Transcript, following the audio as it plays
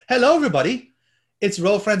Hello, everybody. It's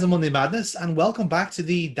Roll Friends of Monday Madness, and welcome back to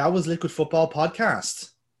the That Was Liquid Football podcast.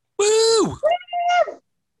 Woo!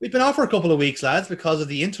 We've been off for a couple of weeks, lads, because of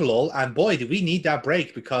the interlull, and boy, did we need that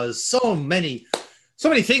break because so many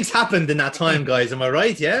things happened in that time, guys. Am I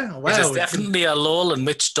right? Yeah. Wow. There's definitely a lull in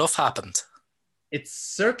which stuff happened. It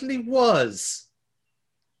certainly was.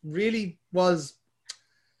 Really was.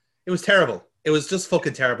 It was terrible. It was just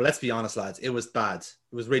fucking terrible. Let's be honest, lads. It was bad.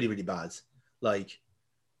 It was really, really bad.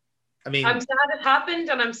 I'm sad it happened,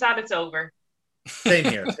 and I'm sad it's over. Same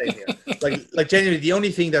here. Like genuinely, the only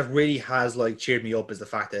thing that really has cheered me up is the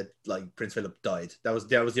fact that Prince Philip died. That was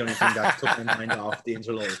the only thing that took my mind off the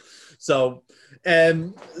interlull. So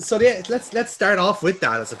yeah, let's start off with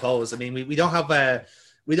that. I suppose. I mean, we don't have a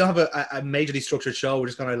majorly structured show. We're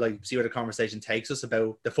just gonna see where the conversation takes us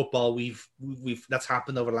about the football we've that's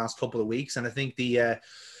happened over the last couple of weeks, and I think the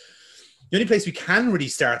only place we can really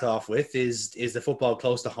start off with is the football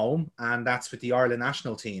close to home, and that's with the Ireland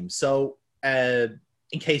national team. So, in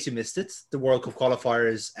case you missed it, the World Cup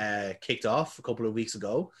qualifiers kicked off a couple of weeks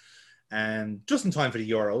ago, and just in time for the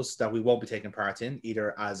Euros that we won't be taking part in,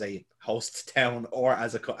 either as a host town or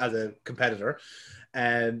as a competitor.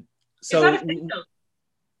 So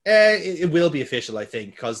it will be official, I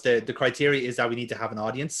think, because the criteria is that we need to have an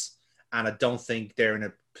audience, and I don't think they're in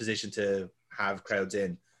a position to have crowds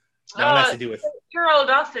in. Unless they do it. Your old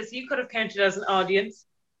office, you could have counted as an audience.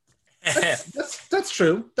 That's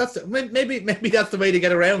true. Maybe that's the way to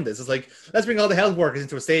get around this. It's like, let's bring all the health workers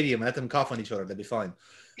into a stadium and let them cough on each other. They'll be fine.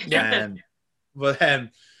 Yeah. But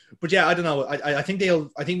yeah, I don't know. I think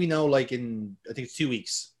we know I think it's 2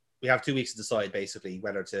 weeks. We have 2 weeks to decide basically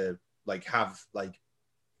whether to have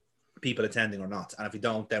people attending or not. And if we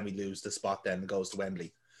don't, then we lose the spot. Then it goes to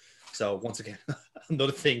Wembley. So once again,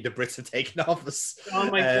 another thing the Brits have taken off us. Oh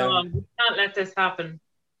my God, we can't let this happen.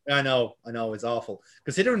 I know, it's awful.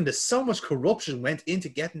 Considering there's so much corruption went into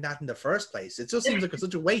getting that in the first place. It just seems like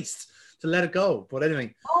such a waste to let it go. But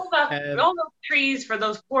anyway. All those trees for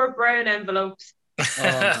those poor brown envelopes.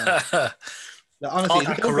 Honestly, all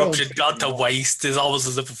that corruption gone to waste is almost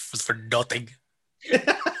as if it was for nothing.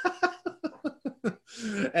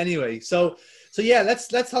 Anyway, so yeah, let's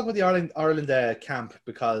talk about the Ireland camp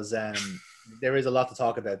because there is a lot to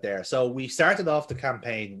talk about there. So we started off the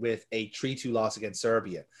campaign with a 3-2 loss against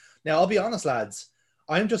Serbia. Now, I'll be honest, lads,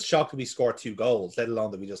 I'm just shocked that we scored 2 goals, let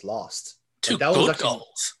alone that we just lost. Two good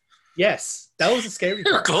goals. Yes, that was a scary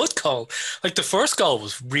part. Good goal. The first goal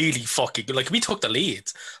was really fucking good. We took the lead.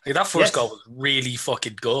 That first goal was really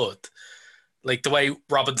fucking good. The way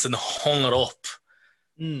Robinson hung it up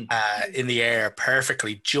in the air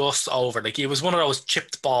perfectly, just over. It was one of those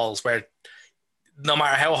chipped balls where no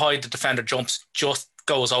matter how high the defender jumps, just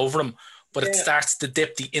goes over him, but it starts to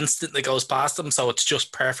dip the instant that goes past him, so it's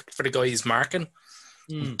just perfect for the guy he's marking.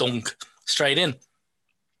 Dunk straight in.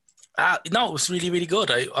 No, it was really, really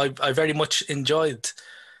good. I very much enjoyed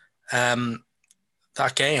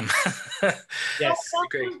that game. Yes,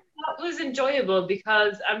 that was enjoyable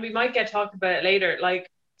because, and we might talk about it later,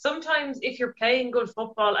 sometimes if you're playing good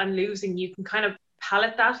football and losing, you can kind of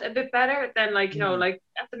palate that a bit better than at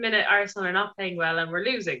the minute Arsenal are not playing well and we're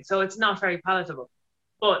losing, so it's not very palatable.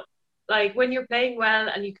 But when you're playing well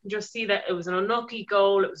and you can just see that it was an unlucky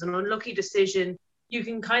goal, it was an unlucky decision, you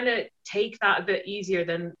can kind of take that a bit easier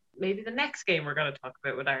than maybe the next game we're going to talk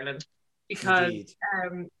about with Ireland, because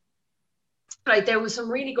there was some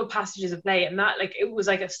really good passages of play, and that it was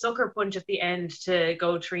a sucker punch at the end to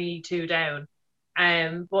go 3-2 down.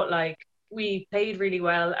 But we played really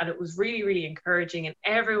well, and it was really, really encouraging, and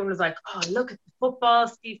everyone was like, "Oh, look at the football,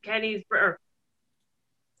 Steve Kenny's."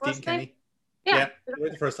 Steve Kenny. Yeah,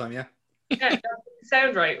 the first time, yeah. Yeah, that didn't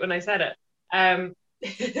sound right when I said it.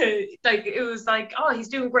 It was oh, he's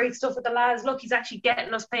doing great stuff with the lads. Look, he's actually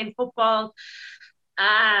getting us playing football,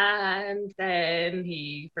 and then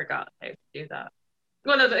he forgot how to do that.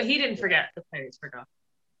 Well, no, he didn't forget. The players forgot.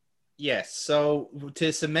 Yes, so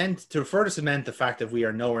to further cement the fact that we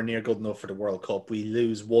are nowhere near good enough for the World Cup, we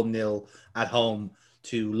lose 1-0 at home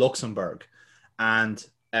to Luxembourg. And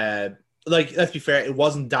let's be fair, it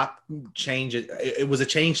wasn't that change. It was a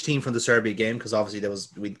change team from the Serbia game because obviously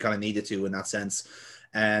we kind of needed to in that sense.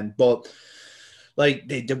 But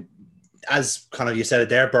as kind of you said it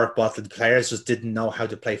there, Bert, but the players just didn't know how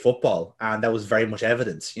to play football, and that was very much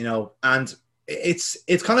evident, and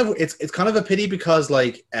it's kind of a pity because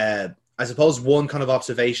I suppose one kind of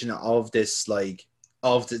observation of this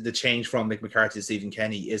of the change from Mick McCarthy to Stephen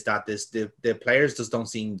Kenny is that the players just don't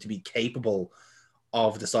seem to be capable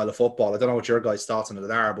of the style of football. I don't know what your guys' thoughts on it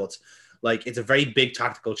are, but it's a very big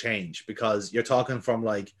tactical change because you're talking from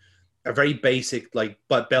a very basic like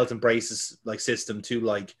but belt and braces like system to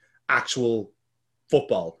like actual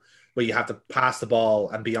football where you have to pass the ball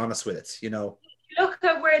and be honest with it, you know. Look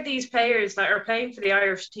at where these players that are playing for the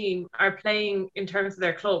Irish team are playing in terms of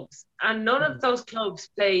their clubs, and none of those clubs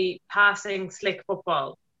play passing slick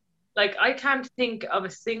football. Like, I can't think of a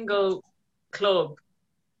single club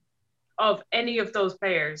of any of those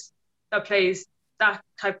players that plays that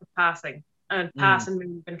type of passing and pass and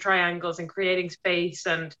move and triangles and creating space,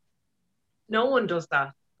 and no one does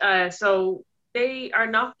that. So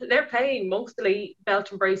they're playing mostly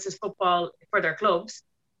belt and braces football for their clubs.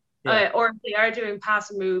 Or if they are doing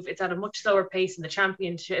pass and move, it's at a much slower pace in the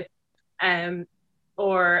championship.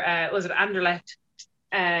 Or was it Anderlecht?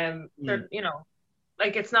 You know,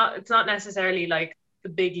 like it's not necessarily like the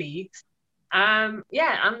big leagues. And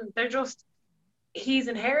they're just, he's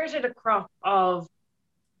inherited a crop of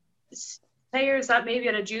players that maybe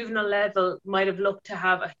at a juvenile level might have looked to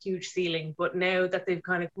have a huge ceiling, but now that they've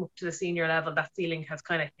kind of come up to the senior level, that ceiling has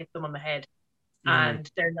kind of hit them on the head. And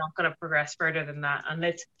they're not going to progress further than that. And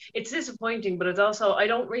it's disappointing, but it's also, I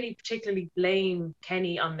don't really particularly blame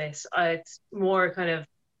Kenny on this. It's more kind of,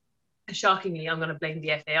 shockingly, I'm going to blame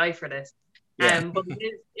the FAI for this. But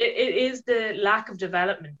it is the lack of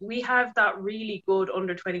development. We have that really good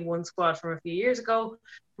under-21 squad from a few years ago.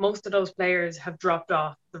 Most of those players have dropped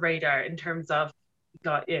off the radar in terms of, you've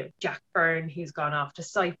got Jack Byrne, he's gone off to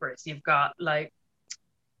Cyprus. You've got like,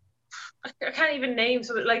 I can't even name,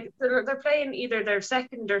 so like they're playing either their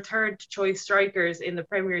second or third choice strikers in the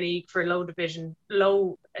Premier League for low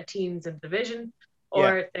teams in division,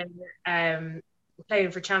 or they're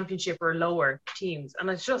playing for championship or lower teams. And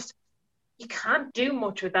it's just, you can't do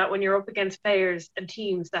much with that when you're up against players and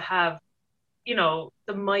teams that have, you know,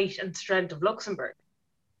 the might and strength of Luxembourg.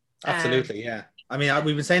 Absolutely, yeah. I mean,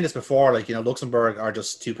 we've been saying this before, like, you know, Luxembourg are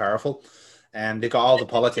just too powerful, and they've got all the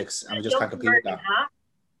politics, and we just can't compete with that.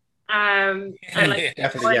 And like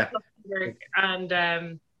Definitely, Luxembourg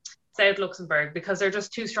and South Luxembourg, because they're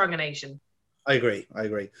just too strong a nation. I agree.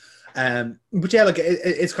 But yeah, like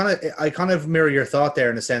it's kind of, I kind of mirror your thought there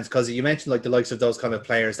in a sense, because you mentioned like the likes of those kind of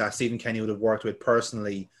players that Stephen Kenny would have worked with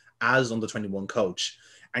personally as under 21 coach,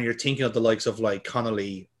 and you're thinking of the likes of like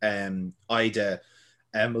Connolly, Ida,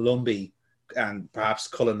 Malumbi, and perhaps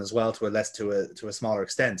Cullen as well to a smaller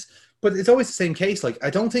extent. But it's always the same case. Like I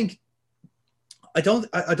don't think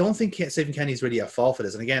Stephen Kenny's really at fault for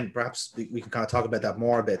this. And again, perhaps we can kind of talk about that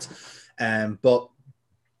more a bit. But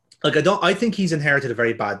like I think he's inherited a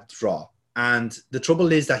very bad draw. And the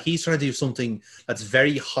trouble is that he's trying to do something that's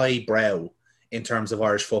very highbrow in terms of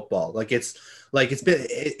Irish football. It's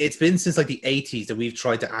been since like the 80s that we've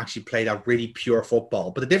tried to actually play that really pure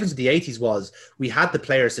football. But the difference with the 80s was we had the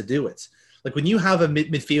players to do it. Like when you have a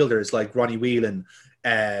midfielders like Ronnie Whelan,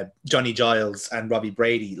 Johnny Giles and Robbie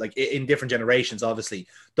Brady, like in different generations, obviously,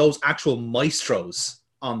 those actual maestros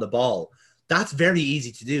on the ball, that's very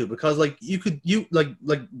easy to do, because like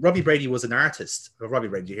like Robbie Brady was an artist. Robbie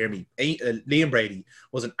Brady, do you hear me? Liam Brady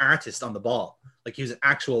was an artist on the ball. Like he was an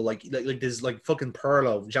actual like there's like fucking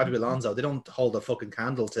Perlo, Xabi Alonso. They don't hold a fucking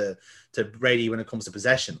candle to Brady when it comes to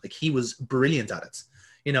possession. Like he was brilliant at it,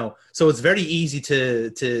 you know. So it's very easy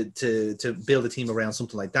to build a team around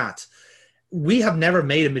something like that. We have never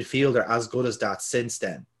made a midfielder as good as that since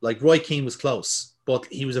then. Like Roy Keane was close, but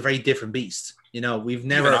he was a very different beast. You know, we've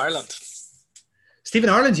never. Stephen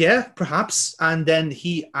Ireland, yeah, perhaps. And then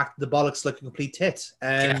he acted the bollocks like a complete tit.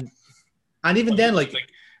 And even then, like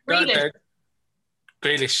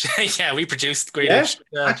Grealish. Yeah, we produced Grealish.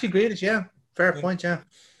 Yeah, actually Grealish, yeah. Fair point, yeah.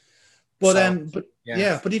 But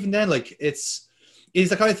but even then, like it's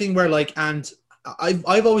the kind of thing where like, and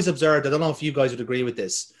I've always observed, I don't know if you guys would agree with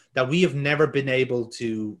this, that we have never been able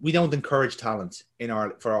to, we don't encourage talent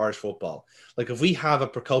for Irish football. Like if we have a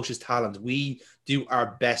precocious talent, we do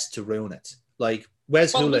our best to ruin it. Like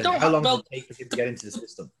Wes Houlihan, how long does it take for him to get into the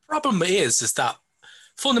system? Problem is that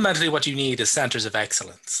fundamentally what you need is centres of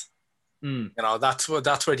excellence. You know, that's where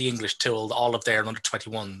the English tooled all of their under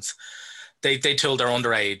 21s. They tooled their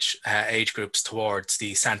underage age groups towards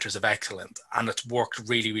the centres of excellence, and it's worked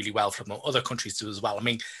really, really well for them. Other countries do as well. I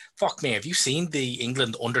mean, fuck me, have you seen the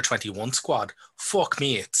England under 21 squad? Fuck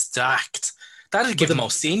me, it's stacked. That'd give the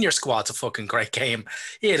most senior squads a fucking great game.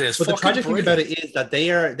 It is. But the tragic thing about it is that they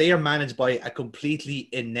are managed by a completely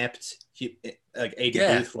inept like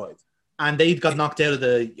Aidan Boothroyd. And they got knocked out of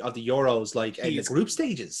the Euros like in the group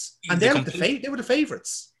stages, and they were the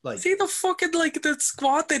favourites. Like, see the fucking like the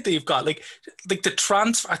squad that they've got, like the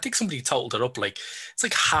transfer. I think somebody totaled it up, like it's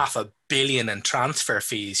like $500 million in transfer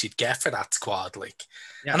fees you'd get for that squad, like,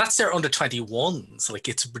 and that's their under 21s. Like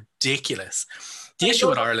it's ridiculous. the issue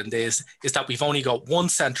with Ireland is that we've only got one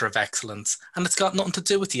centre of excellence, and it's got nothing to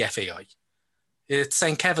do with the FAI. It's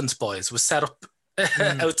St. Kevin's Boys was set up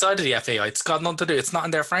outside of the FAI. It's got nothing to do. It's not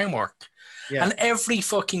in their framework. Yeah. And every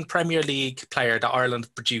fucking Premier League player that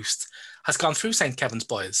Ireland produced has gone through St. Kevin's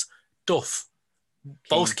Boys. Duff,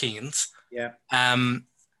 both Keanes. Yeah.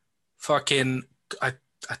 Fucking, I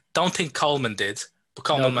don't think Coleman did. But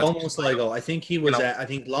Coleman was Sligo. I think he was. I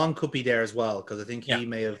think Long could be there as well because I think he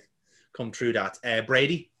may have come through that.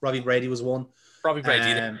 Robbie Brady was one. Robbie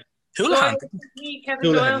Brady. Houlihan.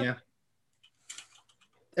 Houlihan, yeah.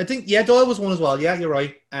 I think Doyle was one as well. Yeah, you're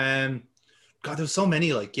right. God, there was so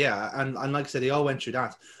many. Like, and like I said, they all went through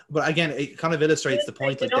that. But again, it kind of illustrates the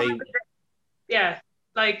point. Like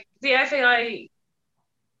like the FAI.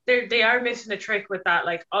 They are missing a trick with that,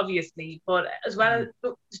 like obviously, but as well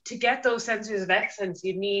to get those centres of excellence,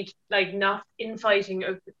 you need like not infighting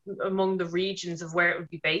among the regions of where it would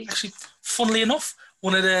be based. Actually, funnily enough,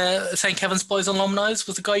 one of the St. Kevin's Boys alumni was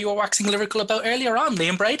the guy you were waxing lyrical about earlier on,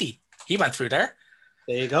 Liam Brady. He went through there.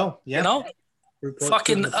 There you go. Yeah. You know,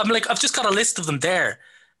 I'm like, I've just got a list of them there.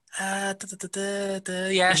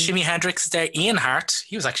 Jimi Hendrix is there. Ian Hart,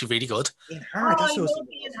 he was actually really good. Ian Hart, Ian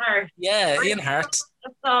Hart. Yeah, Ian Hart. A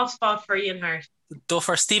soft spot for Ian Hart.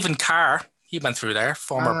 Duffer, Stephen Carr, he went through there,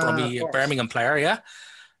 former Birmingham player, yeah.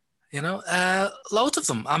 You know, loads of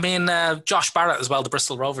them. I mean, Josh Barrett as well, the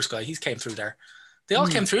Bristol Rovers guy, he came through there. They all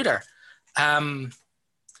came through there. And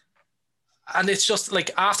it's just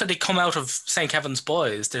like after they come out of St. Kevin's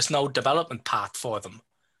Boys, there's no development path for them.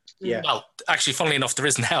 Yeah. Well, actually, funnily enough, there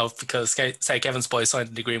is now because St. Kevin's Boys signed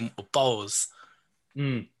an agreement with Bowes.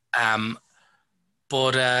 So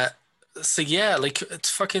yeah, like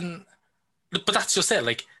it's fucking. But that's just it.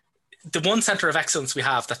 Like the one centre of excellence we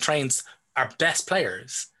have that trains our best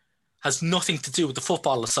players has nothing to do with the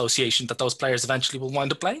football association that those players eventually will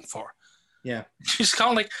wind up playing for. Yeah, just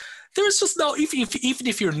kind of like there's just no. Even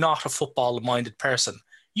if you're not a football-minded person,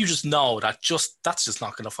 you just know that that's just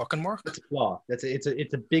not going to fucking work. It's a flaw. It's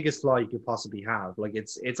the biggest flaw you could possibly have. Like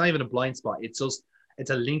it's not even a blind spot. It's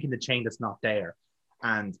a link in the chain that's not there,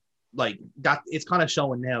 and like that it's kind of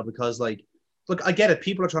showing now because like look, I get it.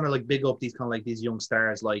 People are trying to like big up these kind of like these young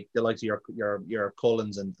stars, like the likes of your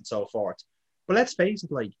Cullens and so forth. But let's face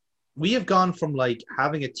it, like we have gone from like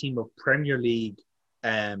having a team of Premier League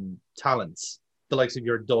talents, the likes of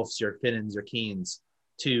your Duffs, your Finnans, your Keanes,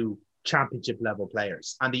 to championship level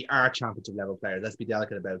players, and they are championship level players. Let's be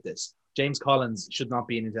delicate about this. James Collins should not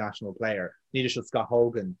be an international player. Neither should Scott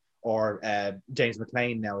Hogan or James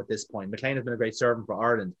McLean now at this point. McLean has been a great servant for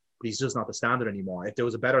Ireland, but he's just not the standard anymore. If there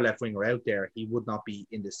was a better left winger out there, he would not be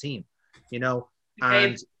in this team, you know?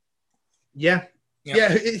 And yeah.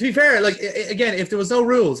 To be fair, like again, if there was no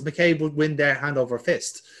rules, McCabe would win their hand over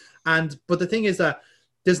fist. But the thing is that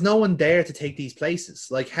there's no one there to take these places.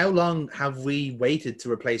 Like, how long have we waited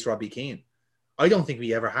to replace Robbie Keane? I don't think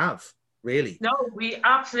we ever have, really. No, we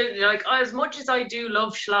absolutely, like, as much as I do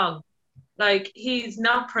love Schlong, like, he's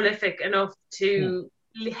not prolific enough to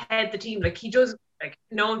head the team. Like, he does, like,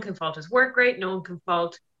 no one can fault his work rate, no one can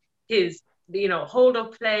fault his, hold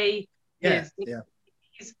up play. But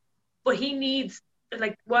he needs,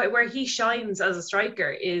 like, where he shines as a striker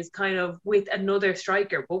is kind of with another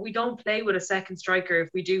striker, but we don't play with a second striker. If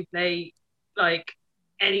we do play like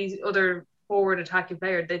any other forward attacking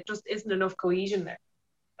player, there just isn't enough cohesion there.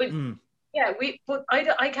 But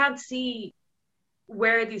I can't see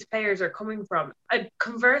where these players are coming from.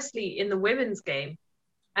 Conversely, in the women's game,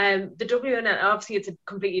 the WNL, obviously it's a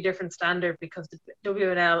completely different standard because the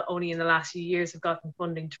WNL only in the last few years have gotten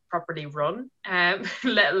funding to properly run,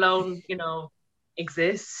 let alone,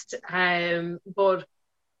 exist. But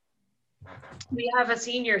we have a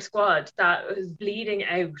senior squad that is bleeding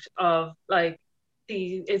out of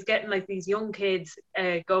is getting like these young kids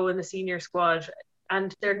go in the senior squad,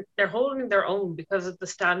 and they're holding their own because of the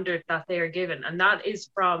standard that they are given, and that is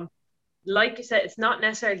from, like you said, it's not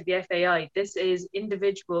necessarily the FAI. This is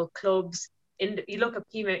individual clubs. You look at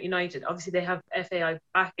Peamount United, obviously they have FAI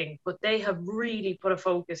backing, but they have really put a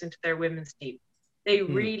focus into their women's team. They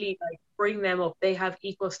really bring them up. They have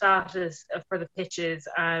equal status for the pitches.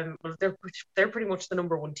 Well, they're pretty much the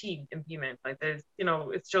number one team in Peamount. Like, there's,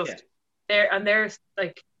 it's just there, and there's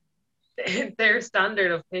like their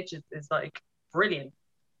standard of pitches is like brilliant.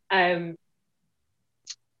 But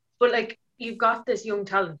like, you've got this young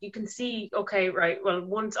talent. You can see, okay, right, well,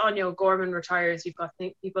 once Anya O'Gorman retires, you've got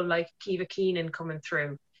people like Kiva Keenan coming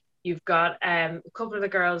through. You've got a couple of the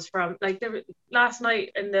girls from, like, last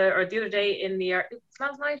night the other day in the,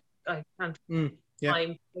 last night? I can't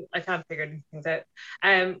I can't figure things out.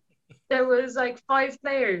 there was like 5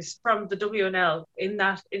 players from the WNL in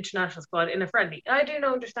that international squad in a friendly. I do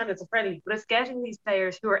not understand it's a friendly, but it's getting these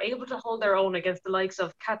players who are able to hold their own against the likes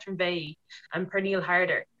of Catherine Bay and Pernille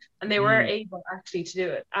Harder, and they were able actually to do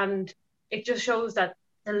it. And it just shows that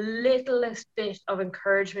the littlest bit of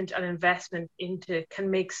encouragement and investment into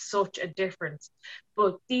can make such a difference.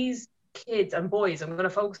 But these kids and boys, I'm going to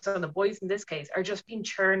focus on the boys in this case, are just being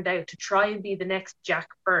churned out to try and be the next Jack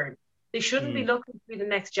Byrne. They shouldn't be looking to be the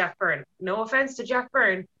next Jack Byrne. No offense to Jack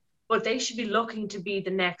Byrne, but they should be looking to be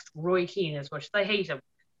the next Roy Keane, as much as I hate him.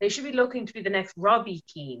 They should be looking to be the next Robbie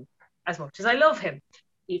Keane, as much as I love him,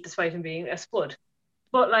 despite him being a spud.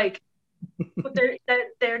 But like, but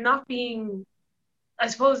they're not being, I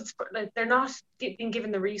suppose it's like they're not being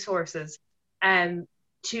given the resources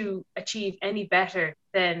to achieve any better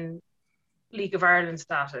than League of Ireland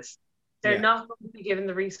status. They're not going to be given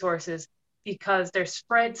the resources because they're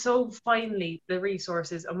spread so finely, the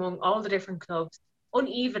resources among all the different clubs,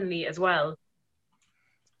 unevenly as well,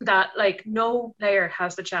 that like no player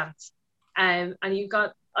has the chance. And you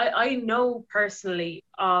got, I know personally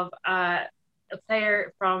of a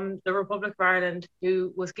player from the Republic of Ireland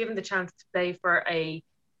who was given the chance to play for a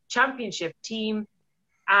championship team,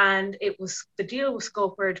 and the deal was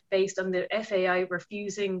scuppered based on the FAI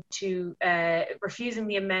refusing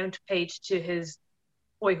the amount paid to his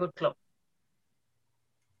boyhood club.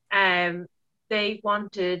 They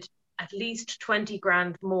wanted at least 20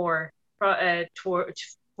 grand more for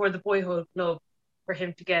the boyhood club for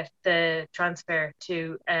him to get the transfer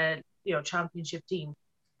to championship team.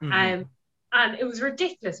 And it was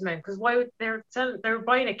ridiculous, man, because why would they were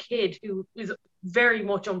buying a kid who is very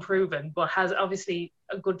much unproven but has obviously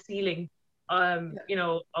a good ceiling of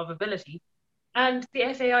ability, and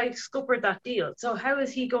the FAI scuppered that deal. So how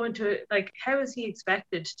is he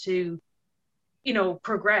expected to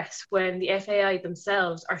progress when the FAI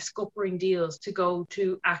themselves are scuppering deals to go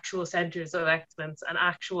to actual centres of excellence and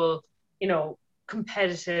actual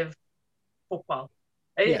competitive football?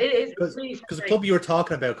 Because the club you were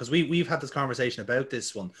talking about, because we've had this conversation about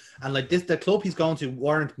this one, and like the club he's going to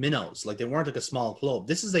weren't minnows, like they weren't like a small club.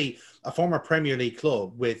 This is a former Premier League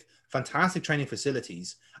club with fantastic training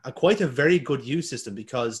facilities and quite a very good youth system,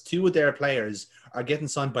 because 2 of their players are getting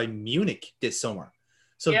signed by Munich this summer.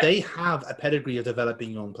 So they have a pedigree of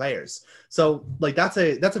developing young players. So like that's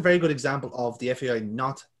a very good example of the FAI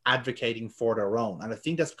not advocating for their own. And I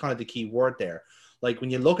think that's kind of the key word there. Like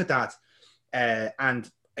when you look at that,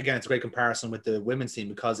 and again, it's a great comparison with the women's team,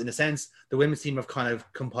 because in a sense, the women's team have kind of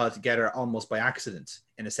compiled together almost by accident,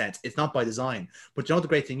 in a sense. It's not by design. But you know what the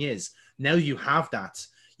great thing is? Now you have that.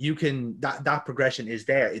 You can, that progression is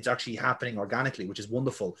there. It's actually happening organically, which is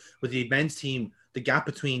wonderful. With the men's team, the gap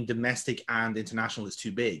between domestic and international is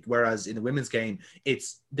too big. Whereas in the women's game,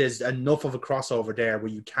 there's enough of a crossover there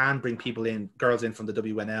where you can bring girls in from the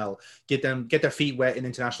WNL, get their feet wet in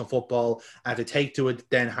international football, and if they take to it,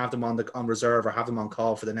 then have them on reserve or have them on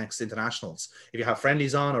call for the next internationals. If you have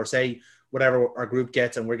friendlies on, or say whatever our group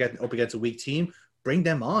gets and we're getting up against a weak team, bring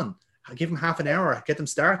them on. Give them half an hour, get them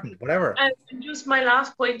starting, whatever. And just my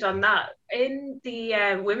last point on that, in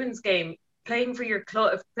the women's game, playing for your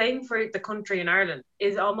club, playing for the country in Ireland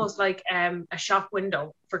is almost like a shop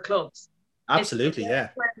window for clubs. Absolutely,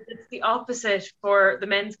 It's the opposite for the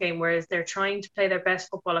men's game, whereas they're trying to play their best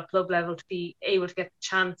football at club level to be able to get the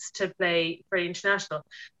chance to play for the international.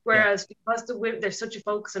 Whereas because there's such a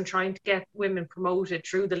focus on trying to get women promoted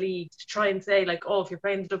through the league, to try and say like, oh, if you're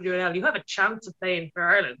playing the WNL, you have a chance of playing for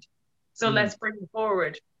Ireland. So let's bring it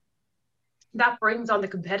forward. That brings on the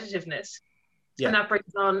competitiveness, and that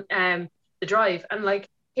brings on the drive. And like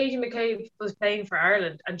Katie McCabe was playing for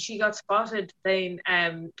Ireland, and she got spotted playing. I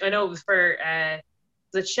know it was for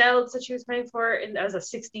the Shells that she was playing for as a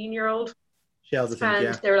 16-year-old. Shells, I think,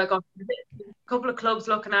 and they were like, a couple of clubs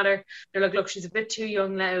looking at her. They're like, look, she's a bit too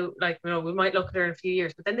young now. Like, we might look at her in a few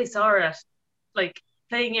years. But then they saw her at like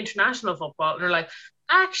playing international football, and they're like,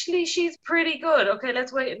 actually, she's pretty good. Okay,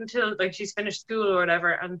 let's wait until like she's finished school or whatever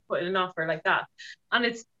and put in an offer like that. And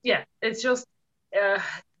it's just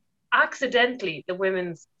accidentally the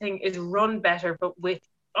women's thing is run better, but with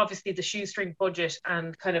obviously the shoestring budget,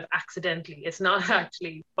 and kind of accidentally. It's not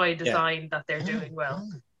actually by design that they're doing well.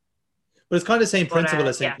 But it's kind of the same principle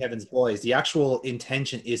as St. Kevin's Boys. The actual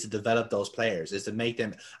intention is to develop those players, is to make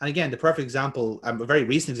them. And again, the perfect example, a very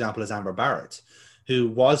recent example, is Amber Barrett, who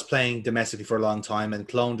was playing domestically for a long time, and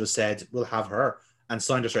Clone just said, we'll have her, and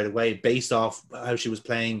signed her straight away based off how she was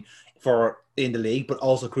playing in the league, but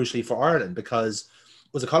also crucially for Ireland, because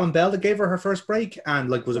was it Colin Bell that gave her first break, and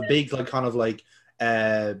like was a big, like kind of like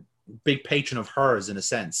big patron of hers in a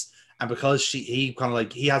sense. and because he kind of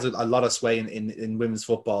like he has a lot of sway in women's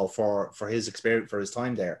football for his experience for his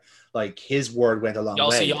time there. Like his word went a long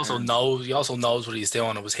way. He also knows what he's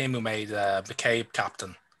doing. It was him who made McCabe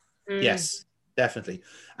captain. Yes, definitely.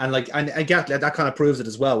 And like, and I get that kind of proves it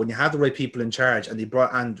as well. When you have the right people in charge, and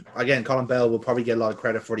and again, Colin Bell will probably get a lot of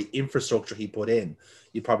credit for the infrastructure he put in.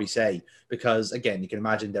 You'd probably say, because again, you can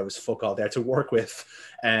imagine there was fuck all there to work with.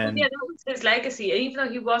 Yeah, that was his legacy. Even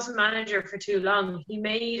though he wasn't manager for too long, he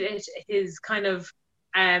made it his kind of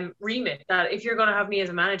remit that if you're going to have me as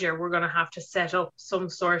a manager, we're going to have to set up some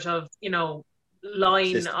sort of,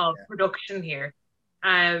 line system, of production here.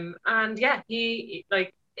 And yeah, he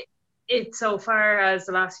like it so far as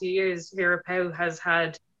the last few years, Vera Pauw has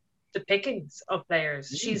had the pickings of players.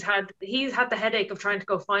 He's had the headache of trying to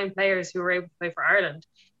go find players who are able to play for Ireland,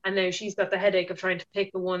 and now she's got the headache of trying to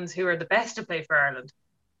pick the ones who are the best to play for Ireland.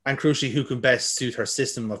 And crucially, who can best suit her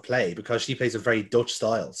system of play, because she plays a very Dutch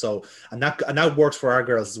style. So, and that works for our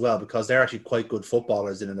girls as well, because they're actually quite good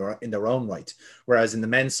footballers in their own right. Whereas in the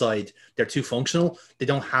men's side, they're too functional. They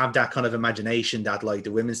don't have that kind of imagination that like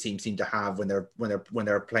the women's team seem to have when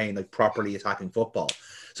they're playing like properly attacking football.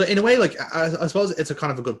 So in a way, like I suppose it's a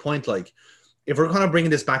kind of a good point. Like if we're kind of bringing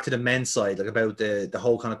this back to the men's side, like about the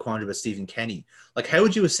whole kind of quandary with Stephen Kenny, like how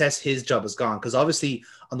would you assess his job as gone? Because obviously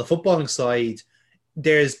on the footballing side,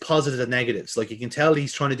 there's positives and negatives. Like you can tell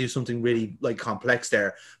he's trying to do something really like complex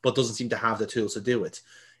there, but doesn't seem to have the tools to do it.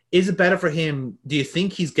 Is it better for him? Do you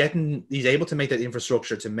think he's able to make that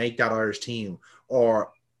infrastructure to make that Irish team,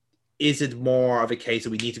 or is it more of a case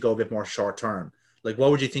that we need to go a bit more short term? Like,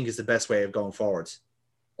 what would you think is the best way of going forward?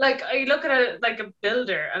 Like, I look at it like a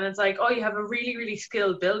builder, and it's like, oh, you have a really, really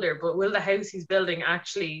skilled builder, but will the house he's building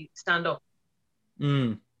actually stand up?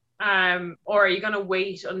 Or are you going to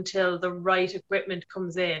wait until the right equipment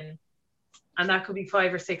comes in, and that could be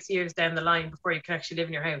 5 or 6 years down the line before you can actually live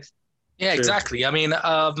in your house? Yeah, exactly. I mean,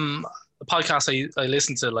 the podcast I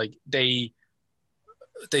listened to, like they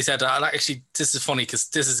said, actually, this is funny because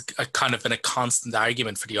this has kind of been a constant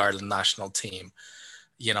argument for the Ireland national team,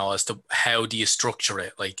 as to how do you structure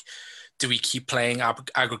it? Like, do we keep playing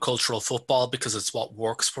agricultural football because it's what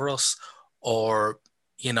works for us? Or,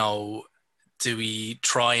 do we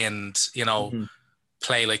try and,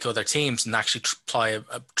 play like other teams and actually try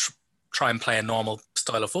and play a normal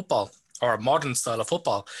style of football or a modern style of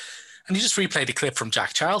football? And you just replay the clip from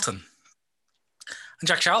Jack Charlton. And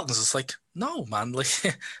Jack Charlton's just like, no, man,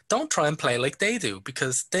 like, don't try and play like they do,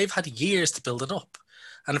 because they've had years to build it up.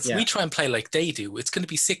 And if we try and play like they do, it's going to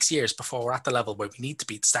be 6 years before we're at the level where we need to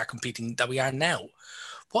be to start competing that we are now.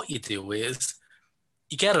 What you do is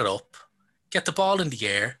you get it up, get the ball in the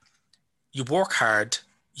air, you work hard,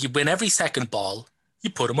 you win every second ball, you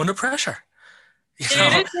put them under pressure. That's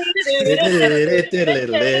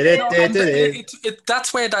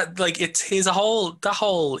where that, like, it's that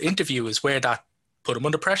whole interview is where that put him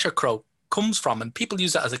under pressure quote comes from, and people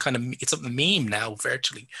use that as a kind of, it's a meme now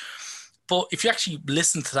virtually. But if you actually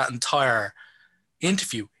listen to that entire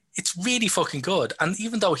interview, it's really fucking good. And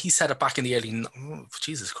even though he said it back in the early,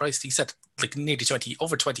 Jesus Christ, he said like nearly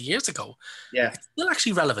over 20 years ago. Yeah. It's still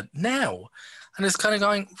actually relevant now. And it's kind of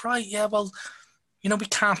going, right, yeah, well, we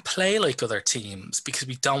can't play like other teams because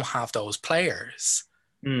we don't have those players.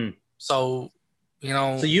 So,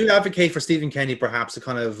 So you advocate for Stephen Kenny perhaps to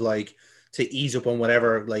kind of like to ease up on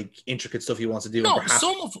whatever like intricate stuff he wants to do. No,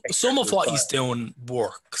 some of what he's doing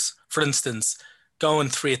works. For instance, going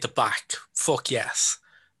 3 at the back, fuck yes,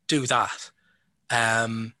 do that.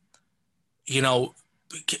 Go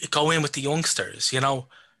in with the youngsters, Yeah,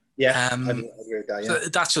 I agree with that, yeah. So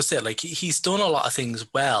that's just it. Like, he's done a lot of things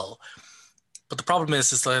well, but the problem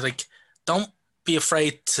is like don't be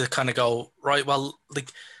afraid to kind of go, right, well, like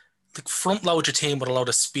front load your team with a load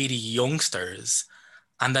of speedy youngsters,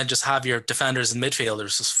 and then just have your defenders and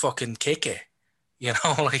midfielders just fucking kick it,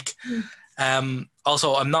 like.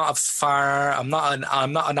 Also, I'm not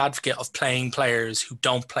an advocate of playing players who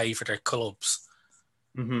don't play for their clubs.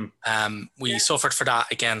 We suffered for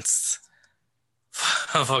that against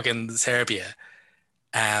fucking Serbia.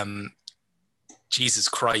 Jesus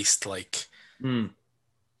Christ, like 2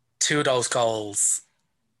 of those goals,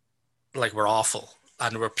 like, were awful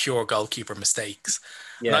and were pure goalkeeper mistakes.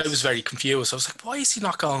 Yes. And I was very confused. I was like, why is he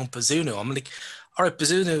not going Bazunu? I'm like, all right,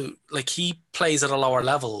 Bazunu, like, he plays at a lower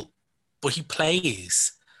level, but he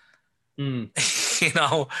plays.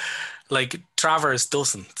 Like, Travers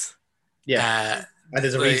doesn't. Yeah. And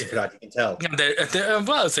there's a reason for that, you can tell.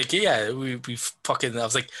 Well, it's like, yeah, we fucking, I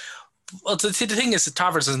was like, well, the thing is that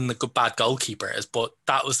Travers isn't a bad goalkeeper, but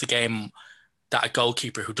that was the game that a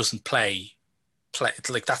goalkeeper who doesn't play,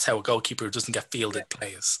 like, that's how a goalkeeper who doesn't get fielded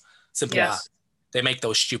plays. Simple as. they make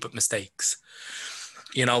those stupid mistakes.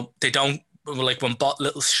 You know, they don't, like when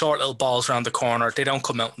short little balls around the corner, they don't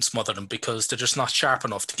come out and smother them because they're just not sharp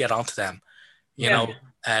enough to get onto them. You know,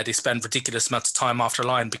 they spend ridiculous amounts of time off their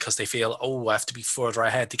line because they feel, oh, I have to be further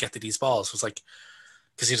ahead to get to these balls. It was like,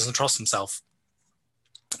 because he doesn't trust himself,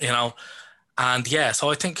 you know. And yeah, so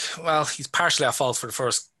I think, well, he's partially at fault for the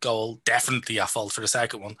first goal, definitely at fault for the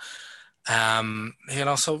second one. You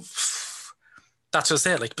know, so that's just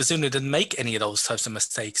it. Like, Bazunu didn't make any of those types of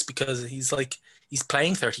mistakes because he's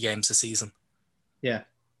playing 30 games a season. Yeah.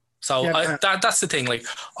 So that's the thing. Like,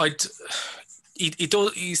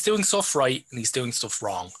 he's doing stuff right and he's doing stuff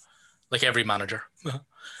wrong, like every manager.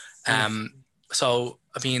 So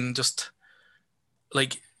I mean, just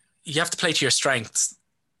like, you have to play to your strengths,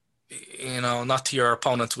 you know, not to your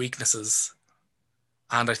opponent's weaknesses.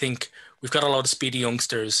 And I think we've got a lot of speedy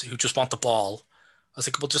youngsters who just want the ball. I was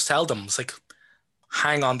like, well, just tell them. It's like,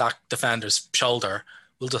 hang on that defender's shoulder.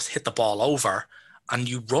 We'll just hit the ball over and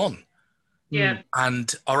you run. Yeah.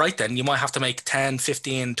 And all right, then you might have to make 10,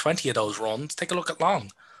 15, 20 of those runs. Take a look at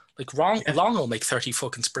Long. Like, Long will make 30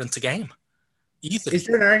 fucking sprints a game. Easily. Is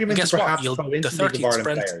there an argument to perhaps throw into the League of Ireland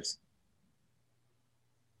sprint players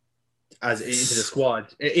as into the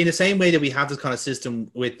squad in the same way that we have this kind of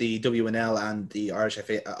system with the WNL and the Irish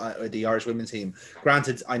the Irish women's team?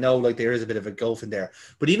 Granted, I know like there is a bit of a gulf in there,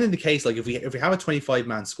 but even in the case like if we have a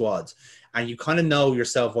 25-man squad and you kind of know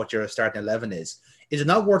yourself what your starting 11 is it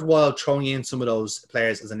not worthwhile throwing in some of those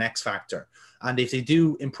players as an X factor? And if they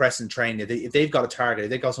do impress in training, if they've got a target,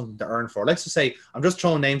 if they've got something to earn for, let's just say, I'm just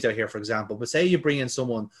throwing names out here, for example, but say you bring in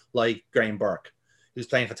someone like Graham Burke, who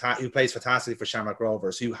plays fantastically for Shamrock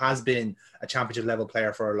Rovers, who has been a championship level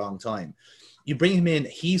player for a long time. You bring him in,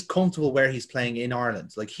 he's comfortable where he's playing in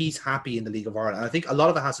Ireland. Like, he's happy in the League of Ireland. And I think a lot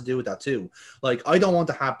of it has to do with that too. Like, I don't want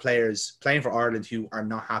to have players playing for Ireland who are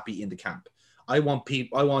not happy in the camp. I want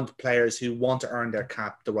players who want to earn their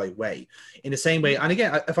cap the right way. In the same way, and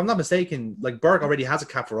again, if I'm not mistaken, like Burke already has a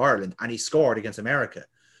cap for Ireland and he scored against America.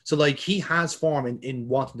 So like he has form in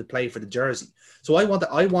wanting to play for the jersey. So I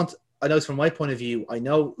know from my point of view, I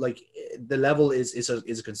know like the level is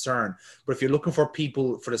a concern, but if you're looking for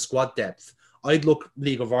people for the squad depth, I'd look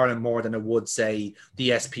League of Ireland more than I would say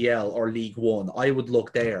the SPL or League One. I would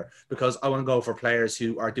look there because I want to go for players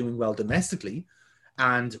who are doing well domestically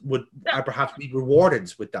and are perhaps be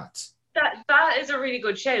rewarded with that. That is a really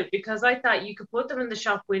good shout because I thought you could put them in the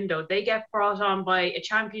shop window. They get brought on by a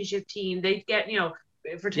championship team. They get, you know,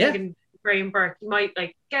 if we're taking Graham Burke, you might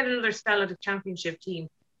like get another spell at a championship team.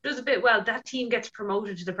 Does a bit well. That team gets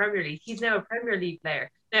promoted to the Premier League. He's now a Premier League player.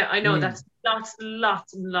 Now I know that's lots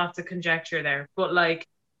and lots of conjecture there, but like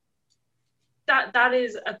that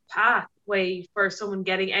is a pathway for someone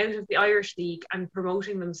getting out of the Irish League and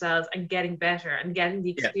promoting themselves and getting better and getting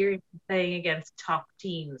the experience of playing against top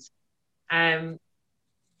teams. It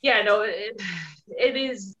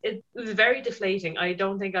was very deflating. I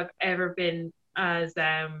don't think I've ever been as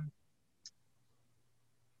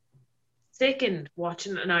sickened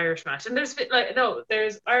watching an Irish match. And there's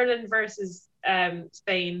Ireland versus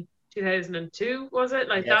Spain 2002, was it?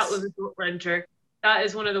 Like that was a gut wrencher. That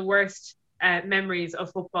is one of the worst memories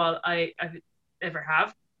of football I've ever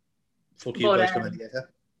have. Fuck you guys coming together.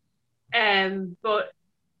 But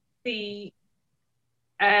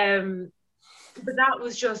that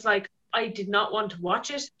was just like, I did not want to watch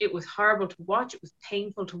it. It was horrible to watch. It was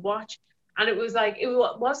painful to watch. And it was like, it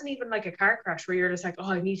wasn't even like a car crash where you're just like,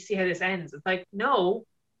 oh, I need to see how this ends. It's like, no,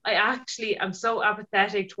 I actually am so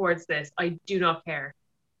apathetic towards this. I do not care.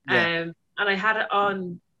 And I had it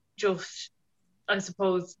on just, I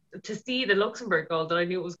suppose, to see the Luxembourg goal that I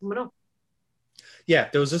knew it was coming up. Yeah,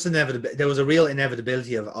 there was just there was a real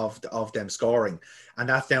inevitability of them scoring, and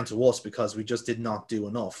that's down to us because we just did not do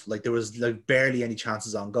enough. Like there was like barely any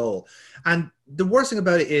chances on goal, and the worst thing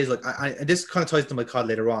about it is like and this kind of ties to my cod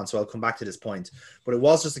later on, so I'll come back to this point. But it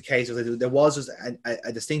was just a case of there was just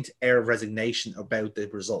a distinct air of resignation about the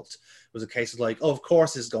result. It was a case of like, oh, of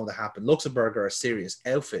course this is going to happen. Luxembourg are a serious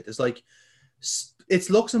outfit. It's like it's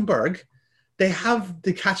Luxembourg. They have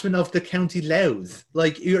the catchment of the County Louth.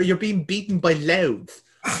 Like you're being beaten by Louth.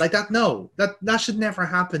 Like that. No, that should never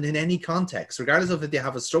happen in any context, regardless of if they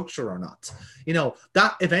have a structure or not. You know,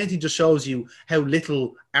 that if anything just shows you how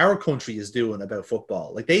little our country is doing about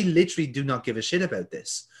football. Like they literally do not give a shit about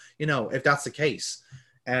this. You know, if that's the case.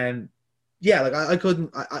 And yeah, like I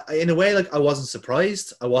couldn't. I in a way, like I wasn't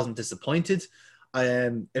surprised. I wasn't disappointed.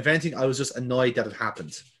 If anything, I was just annoyed that it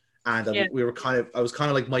happened. And I was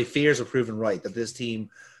kind of like my fears are proven right that this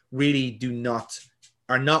team really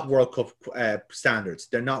are not World Cup standards.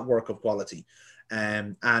 They're not World Cup quality.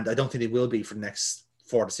 And I don't think they will be for the next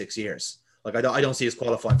 4 to 6 years. Like I don't see us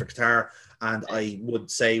qualifying for Qatar, and I would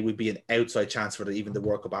say we'd be an outside chance for even the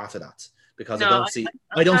World Cup after that, because I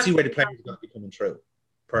don't see where the players are going to be coming through,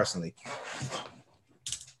 personally.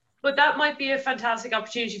 But that might be a fantastic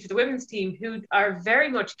opportunity for the women's team, who are very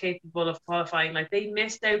much capable of qualifying. Like, they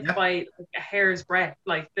missed out by like a hair's breadth.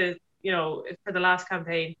 Like, for the last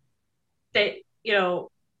campaign, they,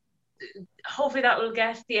 hopefully that will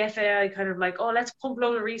get the FAI kind of like, oh, let's pump a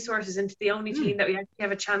load of resources into the only team that we actually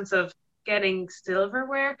have a chance of getting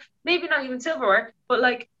silverware. Maybe not even silverware, but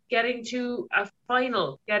like getting to a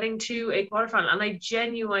final, getting to a quarterfinal. And I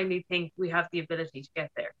genuinely think we have the ability to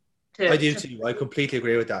get there. I do too. I completely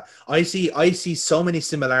agree with that. I see so many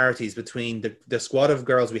similarities between the squad of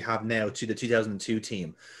girls we have now to the 2002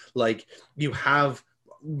 team. Like, you have,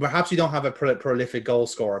 perhaps you don't have a prolific goal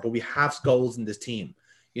scorer, but we have goals in this team,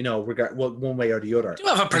 one way or the other. We do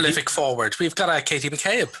have a prolific forward. We've got Katie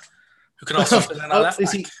McCabe, who can also fill in our left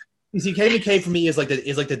back. You see, Katie McCabe for me is like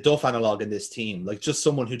the Duff analog in this team. Like, just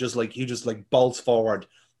someone who just bolts forward.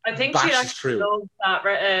 I think she actually loves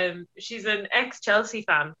that. She's an ex-Chelsea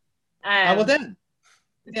fan. Well then.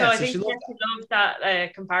 Yeah, so I think she loves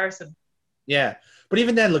that comparison. Yeah. But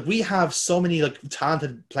even then, like, we have so many like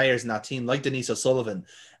talented players in that team, like Denise O'Sullivan.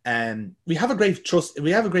 And we have a great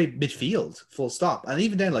midfield, full stop. And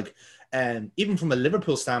even then, like, even from a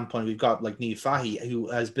Liverpool standpoint, we've got like Niamh Fahey, who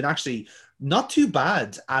has been actually not too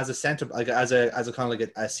bad as a centre, like as a kind of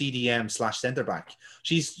like a CDM / centre back.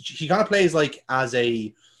 She kind of plays like as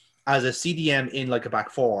a CDM in like a back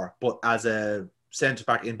four, but as a centre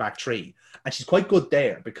back in back three, and she's quite good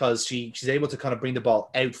there because she's able to kind of bring the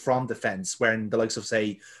ball out from defence, when the likes of,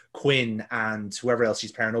 say, Quinn and whoever else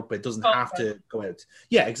she's pairing up with doesn't have to go out.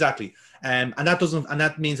 Yeah, exactly. And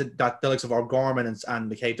that means that the likes of O'Gorman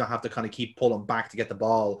and McCabe don't have to kind of keep pulling back to get the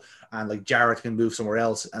ball, and like Jarrett can move somewhere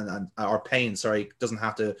else, and or Payne, doesn't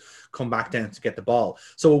have to come back down to get the ball.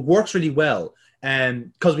 So it works really well.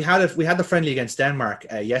 Because we had the friendly against Denmark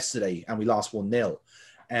yesterday, and we lost 1-0.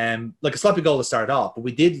 Like a sloppy goal to start off, but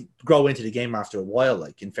we did grow into the game after a while,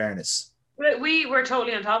 like, in fairness. We were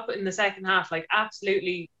totally on top in the second half. Like,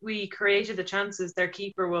 absolutely, we created the chances. Their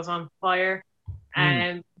keeper was on fire.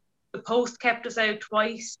 The post kept us out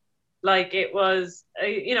twice. Like, it was,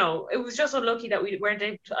 it was just unlucky that we weren't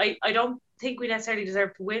able to. I don't think we necessarily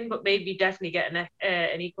deserve to win, but maybe definitely get an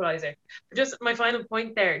equaliser. But just my final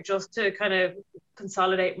point there, just to kind of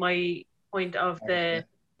consolidate my point of the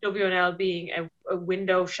WNL being a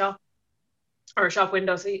window shop, or a shop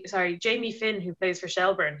window. Sorry, Jamie Finn, who plays for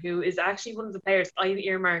Shelburne, who is actually one of the players I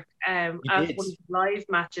earmarked at one of the live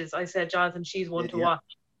matches. I said, Jonathan, she's one to watch.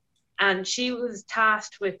 And she was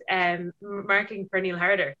tasked with marking Pernille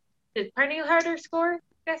Harder. Did Pernille Harder score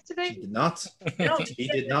yesterday? She did not. No, she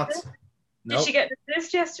did not. Did she get an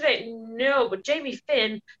assist yesterday? No, but Jamie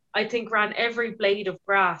Finn, I think, ran every blade of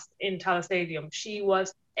grass in Tallaght Stadium. She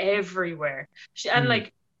was everywhere. And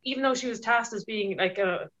like, even though she was tasked as being like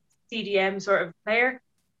a CDM sort of player,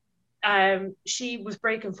 she was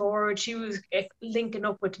breaking forward. She was linking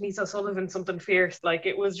up with Denise O'Sullivan, something fierce. Like,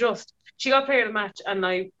 it was just, she got player of the match, and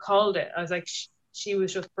I called it. I was like, she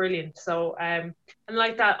was just brilliant. So, and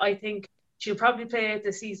like that, I think she'll probably play out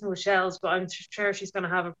the season with Shells, but I'm sure she's going to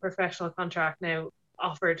have a professional contract now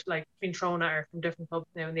offered, like, being thrown at her from different clubs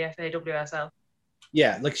now in the FAWSL.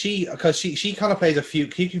 Yeah, like she kind of plays she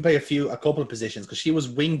can play a couple of positions, because she was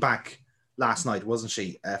wing back last night, wasn't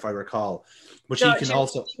she? If I recall, but she was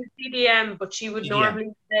CDM, but she would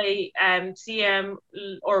normally play CM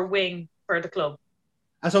or wing for the club.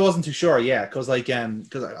 As I wasn't too sure, because I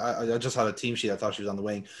just had a team sheet. I thought she was on the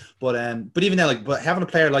wing, but even then, like, but having a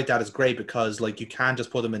player like that is great, because like you can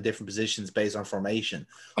just put them in different positions based on formation.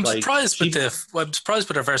 I'm surprised with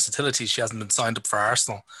her versatility. She hasn't been signed up for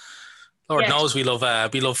Arsenal. Lord knows we love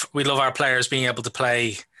our players being able to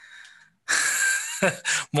play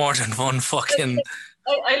more than one fucking.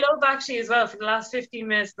 I love, actually, as well, for the last 15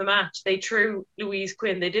 minutes of the match, they threw Louise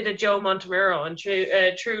Quinn. They did a Joe Montemurro and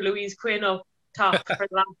threw Louise Quinn up top for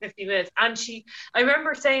the last 50 minutes. And I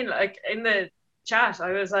remember saying, like, in the chat,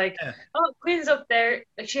 I was like, oh, Quinn's up there.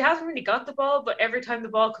 Like, she hasn't really got the ball, but every time the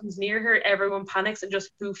ball comes near her, everyone panics and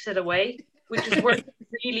just poofs it away, which is working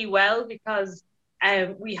really well, because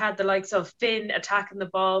we had the likes of Finn attacking the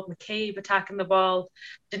ball, McCabe attacking the ball,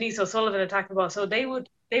 Denise O'Sullivan attacking the ball. So they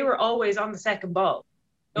were always on the second ball.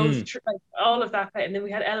 All of that. And then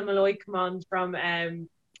we had Ella Malloy come on from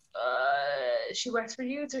she Wexford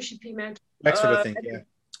Youths, or she P-Mount? Wexford, I think, yeah.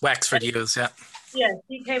 Wexford Youths, yeah. Yeah,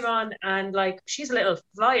 she came on, and like, she's a little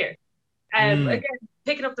flyer. Again,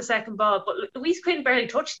 picking up the second ball, but Louise Quinn barely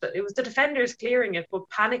touched it. It was the defenders clearing it, but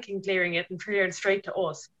panicking clearing it and clearing straight to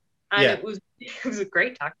us. And it was a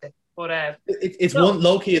great tactic. But it's one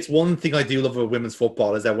low-key, it's one thing I do love about women's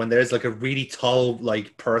football is that when there's like a really tall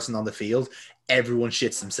like person on the field, everyone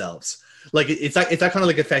shits themselves. Like it's that kind of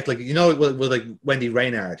like effect, like with like Wendy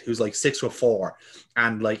Reynard, who's like 6'4"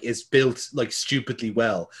 and like is built like stupidly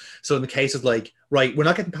well. So in the case of like, right, we're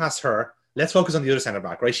not getting past her. Let's focus on the other center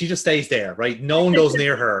back, right? She just stays there, right? No one goes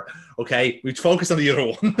near her. Okay, we focus on the other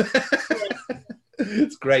one.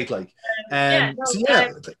 It's great, like,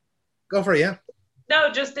 go for it, yeah. No,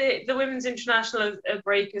 just the women's international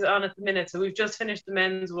break is on at the minute, so we've just finished the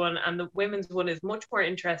men's one, and the women's one is much more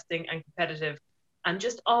interesting and competitive, and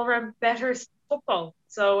just all around better football.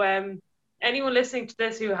 So, anyone listening to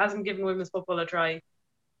this who hasn't given women's football a try,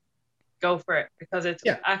 go for it because it's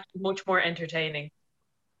actually much more entertaining.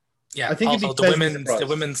 Yeah, I think also the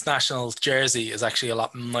women's national jersey is actually a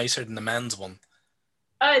lot nicer than the men's one.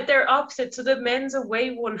 They're opposite. So the men's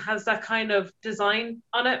away one has that kind of design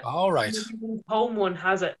on it. All right. The home one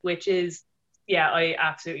has it, which is, I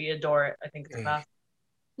absolutely adore it. I think it's class.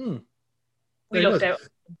 We looked out.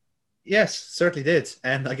 Yes, certainly did.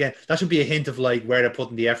 And again, that should be a hint of like where they're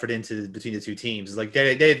putting the effort into between the two teams. It's like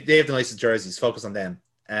they have the nicest jerseys. Focus on them.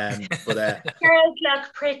 But girls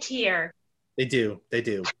look prettier. They do,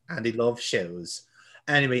 and they love shows.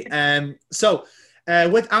 Anyway, so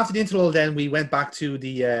after the interval, then we went back to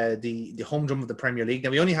the humdrum of the Premier League.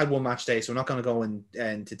 Now we only had one match day, so we're not going to go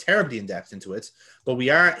into terribly in depth into it, but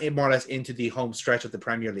we are more or less into the home stretch of the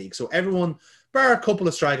Premier League. So everyone, bar a couple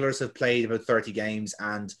of stragglers, have played about 30 games,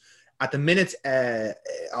 and at the minute,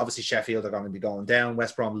 obviously Sheffield are going to be going down.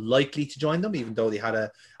 West Brom likely to join them, even though they had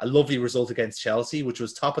a lovely result against Chelsea, which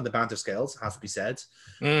was top on the banter scales, has to be said.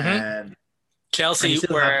 Mm-hmm.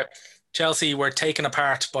 Chelsea were taken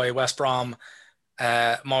apart by West Brom,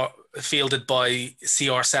 fielded by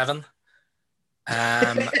CR7.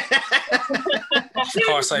 Of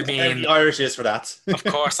course, I mean the Irish is for that. Of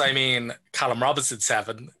course, I mean Callum Robinson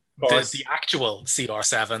 7, the actual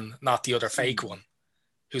CR7, not the other fake one,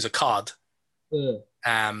 who's a cod. So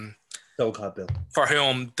cod, Bill. For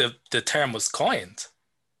whom the term was coined.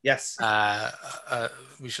 Yes.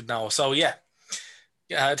 We should know. So yeah,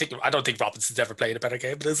 I don't think Robinson's ever played a better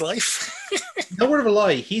game in his life. No word of a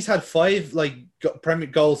lie. He's had 5 Premier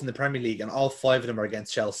goals in the Premier League, and all 5 of them are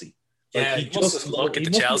against Chelsea. He just look at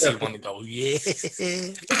the Chelsea one and go, yeah.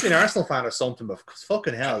 He must be an Arsenal fan or something, but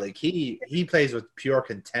fucking hell, like he plays with pure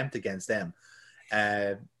contempt against them.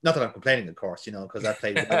 Not that I'm complaining, of course, because I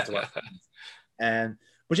played well to our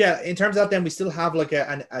but yeah, in terms of that, then we still have like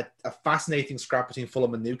a fascinating scrap between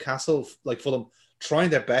Fulham and Newcastle. Like Fulham trying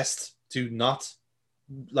their best to not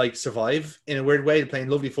like survive in a weird way. They're playing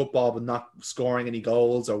lovely football but not scoring any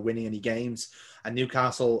goals or winning any games, and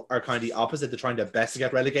Newcastle are kind of the opposite. They're trying their best to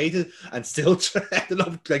get relegated and still ended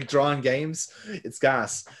up like drawing games. It's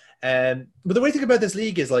gas. But the way to think about this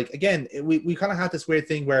league is like, again, we kind of had this weird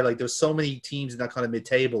thing where like there's so many teams in that kind of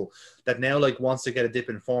mid-table that now like wants to get a dip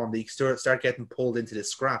in form, they start getting pulled into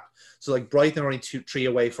this scrap. So like Brighton are only 3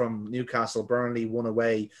 away from Newcastle, Burnley 1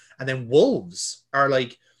 away, and then Wolves are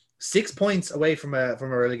like 6 points away from a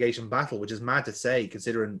relegation battle, which is mad to say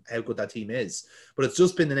considering how good that team is. But it's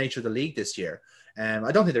just been the nature of the league this year.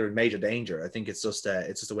 I don't think they're in major danger. I think it's just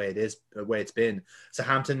the way it is, the way it's been.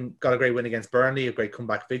 Southampton got a great win against Burnley, a great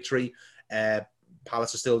comeback victory.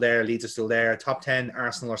 Palace are still there, Leeds are still there. Top 10,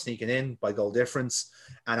 Arsenal are sneaking in by goal difference,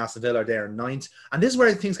 and Aston Villa are there in 9th. And this is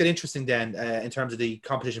where things get interesting then in terms of the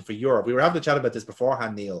competition for Europe. We were having a chat about this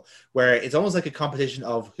beforehand, Neil, where it's almost like a competition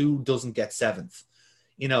of who doesn't get 7th.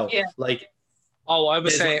 Like. Oh, I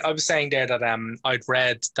was saying there that I'd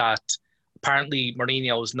read that apparently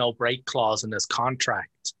Mourinho's no break clause in his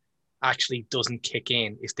contract actually doesn't kick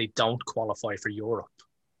in if they don't qualify for Europe.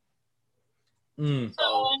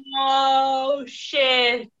 Oh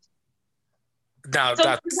shit! Now so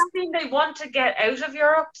does that mean they want to get out of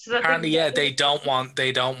Europe? So that apparently, they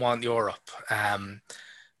don't want Europe,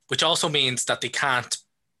 which also means that they can't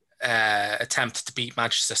attempt to beat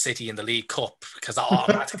Manchester City in the League Cup because that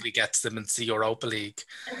automatically gets them into the Europa League.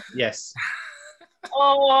 Yes.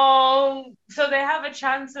 Oh, so they have a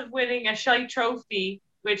chance of winning a shite trophy,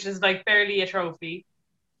 which is like barely a trophy.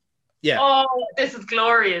 Yeah. Oh, this is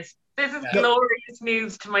glorious. This is glorious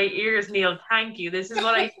news to my ears, Neil. Thank you. This is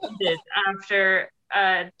what I needed after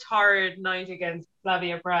a torrid night against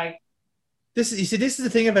Slavia Prague. This is the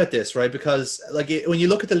thing about this, right? Because like when you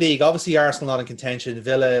look at the league, obviously Arsenal not in contention.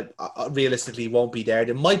 Villa realistically won't be there.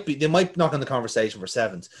 They might knock on the conversation for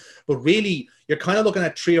 7th, but really you're kind of looking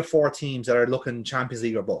at 3 or 4 teams that are looking Champions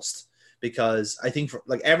League or bust. Because I think for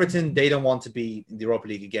like Everton, they don't want to be in the Europa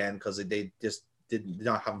League again because they just did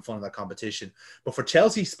not having fun in that competition. But for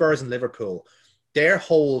Chelsea, Spurs, and Liverpool, their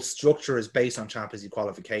whole structure is based on Champions League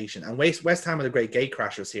qualification. And West Ham are the great gate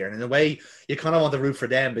crashers here. And in a way, you kind of want to root for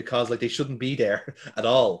them because like they shouldn't be there at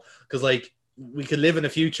all. Because like we could live in a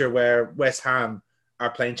future where West Ham are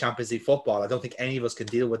playing Champions League football. I don't think any of us can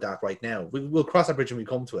deal with that right now. We'll cross that bridge when we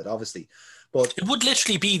come to it, obviously. But it would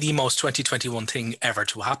literally be the most 2021 thing ever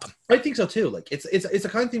to happen. I think so too. Like it's the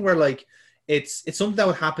kind of thing where like it's something that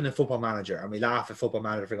would happen in Football Manager, and we laugh at Football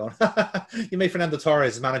Manager for going, you made Fernando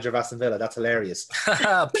Torres manager of Aston Villa. That's hilarious.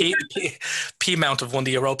 P Mount have won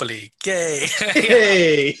the Europa League. Yay!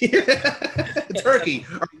 Hey, Turkey,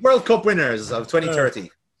 World Cup winners of 2030.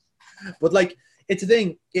 But like, it's a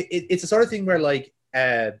thing. It's a sort of thing where like,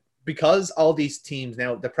 because all these teams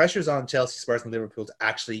now, the pressure's on Chelsea, Spurs, and Liverpool to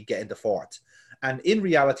actually get into fourth, and in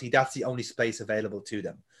reality, that's the only space available to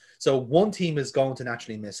them. So one team is going to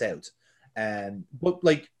naturally miss out. But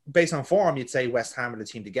like based on form, you'd say West Ham are the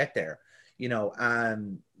team to get there, you know,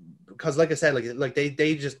 and because like I said, like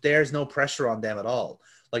they just, there's no pressure on them at all.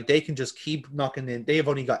 Like they can just keep knocking in. They've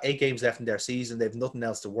only got 8 games left in their season. They've nothing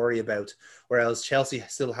else to worry about. Whereas Chelsea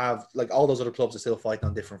still have, like, all those other clubs are still fighting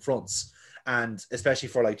on different fronts. And especially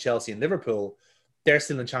for like Chelsea and Liverpool, they're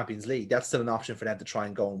still in Champions League. That's still an option for them to try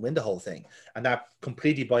and go and win the whole thing. And that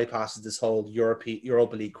completely bypasses this whole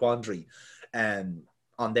Europa League quandary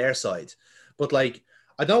on their side. But like,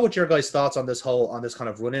 I don't know what your guys' thoughts on this kind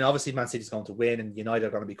of run in. Obviously, Man City's going to win and United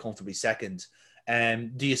are going to be comfortably second.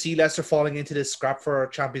 Do you see Leicester falling into this scrap for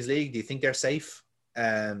Champions League? Do you think they're safe?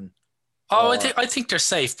 I think they're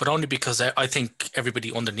safe, but only because I think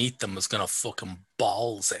everybody underneath them is going to fucking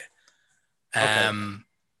balls it. Okay.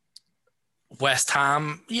 West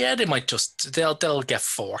Ham, yeah, they might just they'll get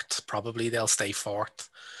fourth. Probably they'll stay fourth.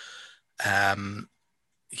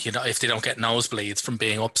 You know, if they don't get nosebleeds from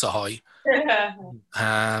being up so high.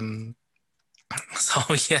 So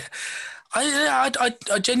yeah,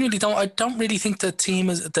 I genuinely don't. I don't really think the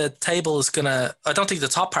table is gonna. I don't think the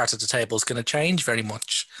top part of the table is gonna change very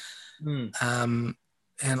much. In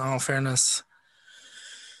all fairness,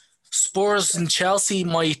 Spurs and Chelsea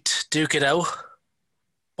might duke it out.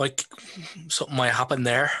 Like something might happen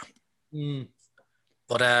there.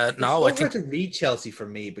 But no, I think to read Chelsea for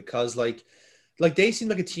me because like they seem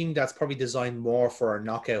like a team that's probably designed more for a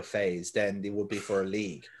knockout phase than they would be for a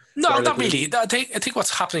league. No, not really. I think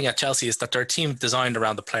what's happening at Chelsea is that they're a team designed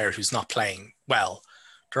around the player who's not playing well.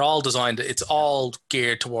 They're all designed. It's all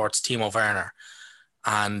geared towards Timo Werner,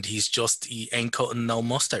 and he ain't cutting no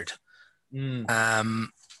mustard. And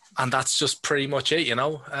that's just pretty much it, you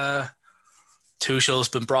know. Tuchel's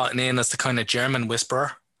been brought in as the kind of German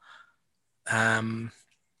whisperer. I want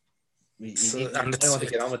to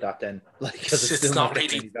get on with that then. Like, it's not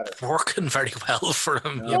really working very well for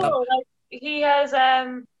him. No, you know? like he has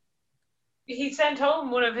he sent home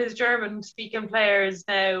one of his German speaking players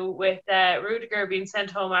now with Rudiger being sent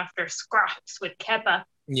home after scraps with Kepa.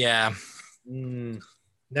 Yeah.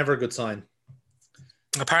 Never a good sign.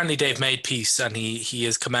 Apparently they've made peace and he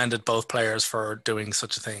has commended both players for doing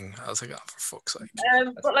such a thing. I was like, oh, for fuck's sake.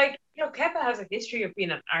 But like, you know, Kepa has a history of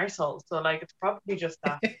being an arsehole, so like it's probably just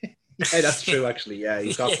that. Yeah, that's true actually. Yeah,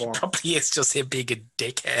 he's got form. Probably it's just him being a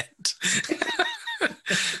dickhead.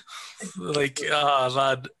 Like, oh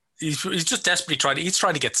man. He's just desperately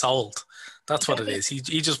trying to get sold. That's what it is. He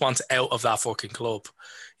just wants out of that fucking club.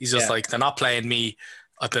 He's just like, they're not playing me.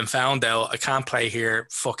 I've been found out. I can't play here.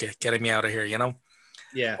 Fuck it. Getting me out of here, you know?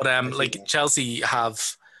 Yeah. But like Chelsea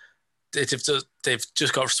they've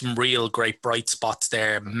just got some real great bright spots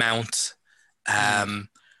there. Mount,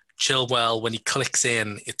 Chilwell, when he clicks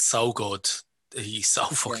in, it's so good. He's so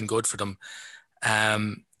fucking good for them.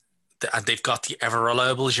 And they've got the ever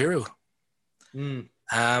reliable Giroud.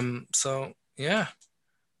 So yeah.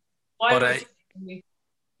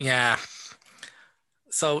 Yeah.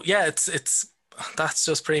 So yeah, it's that's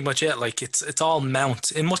just pretty much it. Like it's all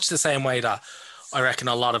Mount in much the same way that I reckon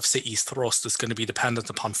a lot of City's thrust is going to be dependent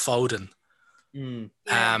upon Foden. You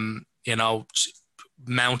know,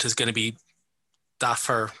 Mount is going to be that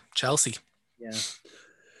for Chelsea. Yeah.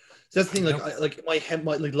 So that's the thing.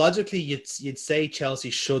 Like logically, you'd say Chelsea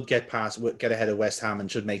should get ahead of West Ham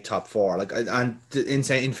and should make top 4. Like, and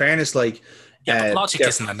in fairness, like, but logic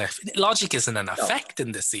isn't an effect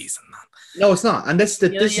in this season, man. No, it's not. And this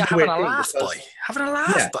is having a laugh, boy. Having a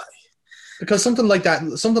laugh, boy. Because something like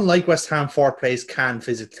that, something like West Ham 4th place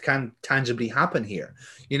can tangibly happen here,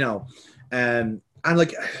 you know, and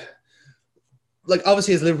like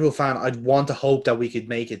obviously as a Liverpool fan, I'd want to hope that we could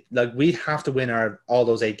make it. Like we'd have to win all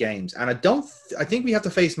those 8 games, and I think we have to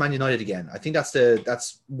face Man United again. I think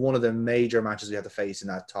that's one of the major matches we have to face in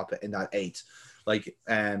that 8. Like,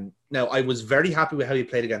 now I was very happy with how he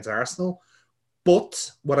played against Arsenal,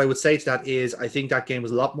 But what I would say to that is I think that game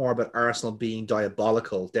was a lot more about Arsenal being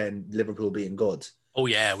diabolical than Liverpool being good. Oh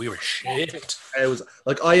yeah, we were shit. It was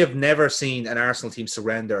like I have never seen an Arsenal team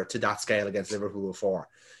surrender to that scale against Liverpool before.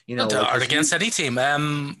 You know, Or against any team.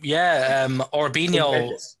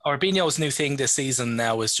 Orbinio's new thing this season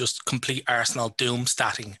now is just complete Arsenal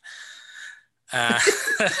doomstatting.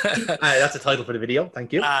 That's a title for the video.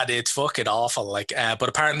 Thank you. It's fucking awful. Like, but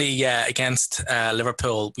apparently, yeah, against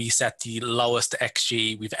Liverpool, we set the lowest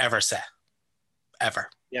XG we've ever set, ever.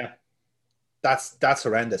 Yeah, that's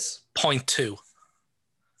horrendous. 0.2.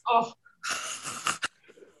 Oh,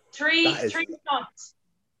 three shots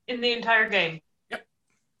in the entire game. Yep.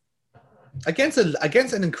 Against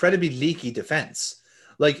an incredibly leaky defense.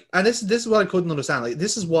 Like, and this is what I couldn't understand. Like,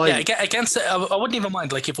 this is why. Yeah, against I wouldn't even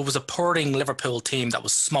mind. Like, if it was a purring Liverpool team that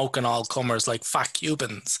was smoking all comers like fat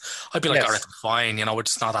Cubans, I'd be like, all right, fine. You know, we're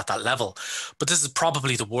just not at that level. But this is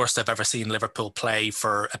probably the worst I've ever seen Liverpool play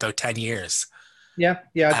for about 10 years. Yeah,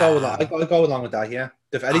 I go along with that. Yeah,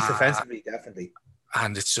 at least defensively, definitely.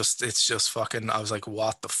 And it's just fucking. I was like,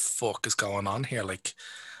 what the fuck is going on here? Like,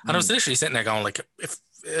 and I was literally sitting there going, like, if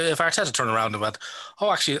Arteta turned around and went,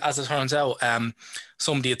 oh, actually, as it turns out,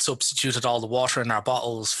 somebody had substituted all the water in our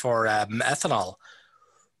bottles for ethanol.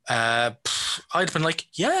 I'd have been like,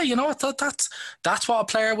 yeah, you know what, that's what a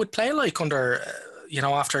player would play like under,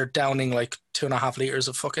 after downing like 2.5 liters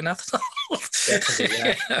of fucking ethanol.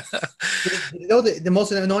 Definitely, yeah. The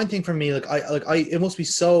most annoying thing for me, it must be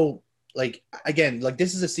so. Like, again, like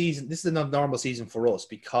this is a normal season for us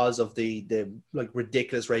because of the like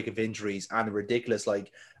ridiculous rate of injuries and the ridiculous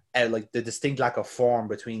like the distinct lack of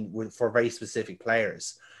form for very specific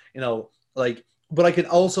players, but I can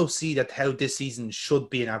also see that how this season should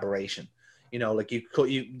be an aberration. Like you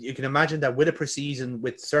can imagine that with a preseason,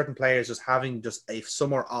 with certain players just having just a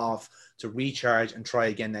summer off to recharge and try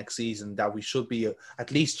again next season, that we should be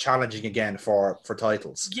at least challenging again for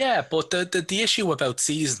titles. Yeah, but the issue about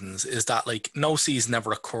seasons is that like no season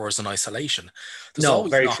ever occurs in isolation. There's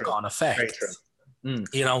always knock-on effects. Very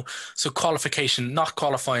true. So qualification, not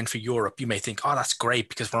qualifying for Europe, you may think, oh, that's great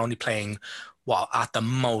because we're only playing at the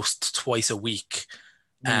most twice a week.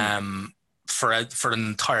 For an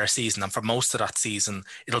entire season, and for most of that season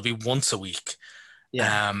it'll be once a week.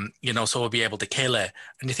 So we'll be able to kill it,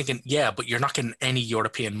 and you're thinking, yeah, but you're not getting any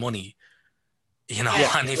European money, and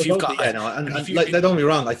if you've got don't get me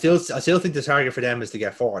wrong, I still think the target for them is to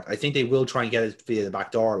get forward. I think they will try and get it via the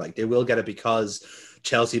back door. Like, they will get it because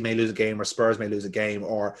Chelsea may lose a game or Spurs may lose a game,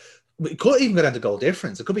 or it could even go down to goal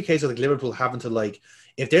difference. It could be a case of like Liverpool having to, like,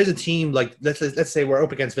 if there's a team like let's say we're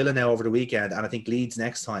up against Villa now over the weekend, and I think Leeds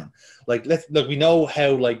next time. Like, we know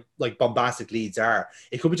how like bombastic Leeds are.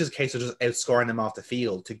 It could be just a case of just outscoring them off the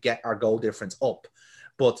field to get our goal difference up.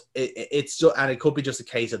 But it could be just a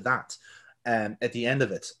case of that at the end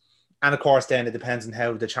of it. And of course, then it depends on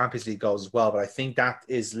how the Champions League goes as well. But I think that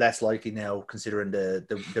is less likely now, considering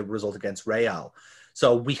the result against Real.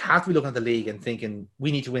 So we have to be looking at the league and thinking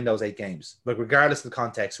we need to win those 8 games. But regardless of the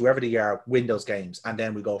context, whoever they are, win those games, and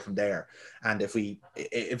then we go from there. And if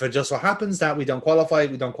it just so happens that we don't qualify,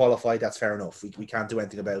 that's fair enough. We can't do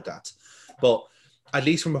anything about that. But at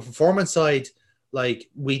least from a performance side, like,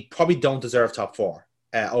 we probably don't deserve top 4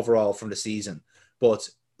 overall from the season. But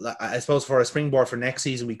I suppose for a springboard for next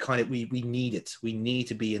season, we need it. We need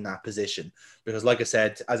to be in that position because, like I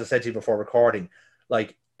said, as I said to you before recording,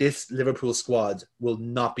 like, this Liverpool squad will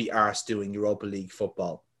not be arsed doing Europa League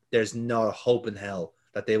football. There's not a hope in hell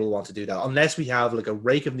that they will want to do that unless we have like a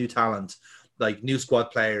rake of new talent, like new squad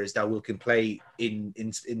players that can play in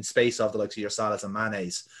space of the likes of your Salahs and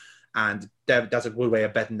Manes, and that's a good way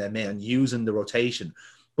of betting them in and using the rotation.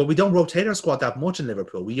 But we don't rotate our squad that much in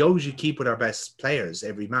Liverpool. We always keep with our best players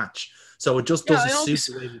every match. So it just doesn't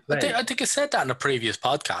suit the way we play. I think I said that in a previous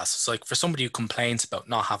podcast. It's like, for somebody who complains about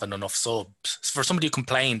not having enough subs, for somebody who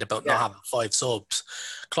complained about not having 5 subs,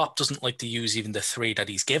 Klopp doesn't like to use even the 3 that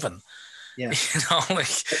he's given. Yeah. Like, I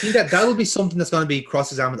think that will be something that's going to be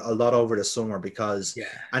cross-examined a lot over the summer because,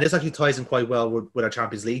 and this actually ties in quite well with our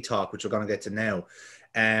Champions League talk, which we're going to get to now.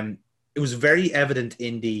 It was very evident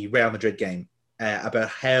in the Real Madrid game about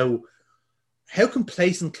how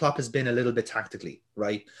complacent Klopp has been a little bit tactically,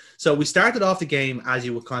 right? So we started off the game, as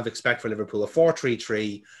you would kind of expect for Liverpool, a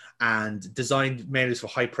 4-3-3, and designed mainly for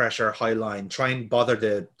high pressure, high line, try and bother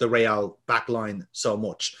the Real back line so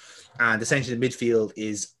much. And essentially the midfield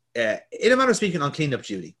is, in a manner of speaking, on clean-up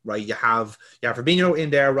duty, right? You have Fabinho in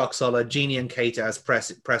there, rock solid, Gini and Keita as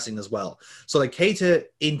pressing as well. So like Keita,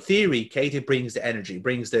 in theory, Keita brings the energy,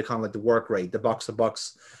 brings the kind of like the work rate, the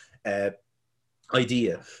box-to-box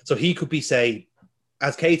idea. So he could be, say,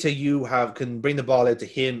 as Keita, you can bring the ball out to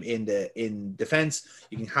him in defense.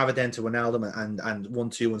 You can have it then to Wijnaldum and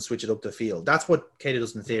 1-2 and switch it up the field. That's what Keita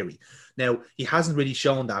does in theory. Now, he hasn't really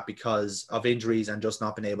shown that because of injuries and just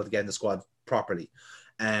not been able to get in the squad properly.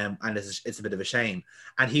 And it's a bit of a shame.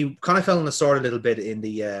 And he kind of fell on the sword a little bit in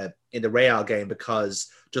the Real game because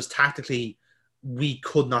just tactically, we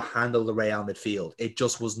could not handle the Real midfield. It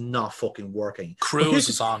just was not fucking working. Cruz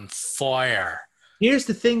is on fire. Here's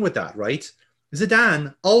the thing with that, right?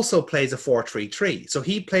 Zidane also plays a 4-3-3. So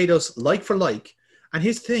he played us like for like. And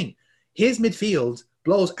his midfield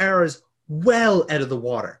blows ours well out of the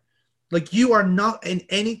water. Like, you are not, in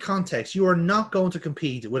any context, you are not going to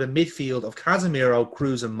compete with a midfield of Casemiro,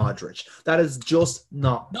 Cruz, and Modric. That is just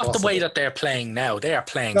not possible. The way that they're playing now. They are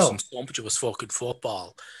playing some sumptuous fucking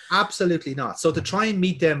football. Absolutely not. So to try and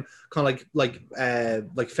meet them kind of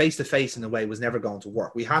like face to face in a way was never going to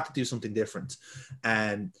work. We had to do something different.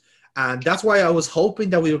 And that's why I was hoping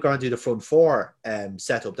that we were going to do the front four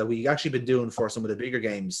setup that we actually been doing for some of the bigger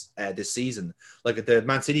games this season. Like the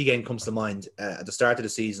Man City game comes to mind at the start of the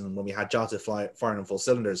season when we had Jota firing on full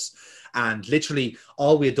cylinders. And literally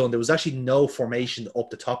all we had done, there was actually no formation up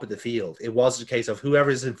the top of the field. It was a case of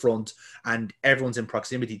whoever's in front and everyone's in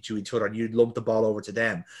proximity to each other and you'd lump the ball over to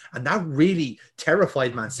them. And that really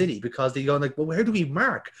terrified Man City because they go like, well, where do we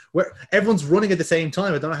mark? Where everyone's running at the same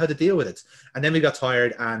time. I don't know how to deal with it. And then we got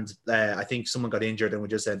tired and I think someone got injured and we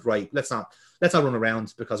just said, right, let's not run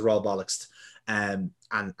around because we're all bollocksed. And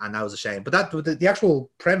that was a shame. But the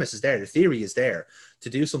actual premise is there. The theory is there to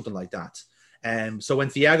do something like that. So when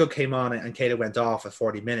Thiago came on and Keita went off at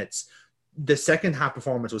 40 minutes, the second half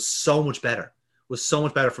performance was so much better.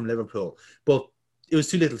 From Liverpool. But it was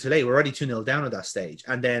too little too late. We're already 2-0 down at that stage.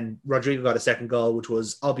 And then Rodrigo got a second goal, which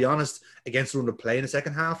was, I'll be honest, against the run of play in the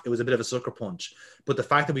second half, it was a bit of a sucker punch. But the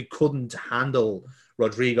fact that we couldn't handle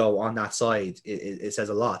Rodrigo on that side, it says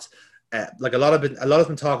a lot. Like a lot has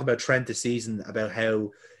been talking about Trent this season, about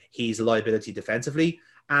how he's a liability defensively.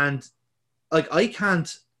 And like, I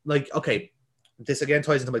can't, like, okay, this again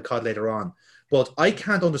ties into my COD later on, but I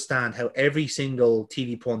can't understand how every single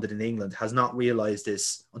TV pundit in England has not realised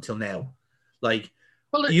this until now. Like,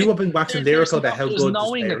 you have been waxing lyrical about how good this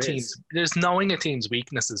player is. There's knowing a team's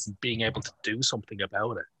weaknesses and being able to do something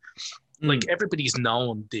about it. Like, everybody's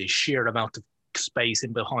known the sheer amount of space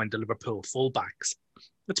in behind the Liverpool fullbacks.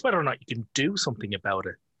 It's whether or not you can do something about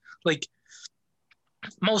it. Like,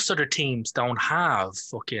 most other teams don't have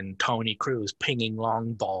fucking Tony Cruz pinging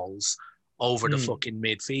long balls over the fucking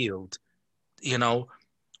midfield, you know,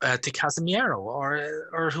 to Casemiro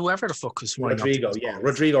or whoever the fuck is Rodrigo,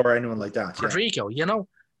 Rodrigo or anyone like that. Rodrigo, you know,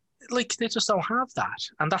 like they just don't have that,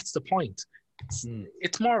 and that's the point.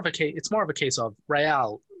 It's more of a case of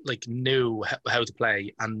Real like knew how to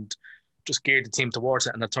play and just geared the team towards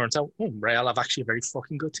it, and it turns out, Real have actually a very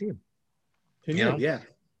fucking good team. Who knew? Yeah,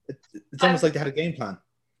 it's almost like they had a game plan.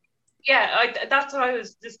 Yeah, that's what I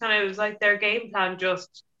was just kind of, it was like their game plan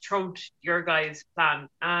just trumped your guys' plan,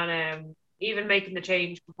 and even making the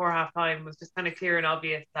change before half time was just kind of clear and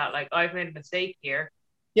obvious that like I've made a mistake here.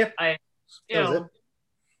 Yep.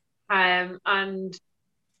 And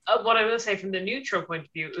what I will say from the neutral point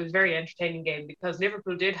of view, it was a very entertaining game because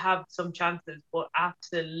Liverpool did have some chances, but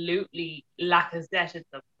absolutely Lacazetted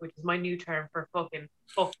them, which is my new term for fucking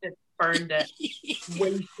fucked it, burned it,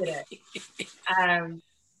 wasted it.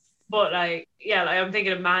 But like, yeah, like I'm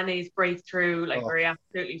thinking of Mane's breakthrough, like where he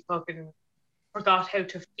absolutely fucking forgot how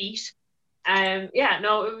to feet.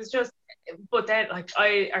 It was just, but then like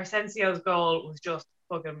Arsensio's goal was just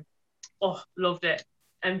fucking, loved it.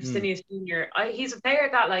 And Sinius Jr., he's a player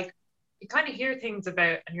that like you kind of hear things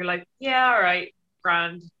about and you're like, yeah, all right,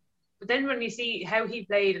 grand. But then when you see how he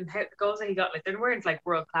played and how the goals that he got, like they weren't like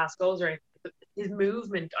world class goals or anything. But his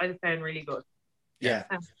movement I found really good. Yeah,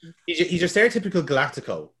 he's your stereotypical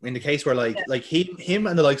Galactico in the case where like him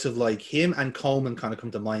and the likes of like him and Coleman kind of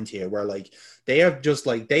come to mind here, where like they have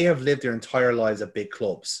lived their entire lives at big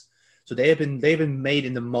clubs, so they've been made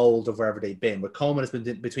in the mold of wherever they've been. With Coleman, it's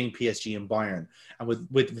been between PSG and Bayern, and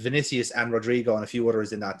with Vinicius and Rodrigo and a few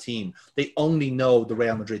others in that team, they only know the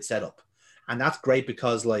Real Madrid setup, and that's great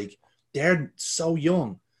because like they're so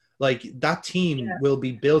young. Like that team will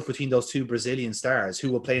be built between those two Brazilian stars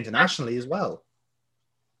who will play internationally as well.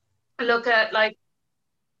 Look at like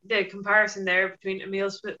the comparison there between Emile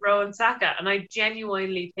Smith-Rowe and Saka, and I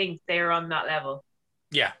genuinely think they're on that level.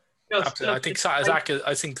 Yeah, absolutely. I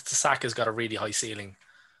think Saka's got a really high ceiling.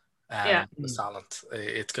 The talent,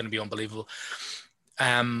 it's going to be unbelievable.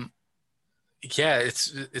 yeah,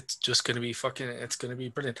 it's just gonna be it's gonna be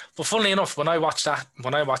brilliant. But funnily enough, when I watch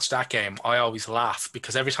that game, I always laugh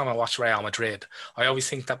because every time I watch Real Madrid, I always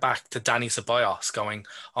think that back to Dani Ceballos going,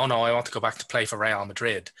 "Oh no, I want to go back to play for Real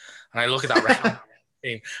Madrid," and I look at that Real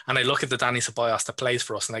team and I look at the Dani Ceballos that plays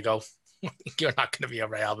for us, and I go, "You're not going to be a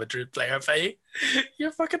Real Madrid player, Faye.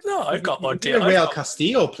 You're fucking not. I've got more team. A Real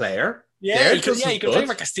Castillo player." Yeah, you can play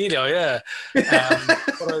for Castillo, yeah. But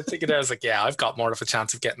I was thinking, I was like, yeah, I've got more of a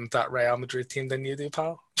chance of getting that Real Madrid team than you do,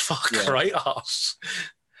 pal. Fuck right off.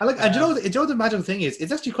 And you know the magical thing is,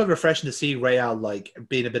 it's actually quite refreshing to see Real like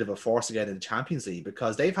being a bit of a force again in the Champions League,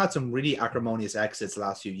 because they've had some really acrimonious exits the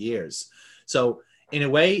last few years. So in a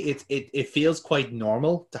way, it feels quite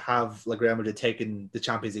normal to have like Real Madrid taking the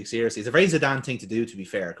Champions League seriously. It's a very Zidane thing to do, to be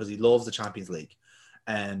fair, because he loves the Champions League,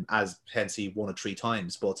 and as hence he won it 3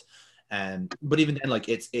 times, but even then, like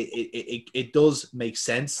it does make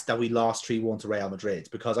sense that we lost 3-1 to Real Madrid,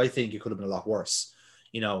 because I think it could have been a lot worse.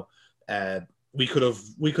 You know, we could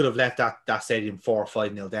have left that stadium 4 or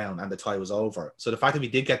 5-0 down, and the tie was over. So the fact that we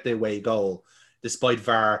did get the away goal, despite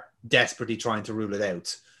VAR desperately trying to rule it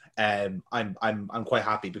out, I'm quite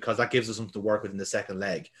happy, because that gives us something to work with in the second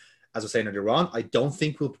leg. As I was saying earlier on, I don't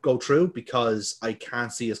think we'll go through, because I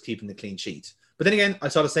can't see us keeping the clean sheet. But then again, I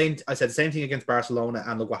said the same thing against Barcelona,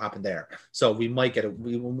 and look what happened there. So we might get a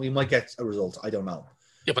result. I don't know.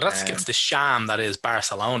 Yeah, but that's against the sham that is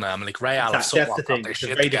Barcelona. I mean, like Real have somewhat got their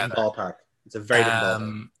shit together. Different ballpark. It's a very different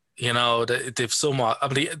ballpark. You know, they've somewhat.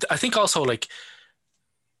 I mean, I think also like,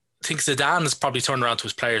 I think Zidane has probably turned around to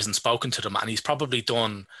his players and spoken to them, and he's probably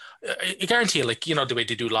done. I guarantee you, like, you know, the way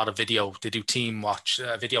they do a lot of video, they do team watch,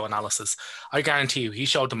 video analysis. I guarantee you, he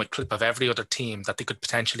showed them a clip of every other team that they could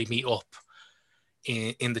potentially meet up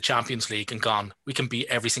in the Champions League and gone, we can beat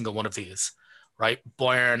every single one of these, right?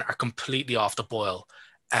 Bayern are completely off the boil.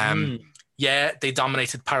 Yeah, they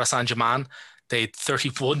dominated Paris Saint-Germain. They had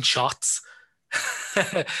 31 shots.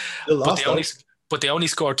 but they only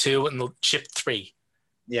scored 2 and chipped 3.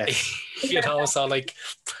 Yeah. You know, so like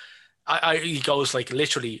he goes like,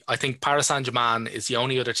 literally, I think Paris Saint-Germain is the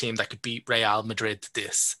only other team that could beat Real Madrid to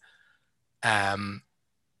this.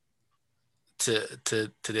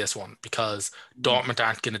 To this one, because Dortmund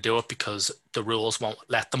aren't going to do it because the rules won't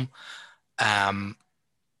let them. As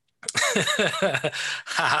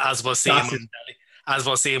we'll see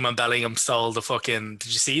when Bellingham stole the fucking.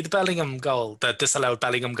 Did you see the Bellingham goal? The disallowed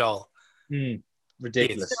Bellingham goal.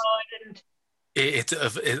 Ridiculous.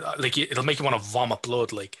 It'll make you want to vomit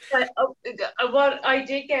blood. Like, what I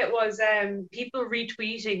did get was people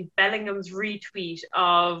retweeting Bellingham's retweet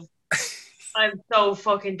of. I'm so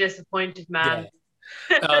fucking disappointed, man.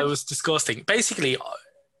 Yeah. It was disgusting. Basically,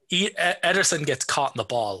 Ederson gets caught in the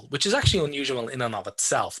ball, which is actually unusual in and of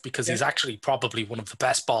itself, because he's actually probably one of the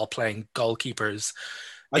best ball-playing goalkeepers.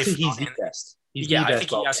 I think he's the best.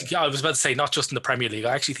 I was about to say, not just in the Premier League.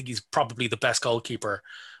 I actually think he's probably the best goalkeeper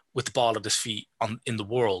with the ball at his feet in the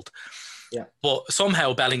world. Yeah. But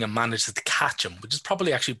somehow Bellingham manages to catch him, which is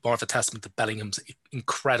probably actually more of a testament to Bellingham's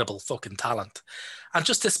incredible fucking talent, and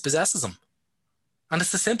just dispossesses him. And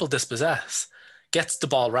it's a simple dispossess. Gets the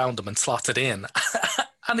ball around him and slots it in.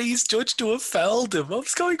 And he's judged to have fouled him. I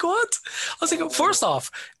was going, what? I was like, first off,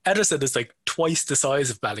 Ederson is like twice the size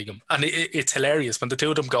of Bellingham. And it's hilarious when the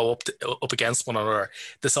two of them go up against one another.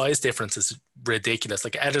 The size difference is ridiculous.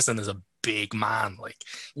 Like, Ederson is a big man. Like,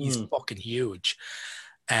 he's fucking huge.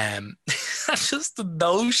 Just the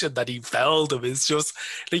notion that he fouled him is just,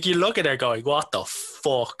 like, you look at it going, what the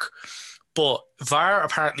fuck? But VAR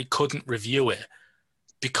apparently couldn't review it,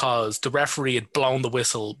 because the referee had blown the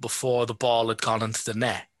whistle before the ball had gone into the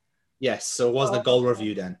net. Yes, so it wasn't a goal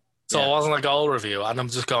review then. So it wasn't a goal review, and I'm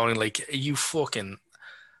just going like, you fucking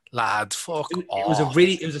lad, fuck off.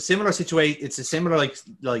 It was a similar situation. It's a similar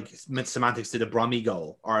like semantics to the Bromley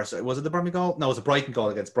goal, or was it the Bromley goal? No, it was a Brighton goal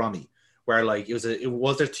against Bromley, where like was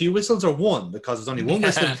there 2 whistles or 1? Because there's only 1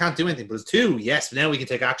 whistle, and can't do anything, but it's 2. Yes, now we can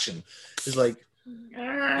take action. It's like,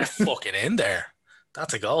 you're fucking in there.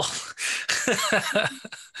 That's a goal. I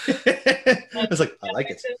was like, I like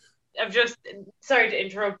it. I've just, sorry to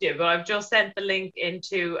interrupt you, but I've just sent the link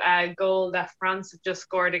into a goal that France have just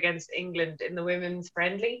scored against England in the women's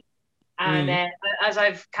friendly. And as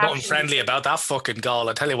I've captioned, nothing friendly about that fucking goal.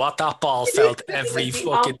 I tell you what, that ball felt every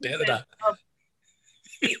fucking bit of that.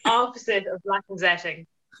 The opposite of Lacazetting.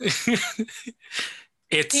 She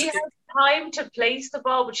has time to place the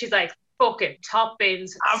ball, but she's like, fucking top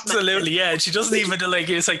bins. Absolutely, yeah. She doesn't even like,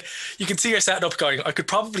 it's like you can see her setting up going, I could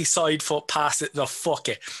probably side foot pass it. No, fuck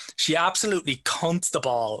it. She absolutely cunts the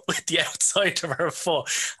ball with the outside of her foot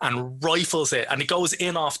and rifles it, and it goes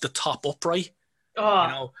in off the top upright.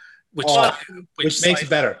 Which makes it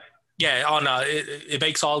better. Yeah, oh no, it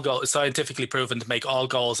makes all goals, it's scientifically proven to make all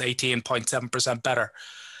goals 18.7% better.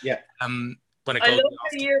 Yeah. When it I goes love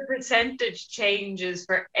how your percentage changes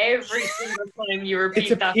for every single time you repeat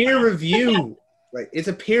It's a that. peer review. Right. It's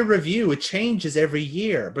a peer review. It changes every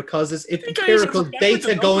year because it's You guys empirical just remember data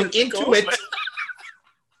the going numbers that into go it. with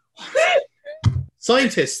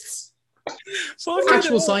Scientists. Fucking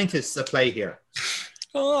Actual hell. scientists at play here.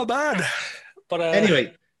 Oh man. But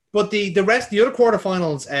Anyway, but the rest, the other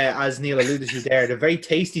quarterfinals, as Neil alluded to there, the very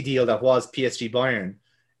tasty deal that was PSG Bayern,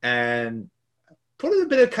 and put in a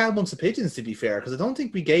bit of cow amongst the pigeons, to be fair, because I don't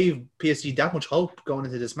think we gave PSG that much hope going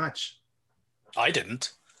into this match. I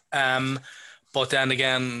didn't. But then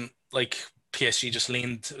again, like PSG just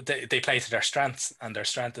leaned, they play to their strengths, and their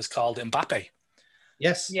strength is called Mbappe.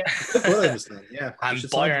 Yes. Yeah. Good, I understand. Yeah. And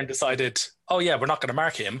Bayern decided, oh yeah, we're not going to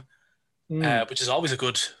mark him, which is always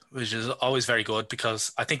very good,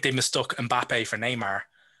 because I think they mistook Mbappe for Neymar.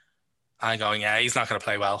 And going, yeah, he's not going to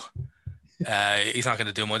play well. He's not going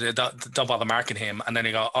to do much. Don't bother marking him. And then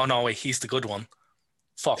you go, oh no, wait, he's the good one.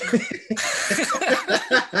 Fuck.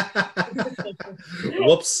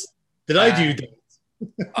 Whoops. Did I do that?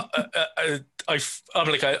 I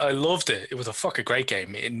loved it. It was a fucking great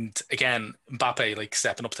game. And again, Mbappe, like,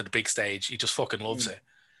 stepping up to the big stage, he just fucking loves it.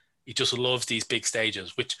 He just loves these big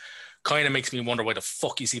stages, which kind of makes me wonder why the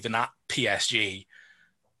fuck he's even at PSG.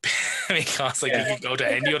 Because like, he could go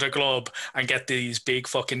to any other club and get these big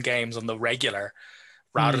fucking games on the regular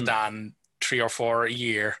rather than 3 or 4 a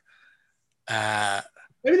year.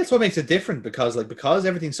 Maybe that's what makes it different, because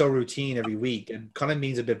everything's so routine every week, and kind of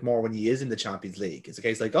means a bit more when he is in the Champions League. It's a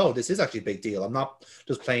case like, oh, this is actually a big deal. I'm not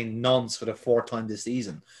just playing nonce for the 4th time this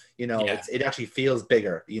season. You know, it actually feels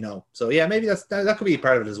bigger, you know. So yeah, maybe that could be a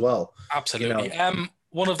part of it as well. Absolutely. You know?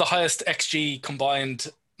 One of the highest XG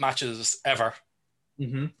combined matches ever.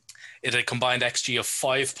 Mm-hmm. It had a combined XG of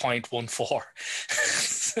 5.14.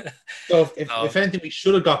 So if anything, we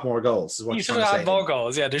should have got more goals. Is what you should have had more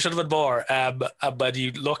goals. Yeah, there should have been more. But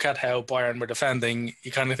you look at how Bayern were defending,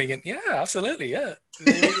 you kind of thinking, yeah, absolutely, yeah.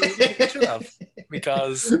 They should have.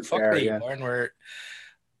 Because, fuck me, Bayern were...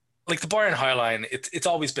 Like, the Bayern high line, it's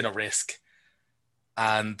always been a risk.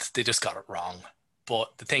 And they just got it wrong.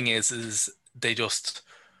 But the thing is they just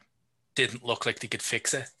didn't look like they could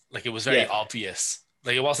fix it. Like, it was very obvious.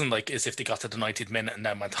 Like, it wasn't like as if they got to the 90th minute and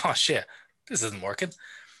then went, oh shit, this isn't working.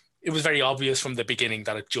 It was very obvious from the beginning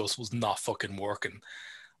that it just was not fucking working.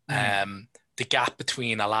 The gap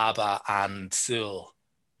between Alaba and Sil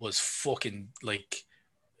was fucking, like,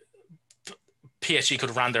 PSG could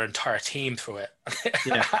have ran their entire team through it.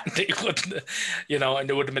 And they couldn't, you know, and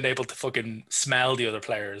they wouldn't have been able to fucking smell the other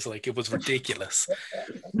players. Like, it was ridiculous.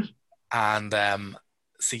 And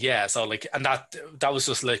so yeah, so like, and that was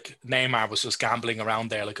just like, Neymar was just gambling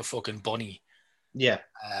around there like a fucking bunny. Yeah.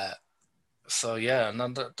 So yeah,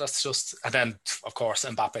 and that's just, and then of course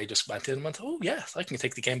Mbappe just went in and went, oh yes, I can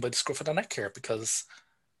take the game by the scruff of the neck here, because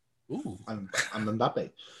I'm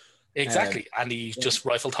Mbappe. Exactly. And he just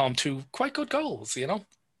rifled home 2 quite good goals, you know.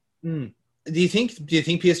 Do you think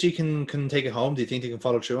PSG can take it home? Do you think they can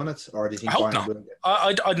follow through on it, or do you think Bayern will?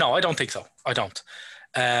 No, I don't think so. I don't.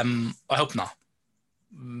 I hope not.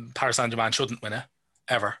 Paris Saint-Germain shouldn't win it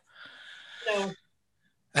ever. No.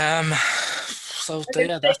 So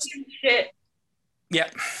yeah, that's shit. Yeah,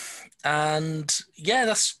 and yeah,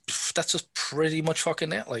 that's just pretty much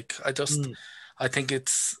fucking it. Like, I think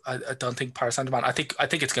I don't think Paris Saint-Germain. I think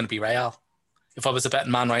it's going to be Real. If I was a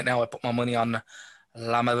betting man right now, I'd put my money on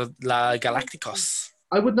La Galacticos.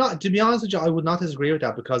 I would not, to be honest with you, I would not disagree with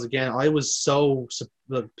that, because again, I was so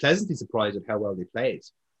pleasantly surprised at how well they played.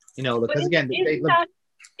 You know, because again,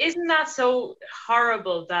 isn't that so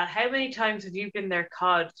horrible? That how many times have you been their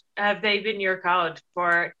COD? Have they been your COD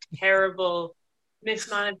for terrible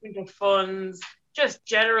mismanagement of funds, just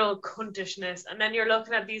general cuntishness, and then you're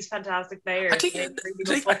looking at these fantastic players? I think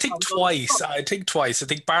twice. I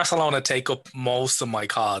think Barcelona take up most of my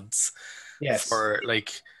CODs. Yes. For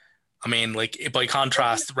like, I mean, like, by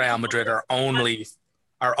contrast, Real Madrid are only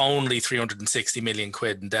 360 million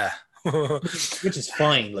quid in debt. Which is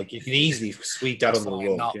fine. Like, you can easily sweep that under the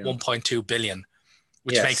rug. Not 1.2 billion,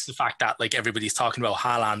 which makes the fact that, like, everybody's talking about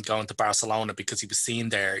Haaland going to Barcelona because he was seen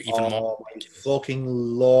there even more. Oh my fucking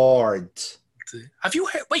lord! Have you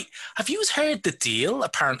heard the deal?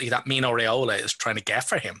 Apparently, that Mino Raiola is trying to get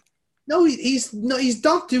for him. No, he's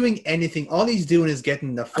not doing anything. All he's doing is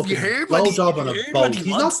getting the fucking blowjob on a boat. He's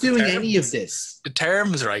not doing any of this. The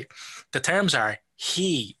terms, right? The terms are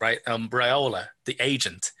Raiola, the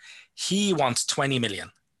agent. He wants 20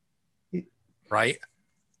 million, right?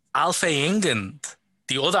 Alpha England,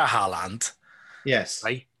 the other Haaland, yes,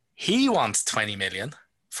 right? He wants 20 million.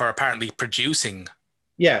 for apparently producing.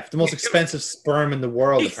 Yeah, the most expensive sperm in the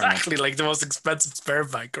world, Exactly, apparently. like the most expensive sperm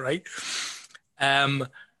bank, right?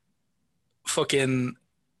 Fucking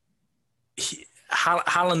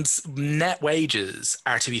Haaland's net wages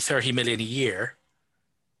are to be 30 million a year.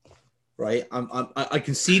 Right, I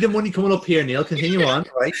can see the money coming up here, Neil. Continue on,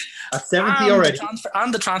 right? At 70 and already.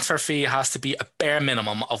 The transfer fee has to be a bare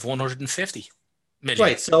minimum of 150 million.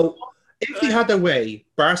 Right, so if they had their way,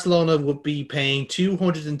 Barcelona would be paying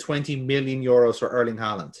 220 million euros for Erling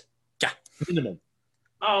Haaland. Yeah, minimum.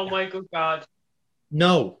 Oh my good God!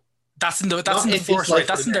 No, that's in the first, right?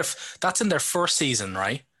 That's in their first season,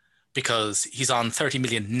 right? Because he's on 30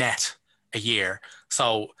 million net a year,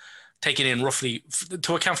 so taking in roughly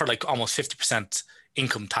to account for like almost 50%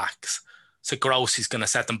 income tax. So gross, he's going to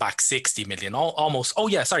set them back 60 million, almost. Oh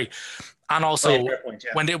yeah, sorry. And also, point,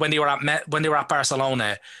 yeah. when they were at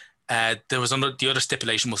Barcelona, there was the other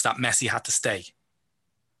stipulation was that Messi had to stay.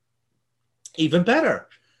 Even better.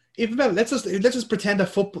 Let's just pretend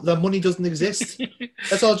that money doesn't exist.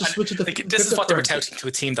 Let's all just switch it to. Like, this is what they were touting to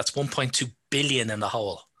a team that's 1.2 billion in the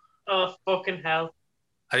hole. Oh fucking hell!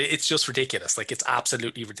 It's just ridiculous. Like, it's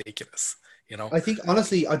absolutely ridiculous. You know. I think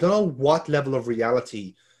honestly, I don't know what level of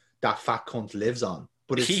reality that fat cunt lives on.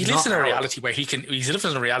 But he lives in a reality where he's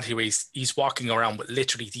living in a reality where he's walking around with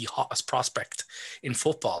literally the hottest prospect in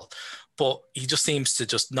football, but he just seems to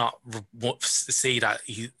just not see that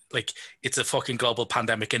it's a fucking global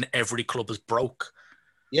pandemic and every club is broke.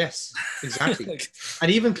 Yes, exactly.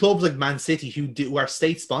 And even clubs like Man City who are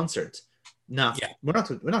state sponsored. No, yeah. we're not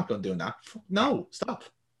going to do that. No, stop.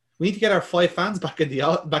 We need to get our 5 fans back in the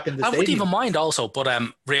stadium. I wouldn't even mind also, but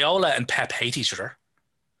Raiola and Pep hate each other.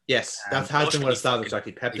 Yes, that has been well established.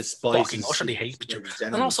 Actually, Pep despises. Utterly hate each other.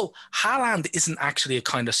 And also, Haaland isn't actually a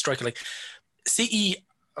kind of striker. Like CE,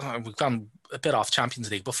 we've gone a bit off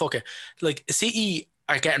Champions League, but fuck it. Like CE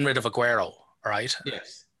are getting rid of Aguero, right?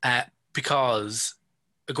 Yes. Because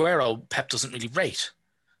Aguero, Pep doesn't really rate.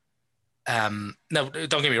 Now,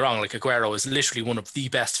 don't get me wrong. Like Aguero is literally one of the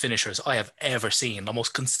best finishers I have ever seen. The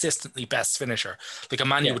most consistently best finisher. Like a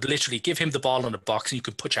man, you would literally give him the ball in the box and you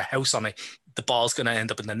could put your house on it. The ball's going to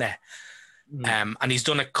end up in the net. And he's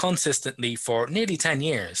done it consistently for nearly 10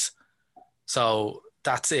 years. So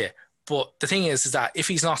that's it. But the thing is that if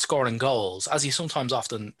he's not scoring goals, as he sometimes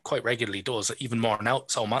often quite regularly does, even more now,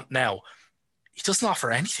 he doesn't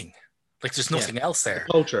offer anything. Like there's nothing else there.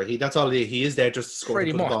 The culture. That's all he is there just to score.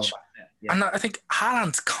 Pretty much. The ball back. Yeah. And I think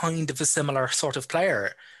Haaland's kind of a similar sort of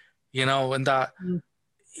player, you know, in that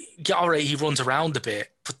all right, he runs around a bit,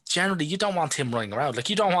 but generally you don't want him running around.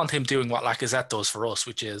 Like you don't want him doing what Lacazette does for us,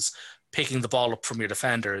 which is picking the ball up from your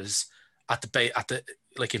defenders at the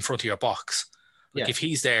like in front of your box. Like if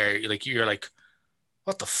he's there, like you're like,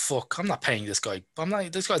 what the fuck? I'm not paying this guy.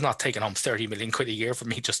 This guy's not taking home 30 million quid a year from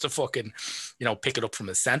me just to fucking, pick it up from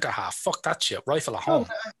his centre half. Fuck that shit. Rifle at home.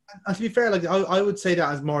 And to be fair, like I would say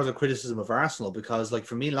that as more as a criticism of Arsenal, because like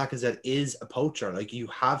for me, Lacazette is a poacher. Like you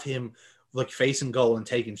have him like facing goal and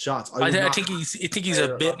taking shots. I think he's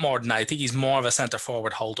a bit more than that. I think he's more of a centre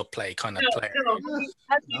forward hold up play kind of player.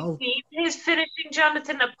 Have you seen his finishing,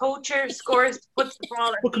 Jonathan? A poacher scores, puts the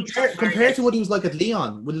ball. But compared to what he was like at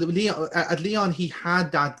Lyon, at Lyon he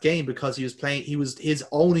had that game because he was playing. He was his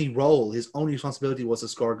only role, his only responsibility was to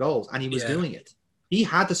score goals, and he was doing it. He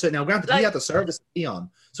had to sit. Now, granted, he had the service at Lyon,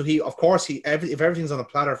 so if everything's on a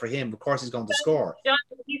platter for him, of course he's going to score.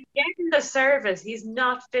 He's getting the service. He's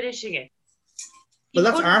not finishing it. Well,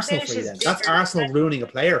 that's Arsenal for you then. That's Arsenal ruining a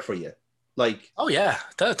player for you. Like, oh yeah,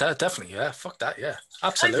 definitely, yeah. Fuck that, yeah,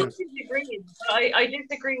 absolutely. I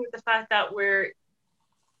disagree with the fact that we're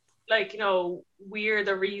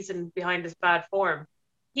the reason behind his bad form.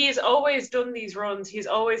 He has always done these runs. He's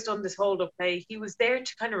always done this hold up play. He was there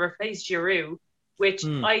to kind of replace Giroud, which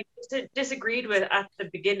I disagreed with at the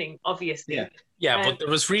beginning, obviously. Yeah, but there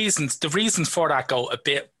was reasons. The reasons for that go a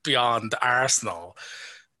bit beyond Arsenal.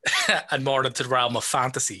 And more into the realm of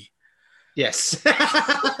fantasy. Yes.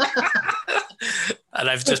 And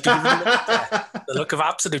I've just been the look of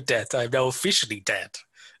absolute death. I'm now officially dead.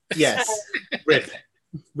 Yes.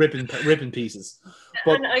 Rip in pieces.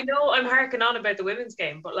 But, and I know I'm harking on about the women's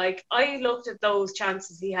game, but like I looked at those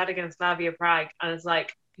chances he had against Slavia Prague and it's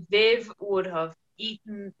like Viv would have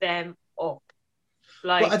eaten them up.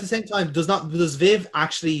 Like, but at the same time, does Viv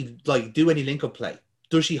actually like do any link up play?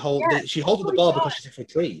 Does she hold? Yeah. She holds the ball because she's a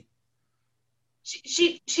 3.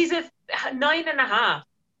 She's a 9.5.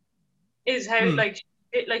 Is how like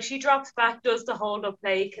she drops back, does the hold up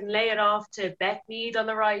play, can lay it off to Beth Mead on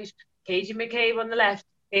the right, Katie McCabe on the left,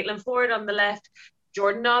 Caitlin Ford on the left.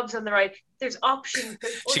 Jordan Nobbs on the right. There's options.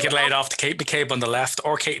 She could lay it off to Kate McCabe on the left,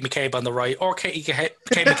 or Kate McCabe on the right, or Kate McCabe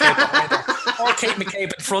behind her, or Kate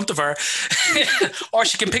McCabe in front of her, or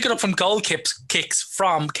she can pick it up from goal kicks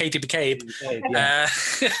from Katie McCabe. Yeah.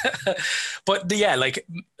 But yeah, like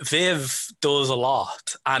Viv does a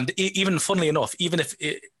lot, and even funnily enough, even if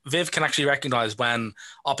Viv can actually recognize when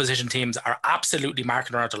opposition teams are absolutely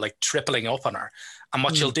marking her out or like tripling up on her, and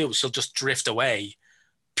what she'll do is she'll just drift away,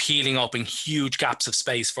 peeling up in huge gaps of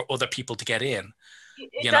space for other people to get in.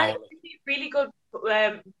 You know, really good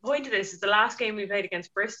point of this is the last game we played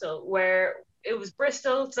against Bristol, where it was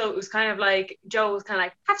Bristol, so it was kind of like Joe was kind of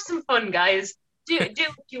like, have some fun, guys. Do what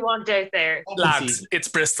you want out there, lads. It's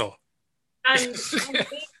Bristol, and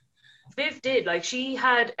Viv did, like, she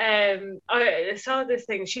had I saw this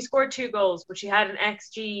thing. She scored 2 goals, but she had an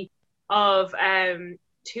XG of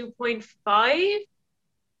 2.5.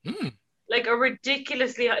 Like a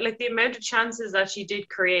ridiculously, like the amount of chances that she did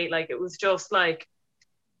create, like it was just like,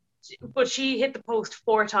 but she hit the post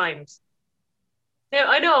 4 times. Now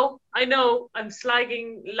I know I'm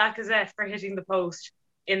slagging Lacazette for hitting the post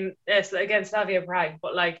in against Slavia Prague,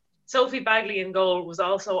 but like Sophie Bagley in goal was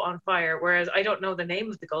also on fire, whereas I don't know the name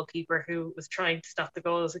of the goalkeeper who was trying to stop the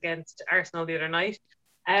goals against Arsenal the other night.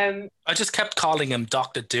 I just kept calling him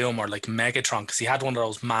Dr. Doom or like Megatron because he had one of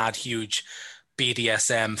those mad huge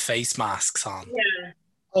BDSM face masks on. Yeah.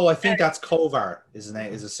 Oh, I think that's Kovar. Is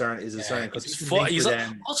a surname? He's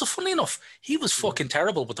also, funny enough, he was fucking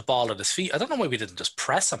terrible with the ball at his feet. I don't know why we didn't just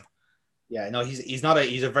press him. Yeah, no, he's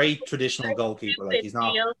a very traditional goalkeeper. Like he's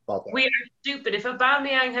not. We are stupid. If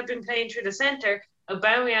Aubameyang had been playing through the centre,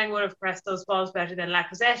 Aubameyang would have pressed those balls better than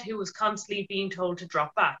Lacazette, who was constantly being told to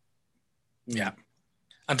drop back. Yeah,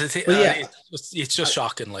 and it's just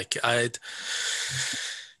shocking. Like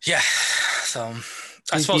so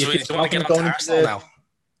I suppose we want to get on to Arsenal now.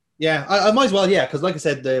 Yeah, I might as well. Yeah, because like I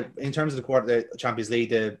said, in terms of the Champions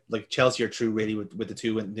League, like Chelsea are through really with the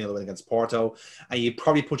 2-0 win against Porto, and you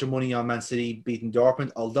probably put your money on Man City beating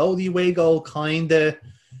Dortmund. Although the away goal kind of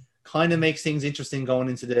makes things interesting going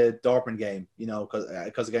into the Dortmund game, you know,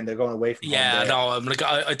 because again they're going away from home. Yeah, no, I'm like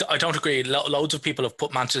I don't agree. Loads of people have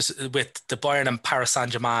put Manchester with the Bayern and Paris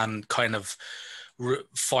Saint-Germain kind of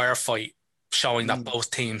firefight, showing that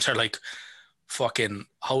both teams are like fucking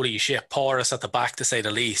holy shit, porous at the back to say the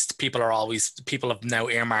least. People have now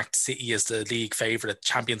earmarked City as the league favourite,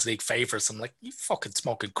 Champions League favourites. I'm like, you fucking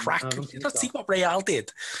smoking crack. Let's see what Real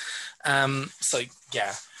did. So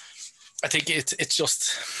yeah, I think it's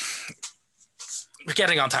just we're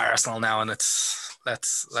getting onto Arsenal now, and it's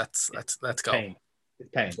let's go. Pain. It's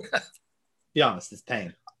pain. Be honest, it's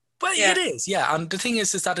pain. But yeah. It is, yeah. And the thing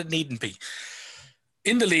is that it needn't be.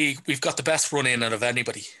 In the league, we've got the best run in out of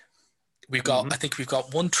anybody. We've got, I think we've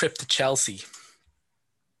got 1 trip to Chelsea.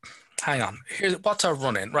 Hang on. What's our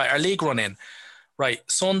run in? Right, our league run in. Right,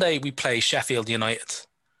 Sunday we play Sheffield United.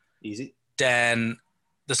 Easy. Then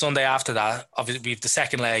the Sunday after that, obviously we have the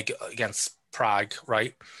second leg against Prague,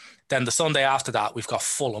 right? Then the Sunday after that, we've got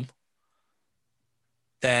Fulham.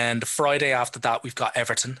 Then the Friday after that, we've got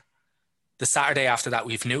Everton. The Saturday after that,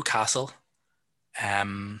 we've Newcastle,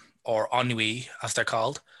 or Ennui, as they're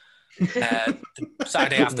called. The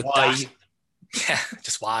Saturday after that. Yeah,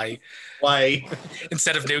 just why? Why?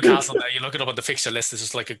 Instead of Newcastle, now you look it up on the fixture list, it's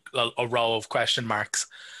just like a row of question marks.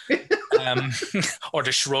 Or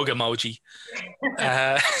the shrug emoji.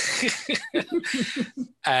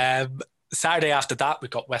 Saturday after that, we've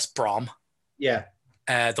got West Brom. Yeah.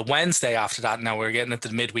 The Wednesday after that, now we're getting into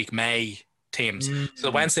the midweek May teams. So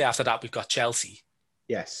the Wednesday after that, we've got Chelsea.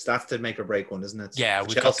 Yes, that's the make or break one, isn't it? Yeah,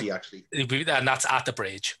 we've Chelsea actually. And that's at the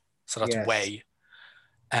Bridge. So that's away.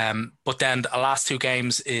 But then the last 2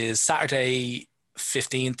 games is Saturday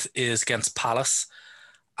 15th is against Palace,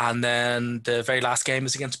 and then the very last game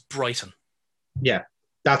is against Brighton. Yeah,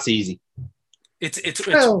 that's easy. It's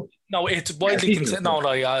widely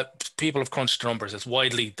considered. People have crunched the numbers. It's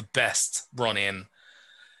widely the best run in,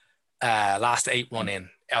 last 8 run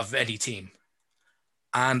in of any team.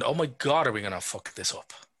 And oh my God, are we gonna fuck this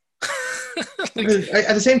up? At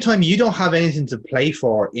the same time, you don't have anything to play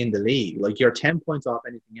for in the league. Like you're 10 points off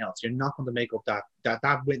anything else. You're not going to make up that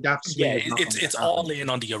swing. Yeah, it's all in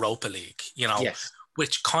on the Europa League, you know,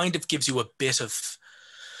 which kind of gives you a bit of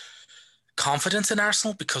confidence in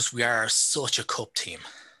Arsenal because we are such a cup team.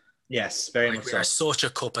 Yes, very much so. We are such a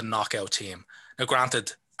cup and knockout team. Now,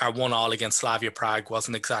 granted, our 1-1 against Slavia Prague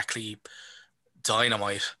wasn't exactly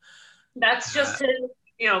dynamite. That's just to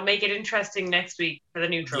make it interesting next week for the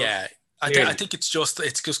neutrals. Yeah. I think it's just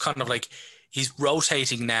kind of like he's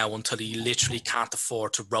rotating now until he literally can't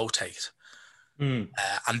afford to rotate. And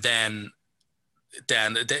then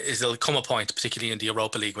then there'll come a point, particularly in the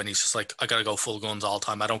Europa League, when he's just like, I gotta go full guns all the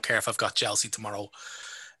time. I don't care if I've got Chelsea tomorrow,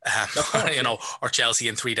 or Chelsea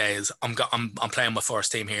in 3 days. I'm playing my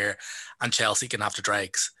first team here, and Chelsea can have the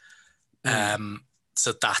dregs.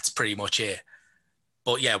 So that's pretty much it.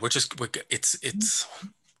 But yeah, it's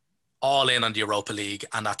all in on the Europa League,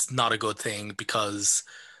 and that's not a good thing, because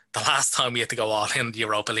the last time we had to go all in the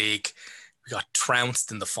Europa League, we got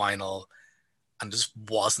trounced in the final, and just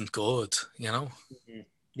wasn't good, you know.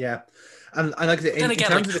 Yeah, and like then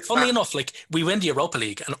again, funnily enough, like, we win the Europa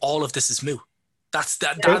League, and all of this is moot. That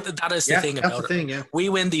is the thing about it. We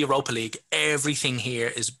win the Europa League, everything here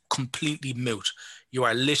is completely moot. You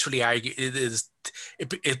are literally arguing.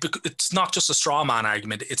 It's not just a straw man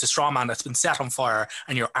argument. It's a straw man that's been set on fire,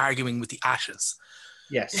 and you're arguing with the ashes.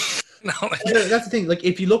 Yes. That's the thing. Like,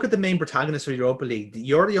 if you look at the main protagonists for the Europa League,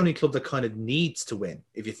 you're the only club that kind of needs to win,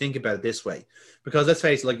 if you think about it this way. Because let's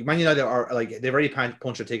face it, like, Man United are, like, they've already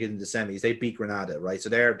punched their ticket in the semis. They beat Granada, right? So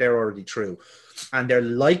they're already through, and they're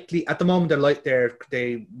likely at the moment.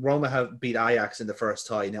 Roma have beat Ajax in the first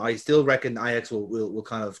tie. Now, I still reckon Ajax will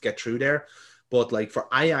kind of get through there. But like for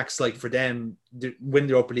Ajax, like for them, win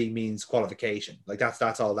the Europa League means qualification. Like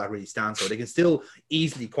that's all that really stands for. They can still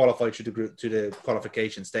easily qualify through the group to the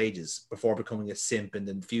qualification stages before becoming a simp in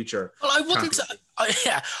the future. Well, I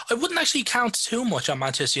wouldn't actually count too much on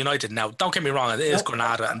Manchester United now. Don't get me wrong, it is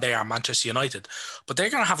Granada and they are Manchester United, but they're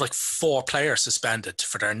going to have like 4 players suspended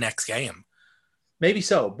for their next game. Maybe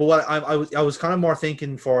so, but what I was kind of more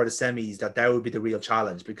thinking for the semis that would be the real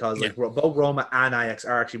challenge, because like both Roma and Ajax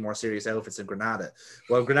are actually more serious outfits than Granada.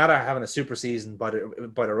 Well, Granada are having a super season by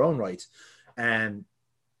their own right, and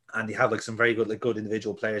they have like some very good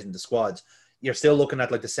individual players in the squad. You're still looking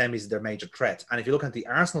at like the semis as their major threat, and if you look at the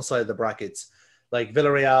Arsenal side of the brackets, like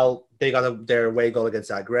Villarreal, they got their away goal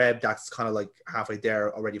against Zagreb. That's kind of like halfway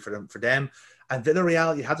there already for them. And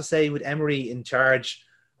Villarreal, you have to say, with Emery in charge,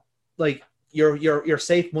 like, your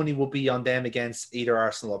safe money will be on them against either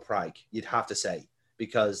Arsenal or Prague, you'd have to say,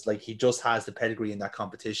 because like he just has the pedigree in that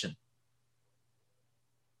competition.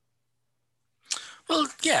 Well,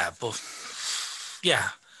 yeah, but yeah,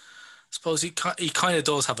 I suppose he kind of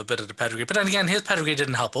does have a bit of the pedigree, but then again, his pedigree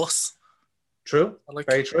didn't help us. True,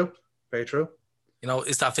 very true, very true. You know,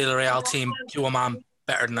 is that Villarreal team man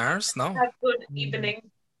better than ours? No. Had good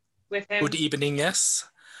evening with him. Good evening, yes.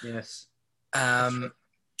 Yes.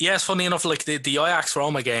 Yes, funny enough, like the Ajax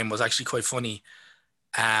Roma game was actually quite funny,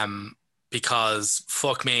 because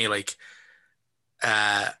fuck me, like,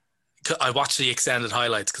 I watched the extended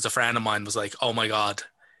highlights because a friend of mine was like, "Oh my god,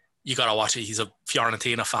 you gotta watch it." He's a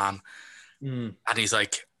Fiorentina fan, and he's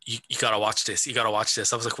like, "You gotta watch this. You gotta watch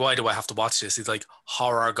this." I was like, "Why do I have to watch this?" He's like,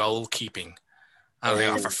 "Horror goalkeeping." I was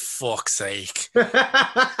like, "Oh, for fuck's sake!"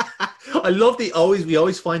 I love we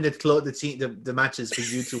always find the matches for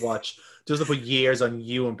you to watch. Just for years on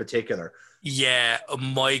you in particular. Yeah, oh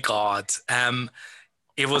my God.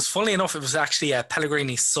 It was, funny enough, it was actually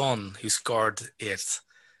Pellegrini's son who scored it.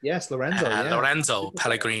 Yes, Lorenzo. Lorenzo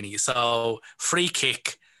Pellegrini. So, free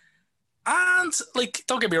kick. And, like,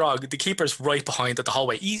 don't get me wrong, the keeper's right behind it the whole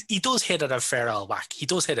way. He does hit it a fair old whack. He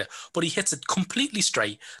does hit it, but he hits it completely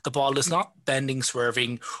straight. The ball is not bending,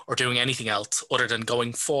 swerving, or doing anything else other than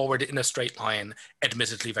going forward in a straight line,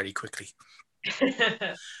 admittedly very quickly.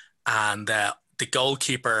 And the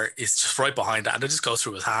goalkeeper is just right behind it, and it just goes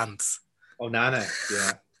through his hands. Oh, Nana,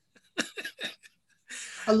 yeah.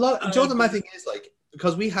 A lot. Joe, the mad thing is, like,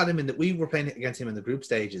 because we were playing against him in the group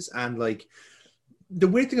stages, and like the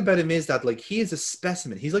weird thing about him is that like he is a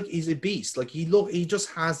specimen. He's a beast. Like he just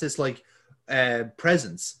has this like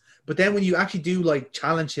presence. But then when you actually do like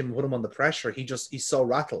challenge him, put him under pressure, he's so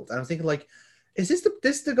rattled. And I'm thinking like, is this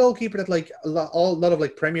the goalkeeper that like a lot of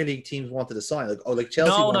like Premier League teams wanted to sign? Like Chelsea.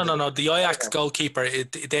 No. The Ajax goalkeeper,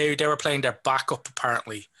 they were playing their backup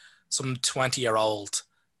apparently, some 20-year-old.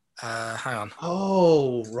 Hang on.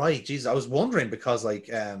 Oh right, Jesus, I was wondering because like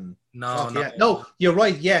no, you're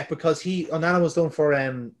right, yeah, because Onana was done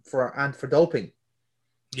for doping.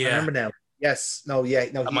 Yeah, I remember now. Yes, no.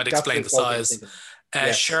 That might explain the size.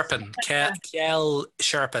 Yes. Sherpen, Kjell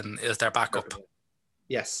Sherpen is their backup.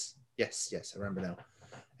 Yes, I remember now.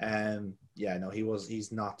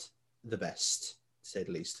 He's not the best, to say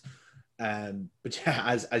the least. But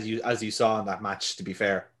yeah, as you saw in that match, to be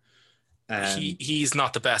fair, he's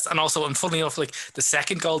not the best. And also, and funny enough, like the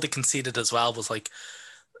second goal they conceded as well was like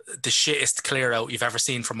the shittest clear out you've ever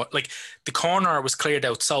seen from, like, the corner was cleared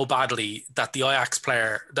out so badly that the Ajax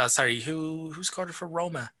player, who scored it for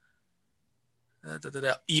Roma?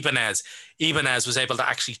 Ibanez was able to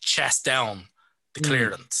actually chest down the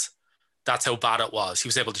clearance. That's how bad it was. He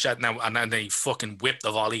was able to chest now, and then he fucking whipped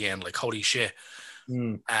the volley in, like, holy shit.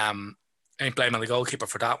 I ain't blaming the goalkeeper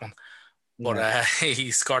for that one. But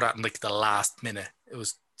he scored that in like the last minute. It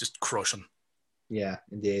was just crushing. Yeah,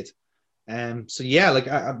 indeed. So yeah, like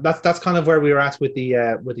that's kind of where we were at with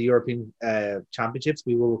the European Championships.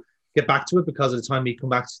 We will get back to it because at the time we come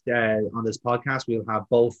back on this podcast, we'll have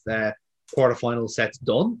both quarterfinal sets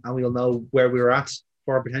done, and we'll know where we were at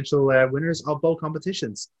for potential winners of both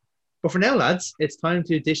competitions. But for now, lads, it's time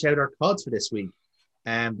to dish out our cods for this week.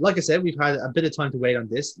 Like I said, we've had a bit of time to wait on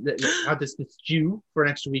this. We've had this due for an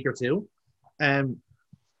extra week or two.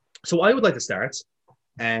 So I would like to start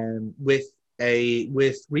with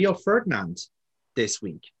Rio Ferdinand this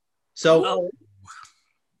week. So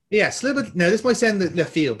yes, a little bit. Now this might sound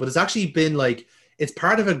left field, but it's actually been like it's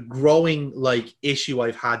part of a growing like issue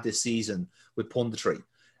I've had this season with punditry.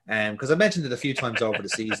 Because I mentioned it a few times over the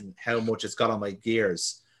season how much it's got on my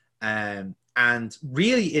gears. And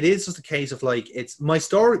really, it is just a case of like it's my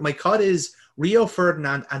story. My COD is Rio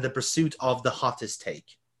Ferdinand and the pursuit of the hottest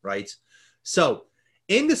take. Right. So,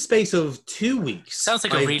 in the space of 2 weeks, sounds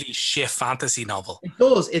like a really shit fantasy novel. It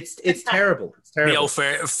does. It's terrible. It's terrible.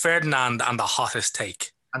 Rio Ferdinand and the hottest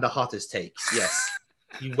take. And the hottest take. Yes.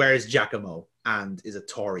 He wears Giacomo and is a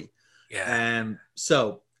Tory. Yeah.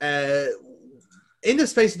 So, in the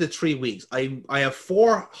space of the 3 weeks, I have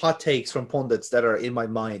 4 hot takes from pundits that are in my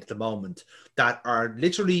mind at the moment that are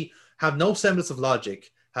literally have no semblance of logic,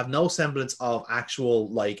 have no semblance of actual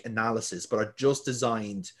like analysis, but are just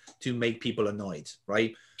designed to make people annoyed,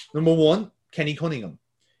 right? Number 1, Kenny Cunningham.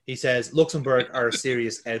 He says Luxembourg are a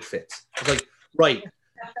serious outfit. It's like, right.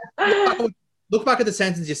 Look back at the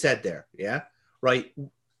sentence you said there, yeah? Right.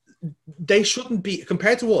 They shouldn't be,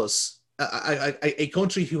 compared to us, a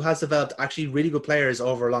country who has developed actually really good players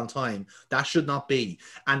over a long time, that should not be.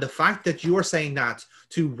 And the fact that you're saying that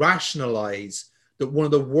to rationalize that one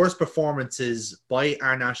of the worst performances by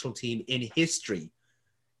our national team in history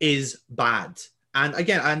is bad. And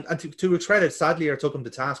again, and to his credit, sadly, I took him to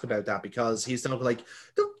task about that because he's still like,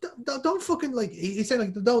 don't fucking like, he's saying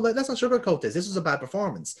like, no, let's not sugarcoat this. This was a bad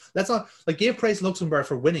performance. Let's not like give praise to Luxembourg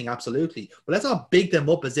for winning, absolutely, but let's not big them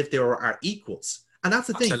up as if they were our equals. And that's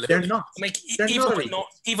the thing, they're not. Like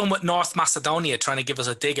even with North Macedonia trying to give us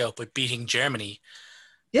a dig out by beating Germany.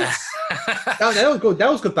 Yes, that was good. That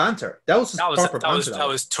was good banter. That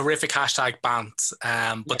was terrific hashtag bant.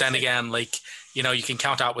 But then again, like you can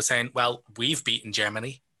count out with saying, "Well, we've beaten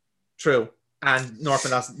Germany." True, and North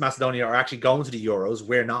Macedonia are actually going to the Euros.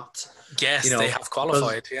 We're not. Yes, they have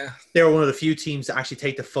qualified. Yeah, they were one of the few teams to actually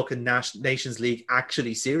take the fucking Nations League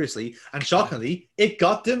actually seriously, and shockingly, it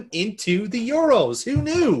got them into the Euros. Who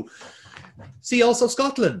knew? See, also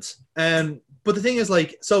Scotland. But the thing is,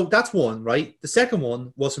 like, so that's one, right? The second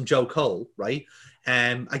one was from Joe Cole, right?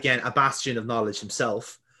 Again, a bastion of knowledge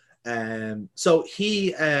himself. So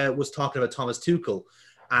he was talking about Thomas Tuchel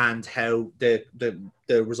and how the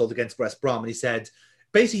result against West Brom, and he said,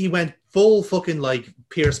 basically, he went full fucking like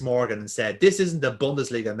Piers Morgan and said, "This isn't the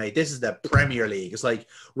Bundesliga, mate. This is the Premier League." It's like,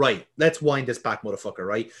 right, let's wind this back, motherfucker,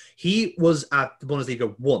 right? He was at the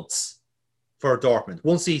Bundesliga once for Dortmund,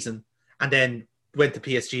 one season, and then went to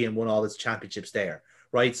PSG and won all his championships there,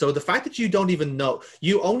 right? So the fact that you don't even know,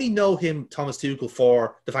 you only know him, Thomas Tuchel,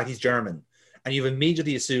 for the fact he's German, and you've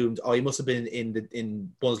immediately assumed, oh, he must have been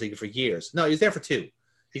in Bundesliga for years. No, he was there for 2.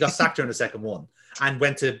 He got sacked during the second one and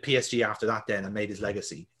went to PSG after that then and made his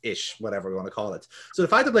legacy-ish, whatever we want to call it. So the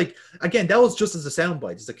fact that, like, again, that was just as a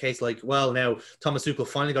soundbite. It's a case like, well, now Thomas Tuchel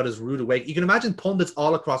finally got his rude awakening. You can imagine pundits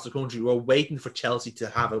all across the country were waiting for Chelsea to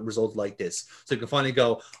have a result like this. So you can finally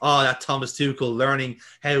go, oh, that Thomas Tuchel learning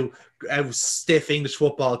how stiff English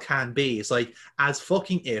football can be. It's like, as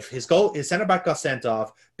fucking if his centre-back got sent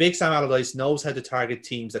off, Big Sam Allardyce knows how to target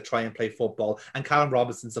teams that try and play football, and Callum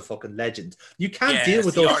Robinson's a fucking legend. You can't deal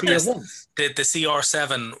with those 3 at once. The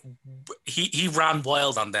CR7, he ran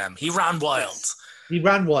wild on them. He ran wild. Yes. He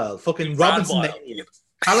ran wild. Fucking Robinson mania.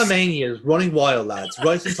 Calamania is running wild, lads.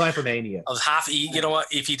 Right in time for mania. You know what?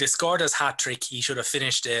 If he'd scored his hat trick, he should have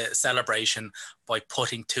finished the celebration by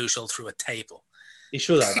putting Tuchel through a table. He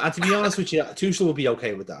should have. And to be honest with you, Tuchel would be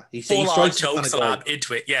okay with that. He strikes jokes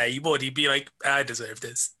into it. Yeah, he would. He'd be like, I deserve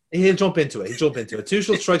this. He'll jump into it.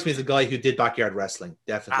 Tuchel strikes me as a guy who did backyard wrestling.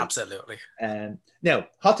 Definitely. Absolutely. Now,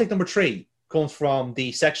 hot take number 3 comes from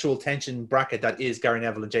the sexual tension bracket that is Gary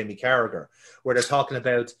Neville and Jamie Carragher, where they're talking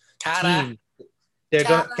about team. They're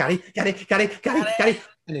going, Gary.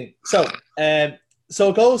 So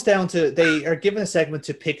it goes down to, they are given a segment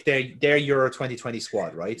to pick their Euro 2020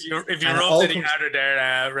 squad, right? If you're up sitting out of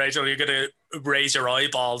there, Rachel, you're going to raise your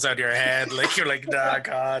eyeballs out of your head. Like, you're like, nah,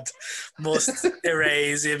 God, must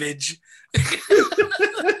erase image.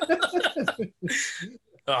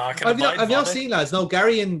 I've not seen, lads. No,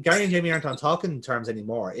 Gary and Jamie aren't on talking terms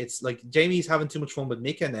anymore. It's like Jamie's having too much fun with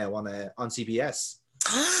Mika now on CBS.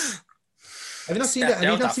 Have you not seen that?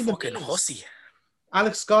 Have you not seen the fucking hussy?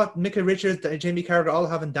 Alex Scott, Mika Richards, Jamie Carragher all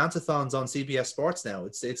having dance-a-thons on CBS Sports now.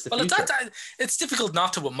 It's the future. It's difficult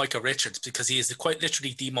not to with Micah Richards because he is quite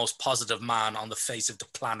literally the most positive man on the face of the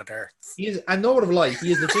planet Earth. He is, and no word of lie,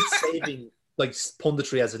 he is legit saving like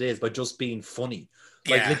punditry as it is by just being funny.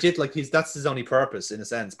 Like legit, like that's his only purpose in a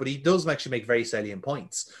sense. But he does actually make very salient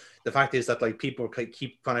points. The fact is that like people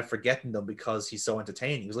keep kind of forgetting them because he's so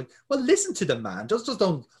entertaining. He's like, well, listen to the man. Just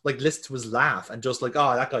don't like listen to his laugh and just like,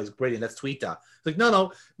 oh, that guy's brilliant. Let's tweet that. It's like,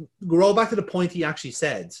 no, roll back to the point he actually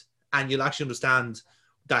said, and you'll actually understand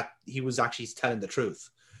that he was actually telling the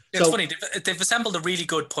truth. It's funny. They've assembled a really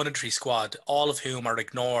good punditry squad, all of whom are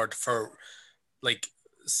ignored for like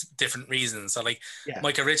different reasons. So like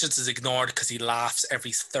Micah Richards is ignored because he laughs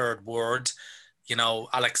every third word. You know,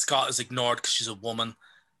 Alex Scott is ignored because she's a woman.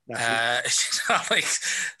 It's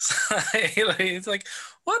like,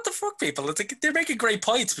 what the fuck, people? It's like they're making great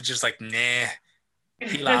points, but just like, nah.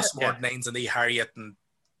 He laughs more than Ains and E. Harriet, and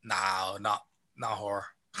no, not her.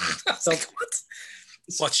 So, like, what?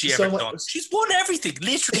 What's she ever done? She's won everything,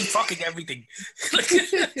 literally fucking everything.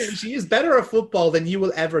 She is better at football than you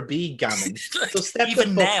will ever be, Gammon. Like, so step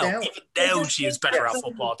even the now, down. even now, she is better at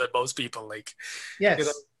football than most people. Like, yes, you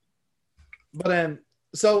know? But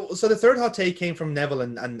So the third hot take came from Neville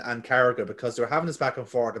and Carragher because they were having this back and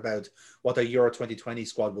forth about what their Euro 2020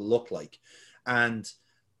 squad will look like. And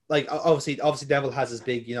like obviously Neville has his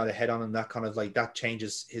big, the head on, and that kind of like that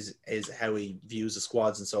changes his how he views the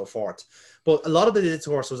squads and so forth. But a lot of the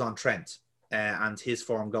discourse was on Trent and his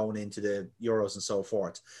form going into the Euros and so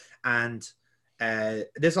forth. And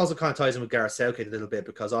this also kind of ties in with Gareth Southgate a little bit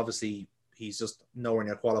because obviously he's just nowhere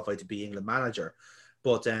near qualified to be England manager.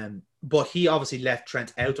 But he obviously left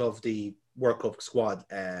Trent out of the World Cup squad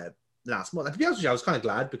last month. And to be honest with you, I was kind of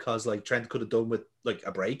glad because like Trent could have done with like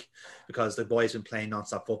a break because the boy's been playing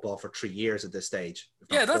non-stop football for 3 years at this stage.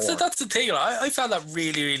 Yeah, that's the thing. I found that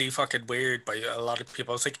really, really fucking weird by a lot of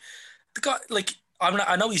people. I was like, the guy, like,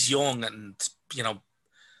 I know he's young and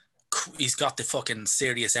he's got the fucking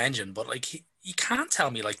serious engine, but like you can't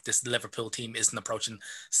tell me like this Liverpool team isn't approaching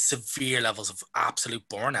severe levels of absolute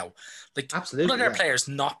burnout. Like, absolutely, one of their players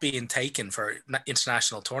not being taken for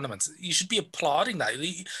international tournaments, you should be applauding that.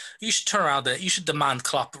 You should turn around you should demand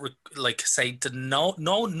Klopp like say to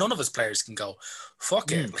none of his players can go.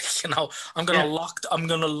 Fuck it, like, I'm gonna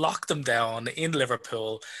lock them down in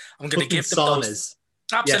Liverpool. I'm gonna give them those.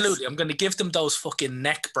 Absolutely, yes. I'm gonna give them those fucking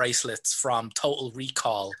neck bracelets from Total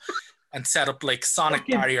Recall. And set up like sonic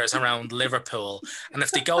barriers around Liverpool. And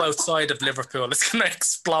if they go outside of Liverpool, it's going to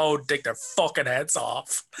explode, take their fucking heads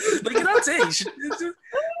off. Like, that's it.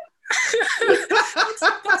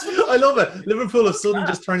 I love it. Liverpool have suddenly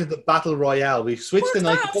just turned into Battle Royale. We've switched the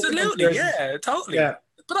night. Absolutely, yeah, totally. Yeah.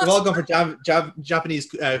 We've all gone for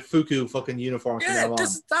Japanese fuku fucking uniforms. Yeah,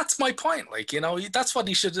 that's my point. Like, that's what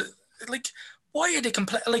he should... Like, why are they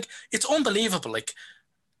complaining? Like, it's unbelievable. Like,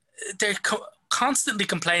 they're... constantly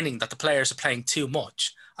complaining that the players are playing too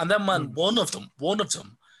much, and then when one of them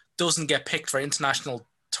doesn't get picked for international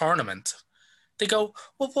tournament, they go,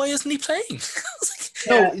 well, why isn't he playing?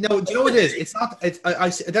 No, do you know what it is? It's not. I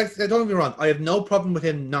don't get me wrong. I have no problem with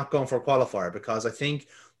him not going for a qualifier because I think,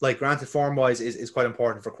 like, granted, form wise is quite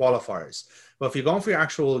important for qualifiers. But if you're going for your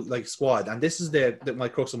actual like squad, and this is my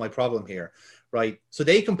crux of my problem here, right? So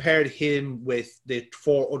they compared him with the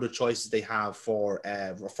 4 other choices they have for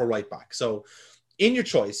right back. So in your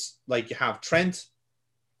choice, like you have Trent,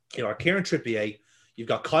 Kieran Trippier, you've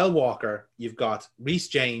got Kyle Walker, you've got Reece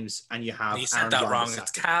James, and you have. You said that wrong.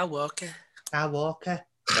 It's Kyle Walker. Kyle Walker.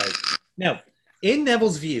 Right. Now, in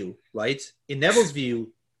Neville's view,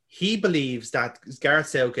 he believes that Gareth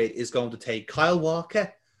Southgate is going to take Kyle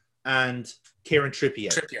Walker and Kieran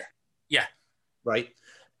Trippier. Yeah. Right.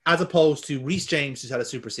 As opposed to Reece James, who's had a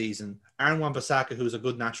super season, Aaron Wan-Bissaka, who's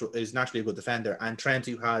is naturally a good defender, and Trent,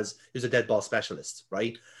 who's a dead ball specialist,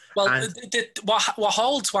 right? Well, what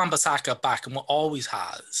holds Wan-Bissaka back and what always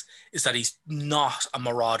has is that he's not a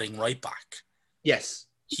marauding right back. Yes.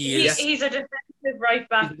 He's a defensive right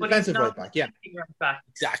back, but he's not right back.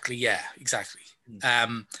 Exactly, yeah, exactly.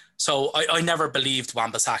 So I never believed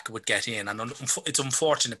Wan-Bissaka would get in, and it's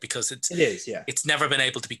unfortunate because it's never been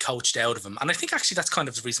able to be coached out of him. And I think actually that's kind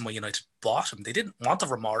of the reason why United bought him. They didn't want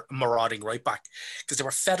a marauding right back because they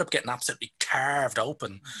were fed up getting absolutely carved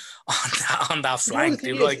open on that flank.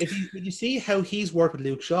 If you see how he's worked with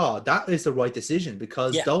Luke Shaw, that is the right decision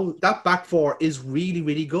because that back four is really,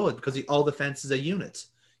 really good because all defense is a unit.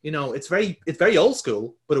 It's very old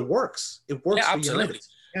school, but it works. It works for United.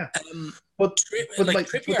 Yeah. Um, But like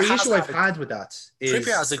Trippier the has issue I've had had with that is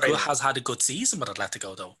Trippier has had a good season with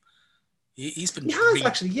Atletico though. He's been he has really,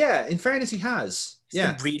 actually, yeah. In fairness, he has. he's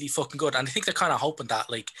been really fucking good, and I think they're kind of hoping that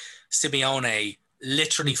like Simeone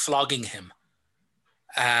literally flogging him,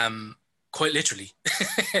 quite literally,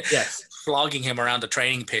 Yes. flogging him around the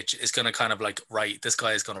training pitch is going to kind of like, right, this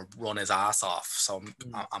guy is going to run his ass off. So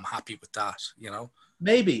I'm happy with that, you know.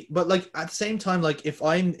 Maybe, but like at the same time, like if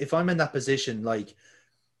I'm in that position, like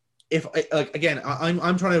if I, like again,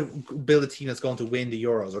 I'm trying to build a team that's going to win the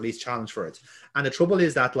Euros or at least challenge for it. And the trouble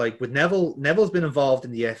is that like with Neville's been involved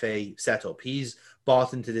in the FA setup. He's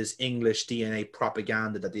bought into this English DNA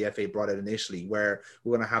propaganda that the FA brought out initially, where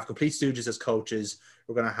we're going to have complete stooges as coaches.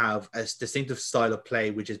 We're going to have a distinctive style of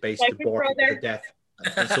play, which is basically to bore people to death.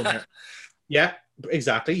 And somehow, yeah,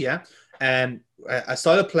 exactly, yeah. And a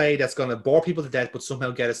style of play that's going to bore people to death, but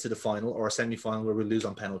somehow get us to the final or a semi-final where we lose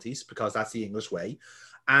on penalties because that's the English way.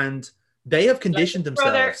 And they have conditioned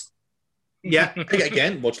themselves. Yeah,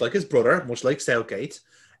 again, much like his brother, much like Southgate,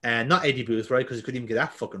 and not Eddie Booth, right? Because he couldn't even get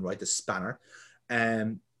that fucking right, the spanner.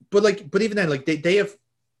 But even then, like they have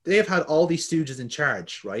had all these stooges in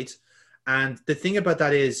charge, right? And the thing about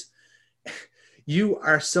that is, you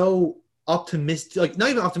are so optimistic, like not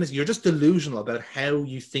even optimistic, you're just delusional about how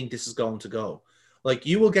you think this is going to go. Like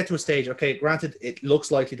you will get to a stage, okay, granted, it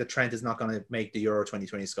looks likely that Trent is not going to make the Euro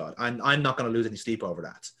 2020 squad. I'm not going to lose any sleep over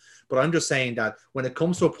that. But I'm just saying that when it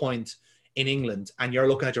comes to a point in England and you're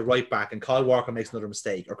looking at your right back and Kyle Walker makes another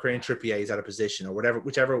mistake or Kieran Trippier is out of position or whatever,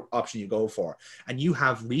 whichever option you go for, and you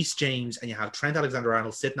have Reece James and you have Trent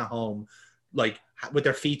Alexander-Arnold sitting at home, like with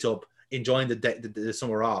their feet up, enjoying the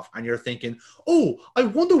summer off, and you're thinking, oh, I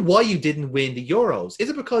wonder why you didn't win the Euros. Is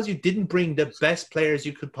it because you didn't bring the best players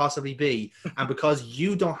you could possibly be, and because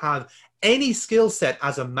you don't have any skill set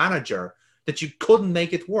as a manager that you couldn't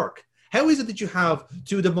make it work? How is it that you have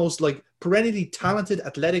two of the most like perennially talented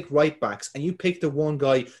athletic right backs, and you pick the one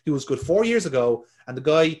guy who was good 4 years ago, and the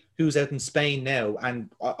guy who's out in Spain now,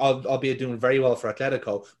 and albeit doing very well for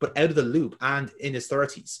Atletico, but out of the loop and in his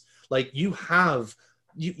 30s? Like you have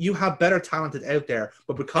better talented out there,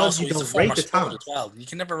 but because also, you don't rate the talent as well, you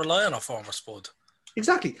can never rely on a former spud.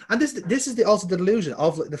 Exactly, and this is also the delusion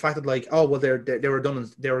of the fact that like, oh well, they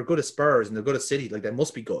were good at Spurs and they're good at City, like they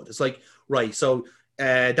must be good. It's like, right, so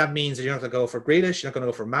that means that you're not going to go for Grealish, you're not going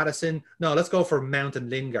to go for Madison. No, let's go for Mount and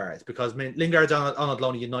Lingard, because Lingard's on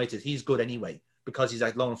loan at United. He's good anyway because he's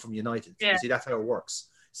out loan from United. Yeah. You see, that's how it works.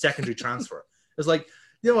 Secondary transfer. It's like,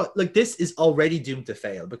 you know what, like this is already doomed to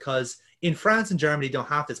fail, because in France and Germany don't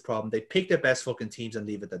have this problem. They pick their best fucking teams and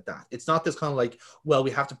leave it at that. It's not this kind of like, well,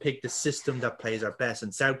 we have to pick the system that plays our best.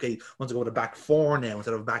 And Southgate wants to go to back four now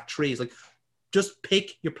instead of back three. It's like, just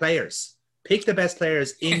pick your players. Pick the best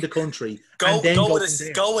players in the country. Go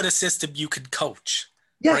with a system you can coach.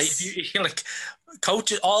 Yes. Right? If you like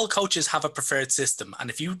all coaches have a preferred system.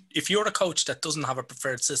 And if you're a coach that doesn't have a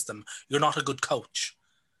preferred system, you're not a good coach.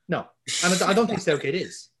 No. And I don't think Southgate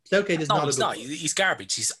is. Southgate is not a good coach. He's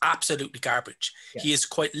garbage. He's absolutely garbage. Yeah. He is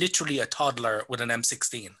quite literally a toddler with an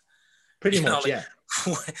M16. Pretty much, yeah.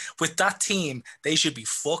 With that team, they should be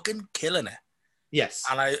fucking killing it. Yes.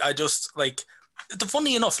 And I just, like,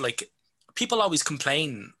 funny enough, like, people always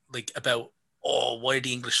complain, like, about, oh, why are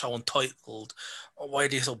the English so untitled? Or why are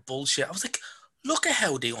they so bullshit? I was like, look at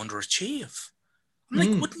how they underachieve. I'm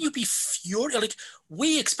like, wouldn't you be furious? Like,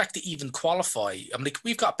 we expect to even qualify. I'm like,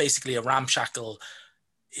 we've got basically a ramshackle,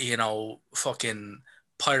 you know, fucking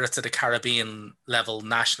Pirates of the Caribbean level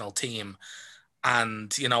national team.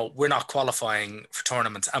 And, you know, we're not qualifying for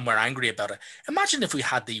tournaments and we're angry about it. Imagine if we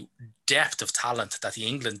had the depth of talent that the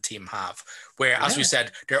England team have, where, as we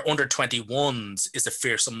said, their under 21s is a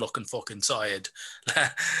fearsome looking fucking side,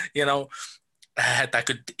 you know, that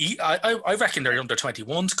could eat. I reckon their under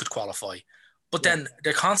 21s could qualify. But then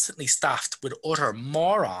they're constantly staffed with utter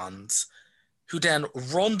morons who then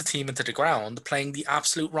run the team into the ground playing the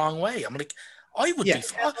absolute wrong way. I'm like, I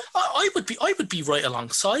would be right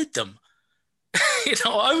alongside them. You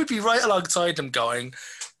know, I would be right alongside them going,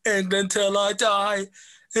 England till I die,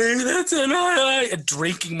 England till I die, and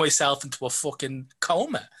drinking myself into a fucking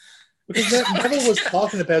coma. Because Neville was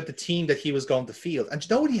talking about the team that he was going to field. And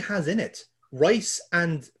you know what he has in it? Rice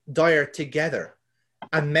and Dyer together.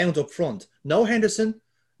 And Mount up front. No Henderson,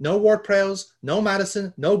 no Ward-Prowse, no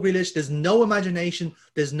Madison, no Grealish. There's no imagination.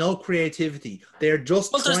 There's no creativity. They're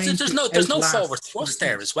just there's no forward thrust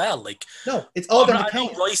there as well. Like, no, it's all down the paint.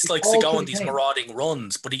 I know Rice likes to go on these marauding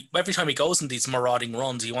runs, but every time he goes on these marauding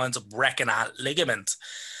runs, he winds up wrecking a ligament.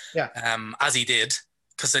 Yeah. As he did,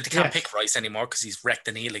 because they can't pick Rice anymore because he's wrecked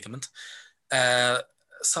the knee ligament.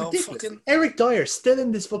 So ridiculous. fucking Eric Dyer still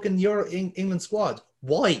in this fucking England squad.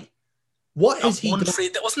 Why? What is he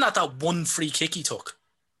doing? Wasn't that one free kick he took?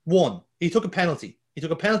 One. He took a penalty. He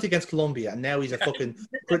took a penalty against Colombia, and now he's a fucking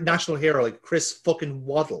national hero like Chris fucking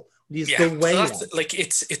Waddle. He's the way. So that's, like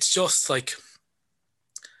it's just like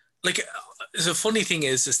the funny thing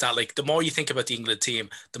is that like the more you think about the England team,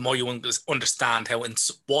 the more you understand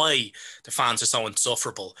why the fans are so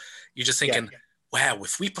insufferable. You're just thinking, wow,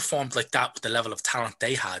 if we performed like that with the level of talent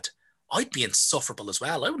they had, I'd be insufferable as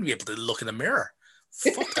well. I wouldn't be able to look in the mirror.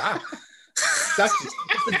 Fuck that. Exactly.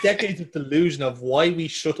 It's the decades of delusion of why we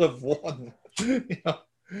should have won. You know,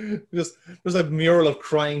 there's a mural of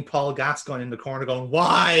crying Paul Gascoigne in the corner going,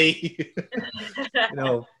 why? You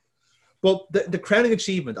know. But the crowning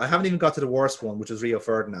achievement, I haven't even got to the worst one, which is Rio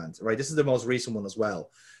Ferdinand, right? This is the most recent one as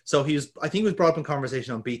well. So I think he was brought up in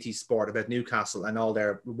conversation on BT Sport about Newcastle and all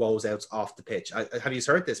their woes outs off the pitch. Have you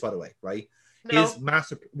heard this, by the way, right? No.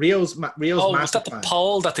 Rio's was that the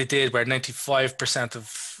poll that they did where 95%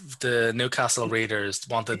 of the Newcastle readers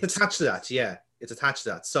wanted? It's attached to that, yeah. It's attached to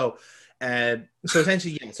that. So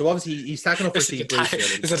essentially, yeah. So obviously he's tacking up for Steve Bruce.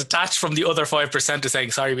 Is it attached from the other 5% to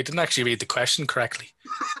saying, sorry, we didn't actually read the question correctly?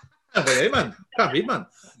 Hey, man. Can't read, man.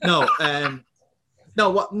 No, no.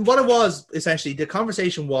 What it was essentially, the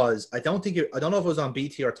conversation was, I don't know if it was on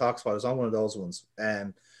BT or Talksport. It was on one of those ones.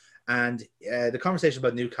 And the conversation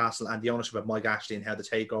about Newcastle and the ownership of Mike Ashley and how the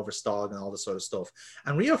takeover stalled and all this sort of stuff.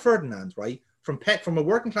 And Rio Ferdinand, right, from a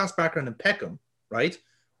working class background in Peckham, right,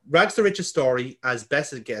 rags to riches story as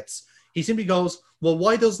best it gets. He simply goes, well,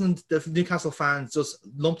 why doesn't the Newcastle fans just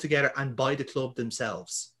lump together and buy the club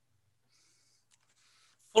themselves?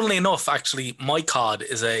 Funnily enough, actually, my Cod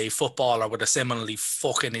is a footballer with a similarly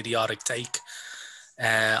fucking idiotic take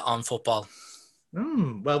on football.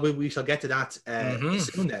 Well, we shall get to that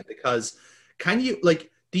soon then, because can you,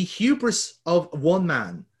 like, the hubris of one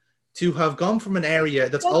man to have gone from an area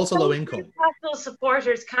that's also low income. Newcastle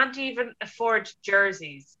supporters can't even afford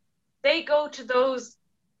jerseys. They go to those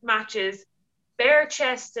matches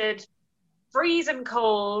bare-chested, freezing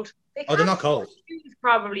cold. They're not cold.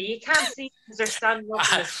 Probably. You can't see because they're standing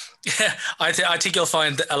up. Yeah, I think you'll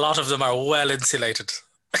find a lot of them are well insulated.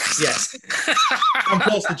 Yes. And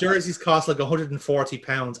plus the jerseys cost like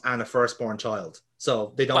 £140 and a firstborn child.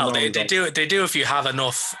 So they don't Well, they do if you have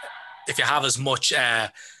enough, if you have as much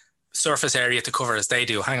surface area to cover as they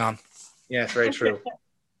do. Hang on. Yeah, it's very true.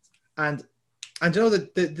 and you know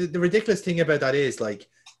the ridiculous thing about that is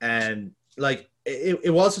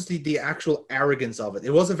it was just the actual arrogance of it. It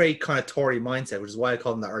was a very kind of Tory mindset, which is why I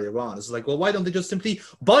called them that earlier on. It's like, well, why don't they just simply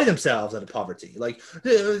buy themselves out of poverty? Like,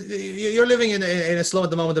 you're living in a slum at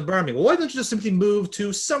the moment in Birmingham. Well, why don't you just simply move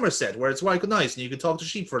to Somerset, where it's quite nice and you can talk to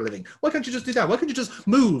sheep for a living? Why can't you just do that? Why can't you just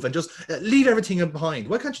move and just leave everything behind?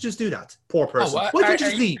 Why can't you just do that? Poor person. Why can't you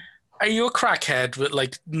just leave? Are you a crackhead with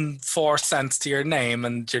like 4 cents to your name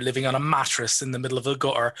and you're living on a mattress in the middle of a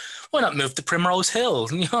gutter? Why not move to Primrose Hill?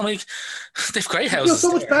 You know, like, they've great houses. You feel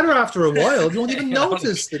so much better after a while. You won't even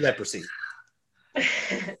notice the leprosy.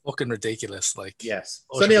 Fucking ridiculous. Like, yes.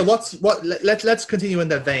 So Neil, let's continue in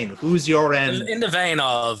that vein. Who's your end? In the vein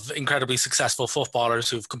of incredibly successful footballers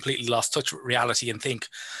who've completely lost touch with reality and think,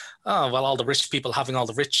 oh well, all the rich people having all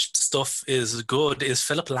the rich stuff is good, is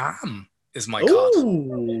Philip Lamb. Is my God.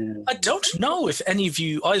 I don't know if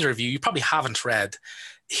either of you probably haven't read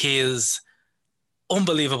his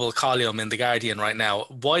unbelievable column in The Guardian right now.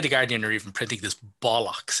 Why The Guardian are even printing this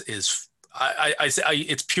bollocks is,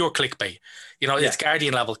 it's pure clickbait. You know, it's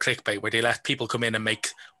Guardian level clickbait where they let people come in and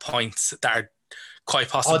make points that are quite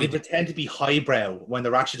possibly... Oh, they pretend to be highbrow when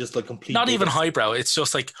they're actually just like complete... Not even highbrow. It's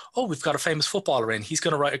just like, oh, we've got a famous footballer in. He's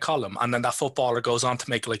going to write a column. And then that footballer goes on to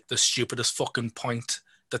make like the stupidest fucking point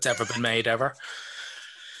that's ever been made ever.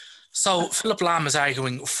 So Philip Lamb is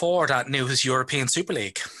arguing for that new European Super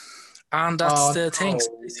League, and that's the thing.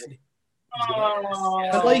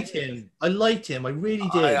 I liked him. I really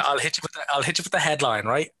did. I'll hit you with the headline,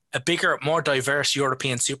 right? A bigger, more diverse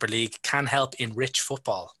European Super League can help enrich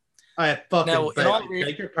football. Beg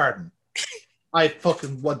your pardon.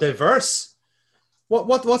 What diverse?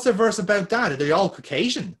 What's diverse about that? Are they all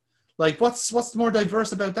Caucasian? Like, what's more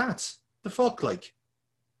diverse about that? The fuck, like.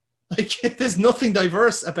 Like, there's nothing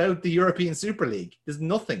diverse about the European Super League. There's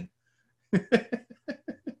nothing.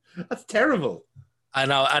 That's terrible. I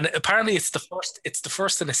know, and apparently it's the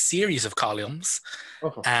first in a series of columns.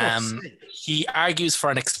 He argues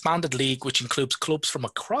for an expanded league which includes clubs from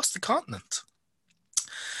across the continent.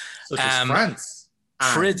 Such as France.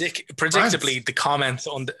 Predictably, the comments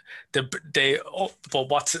on here's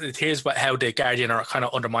how the Guardian are kind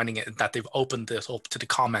of undermining it, that they've opened it up to the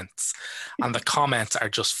comments, and the comments are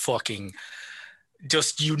just fucking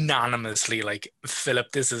just unanimously like,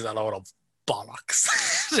 Philip, this is a load of bollocks.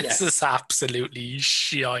 This is absolutely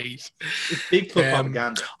shite. It's big club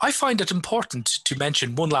propaganda. I find it important to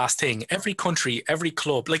mention one last thing. Every country, every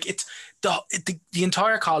club, like it's the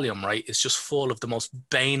entire column, right, is just full of the most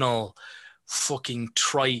banal, fucking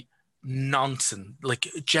trite nonsense, like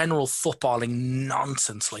general footballing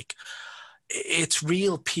nonsense. Like it's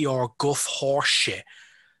real PR guff horse shit.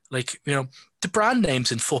 Like, you know, the brand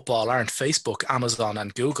names in football aren't Facebook, Amazon,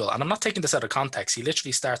 and Google. And I'm not taking this out of context. He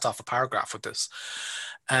literally starts off a paragraph with this.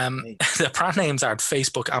 The brand names aren't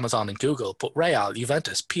Facebook, Amazon, and Google, but Real,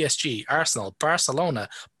 Juventus, PSG, Arsenal, Barcelona,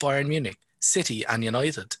 Bayern Munich, City, and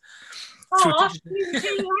United. Oh,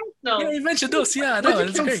 yeah, you mentioned us. Yeah, I know.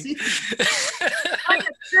 It's great.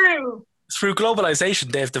 Through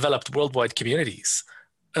globalization, they've developed worldwide communities.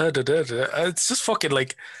 It's just fucking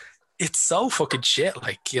like, it's so fucking shit,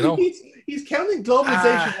 like, you know. He's counting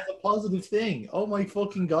globalization as a positive thing. Oh my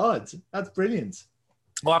fucking god, that's brilliant.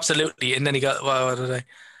 Oh, absolutely. And then he got, what did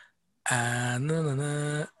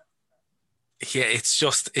I? Yeah, it's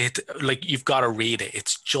just like, you've got to read it.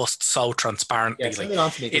 It's just so transparently, Yeah,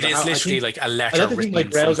 like it is literally like a letter written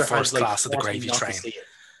like from first class of the gravy train.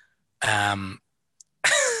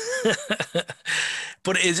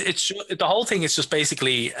 But it's the whole thing is just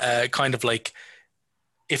basically kind of like,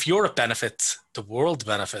 if Europe benefits, the world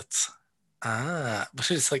benefits. But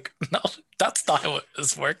it's like, no, that's not how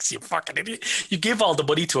this works, you fucking idiot. You give all the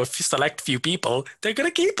money to a select few people, they're going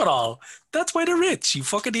to keep it all. That's why they're rich, you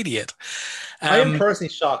fucking idiot. I am personally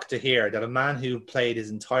shocked to hear that a man who played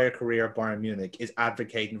his entire career at Bayern Munich is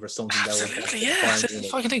advocating for something that will that's the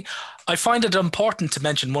fucking thing. I find it important to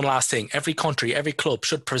mention one last thing. Every country, every club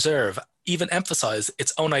should preserve, even emphasize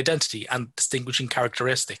its own identity and distinguishing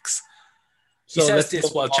characteristics. He says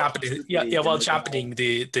this while championing, while championing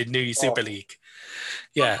the new Super League.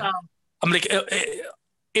 Yeah, I'm like,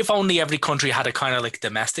 if only every country had a kind of like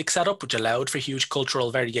domestic setup, which allowed for huge cultural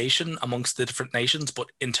variation amongst the different nations,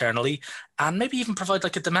 but internally, and maybe even provide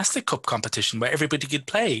like a domestic cup competition where everybody could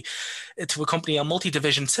play to accompany a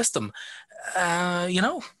multi-division system. You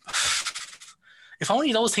know, if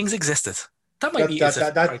only those things existed. That might be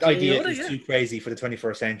that idea is too crazy for the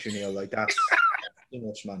 21st century, Neil. Like that's. Too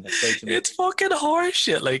much, man. That's way too much. It's fucking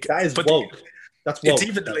horseshit. Like that is woke. That's woke. It's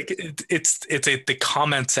even like the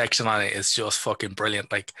comment section on it is just fucking brilliant.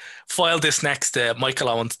 Like, file this next to Michael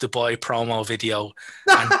Owen's Dubai promo video.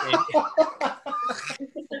 And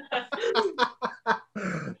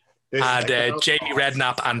Jamie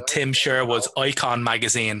Redknapp and Tim Sherwood's Icon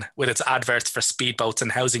magazine with its adverts for speedboats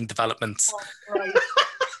and housing developments. Oh, right.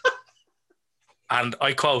 And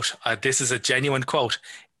I quote, this is a genuine quote,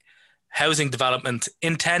 housing development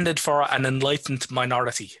intended for an enlightened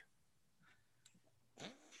minority.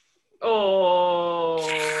 Oh.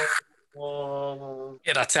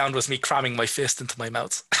 Yeah, that sound was me cramming my fist into my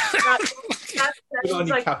mouth. That sounds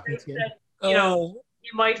like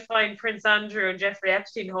you might find Prince Andrew and Jeffrey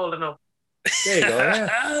Epstein holding up. There you go.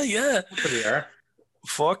 Yeah. Yeah. Pretty rare.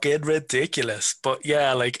 Fucking ridiculous. But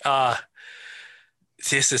yeah, like,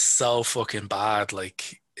 this is so fucking bad.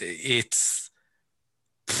 Like, it's.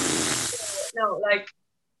 No, like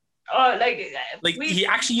he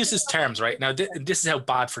actually uses terms, right? Now, this is how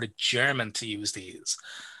bad for the German to use these.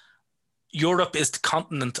 Europe is the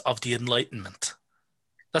continent of the Enlightenment.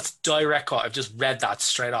 That's direct quote. I've just read that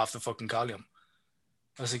straight off the fucking column.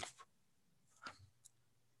 I was like,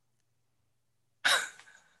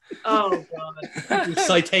 oh god.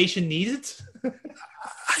 Citation needed?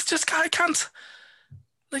 I can't.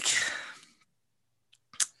 Like,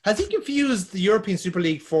 has he confused the European Super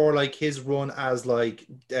League for like his run as like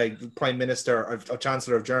Prime Minister or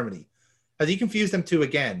Chancellor of Germany? Has he confused them two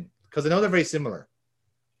again? Because I know they're very similar.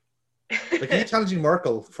 Like, he's challenging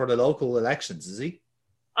Merkel for the local elections, is he?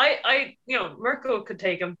 Merkel could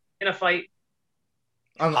take him in a fight.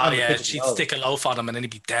 She'd stick a loaf on him and then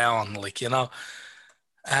he'd be down, like, you know.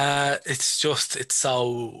 It's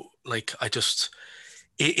so like,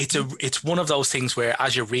 it's one of those things where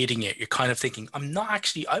as you're reading it, you're kind of thinking,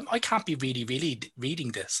 I can't be really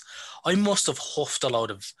reading this. I must have huffed a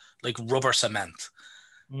load of like rubber cement,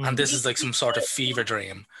 and this is like some sort of fever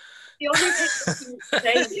dream. The only thing I can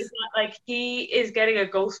say is that like he is getting a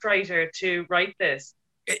ghostwriter to write this.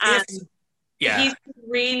 He's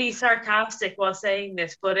really sarcastic while saying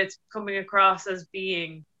this, but it's coming across as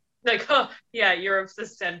being like, oh yeah, Europe's the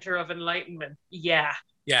center of enlightenment. Yeah.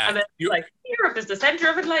 And then Europe is the center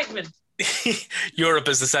of enlightenment. Europe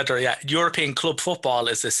is the center, yeah. European club football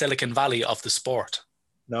is the Silicon Valley of the sport.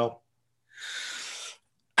 No.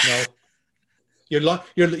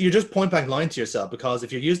 You're just point blank lying to yourself, because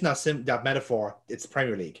if you're using that metaphor, it's the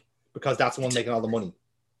Premier League. because that's the one making all the money.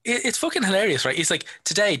 It's fucking hilarious, right? He's like,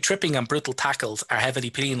 today, tripping and brutal tackles are heavily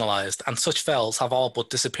penalised, and such fouls have all but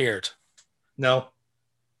disappeared. No.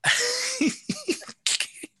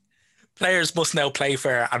 Players must now play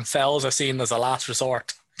fair, and fouls are seen as a last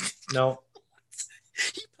resort. No.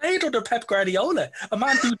 He played under Pep Guardiola, a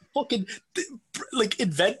man who fucking like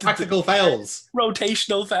invented tactical fouls,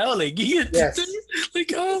 rotational fouling. Yes.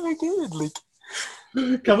 Like, oh my god, like.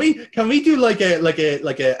 Can we do like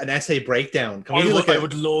an essay breakdown? Can we I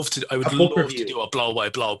would love to do a blow by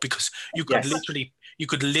blow, because you could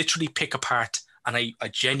literally pick apart, and I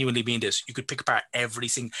genuinely mean this, you could pick apart every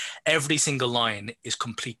single line is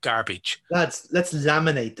complete garbage. Lads, let's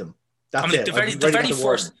laminate them. That's it. The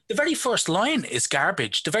very first line is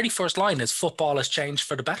garbage. The very first line is football has changed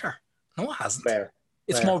for the better. No, it hasn't.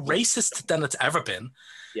 It's more racist than it's ever been.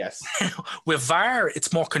 Yes. With VAR,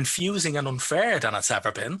 it's more confusing and unfair than it's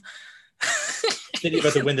ever been. City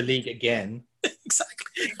about to win the league again.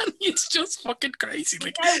 Exactly. And it's just fucking crazy.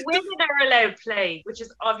 Like, women are allowed play, which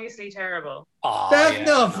is obviously terrible.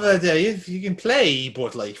 You can play,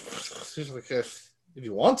 but like if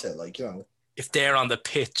you want to, like, you know. If they're on the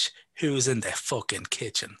pitch, who's in the fucking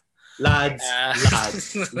kitchen? Lads.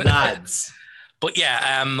 But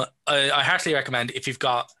yeah, I heartily recommend, if you've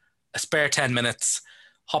got a spare 10 minutes,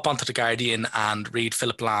 hop onto The Guardian and read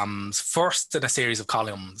Philip Lamb's first in a series of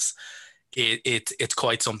columns. It's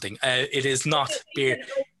quite something. It is not beer.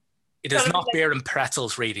 It is not beer and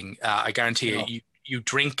pretzels reading. I guarantee you. You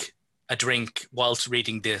drink a drink whilst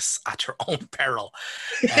reading this at your own peril,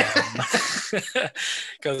 because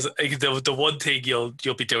the one thing you'll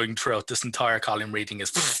be doing throughout this entire column reading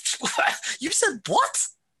is, you said what?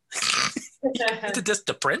 You did this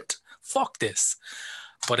to print? Fuck this.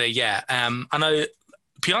 But and I,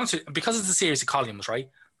 be honest with you, because it's a series of columns, right?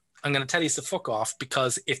 I'm going to tell you to fuck off,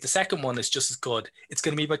 because if the second one is just as good, it's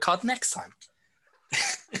going to be my cod next time.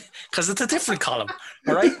 Because it's a different column,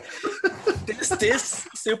 all right? This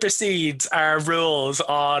supersedes our rules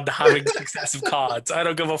on having successive cods. I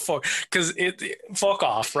don't give a fuck, because fuck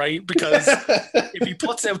off, right? Because if he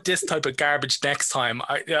puts out this type of garbage next time,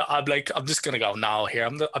 I'm just going to go, no, here,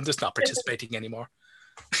 I'm just not participating anymore.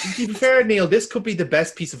 To be fair, Neil, this could be the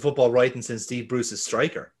best piece of football writing since Steve Bruce's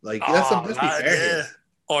Striker. Like, let's be fair here.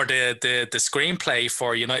 Or the screenplay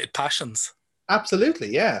for United Passions.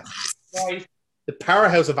 Absolutely, yeah. Right. The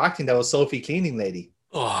powerhouse of acting that was Sophie Cleaning Lady.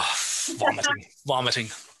 Oh, vomiting.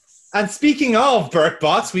 And speaking of Bert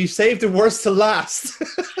Bots, we've saved the worst to last.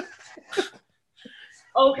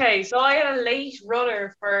 Okay, so I had a late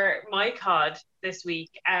runner for my COD this week,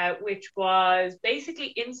 which was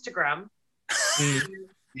basically Instagram.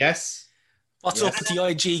 Yes. What's up with the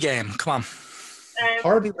IG game? Come on.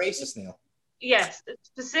 Horribly racist, Neil. Yes,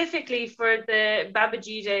 specifically for the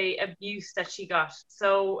Babajide abuse that she got.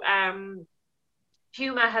 So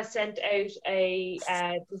Puma has sent out a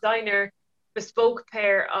designer bespoke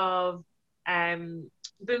pair of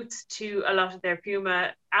boots to a lot of their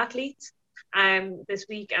Puma athletes this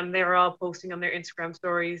week, and they're all posting on their Instagram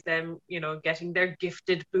stories them, getting their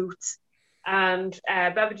gifted boots. And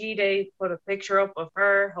Babajide put a picture up of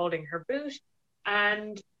her holding her boot,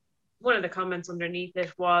 and one of the comments underneath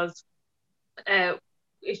it was,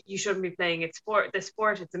 you shouldn't be playing this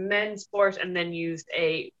sport, it's a men's sport, and then used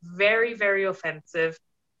a very, very offensive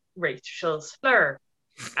racial slur.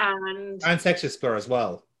 And sexist slur as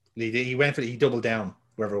well. He doubled down,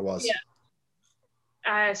 wherever it was.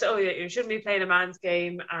 Yeah. So you shouldn't be playing a man's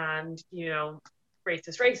game, and,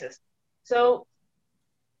 racist. So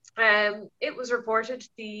it was reported,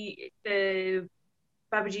 the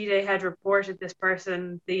Babajide had reported this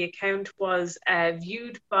person. The account was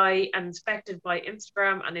viewed by and inspected by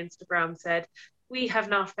Instagram, and Instagram said, "We have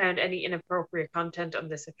not found any inappropriate content on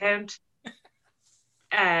this account.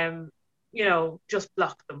 Just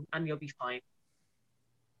block them and you'll be fine."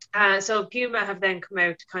 So Puma have then come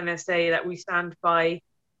out to kind of say that we stand by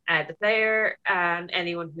the player and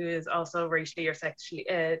anyone who is also racially or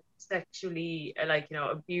sexually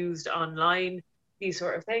abused online, these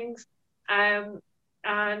sort of things.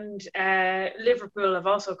 And Liverpool have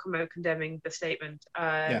also come out condemning the statement.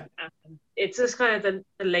 And it's just kind of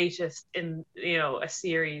the latest in a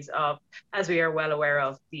series of, as we are well aware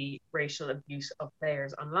of, the racial abuse of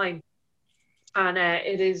players online. And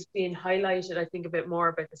it is being highlighted, I think, a bit more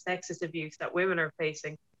about the sexist abuse that women are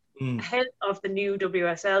facing ahead of the new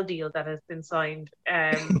WSL deal that has been signed,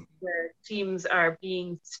 where teams are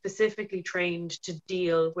being specifically trained to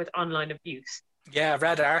deal with online abuse. Yeah, I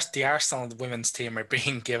read the Arsenal women's team are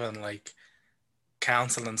being given like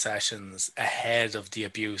counselling sessions ahead of the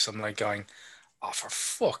abuse. I'm like going, oh, for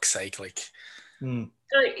fuck's sake, like.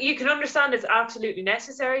 So you can understand it's absolutely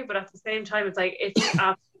necessary, but at the same time, it's like it's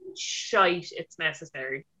absolute shite. It's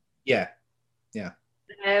necessary. Yeah.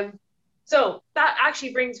 So that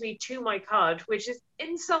actually brings me to my cod, which is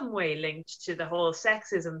in some way linked to the whole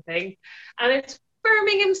sexism thing, and it's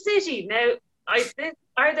Birmingham City. Now,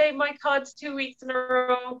 are they my cods 2 weeks in a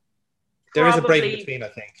row? There is a break in between, I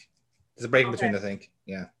think. There's a break in between, I think.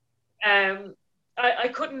 Yeah. I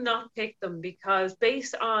couldn't not pick them because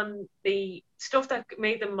based on the stuff that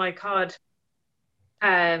made them my cod,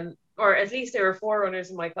 or at least they were forerunners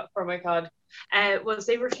for my cod, was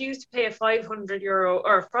they refused to pay a €500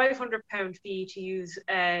 or £500 fee to use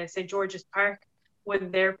St George's Park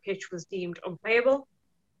when their pitch was deemed unplayable,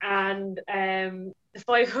 and the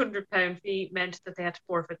 £500 fee meant that they had to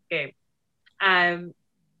forfeit the game,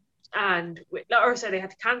 they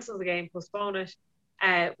had to cancel the game, postpone it,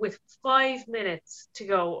 with 5 minutes to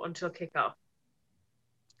go until kickoff.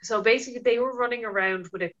 So basically, they were running around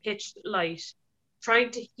with a pitch light, trying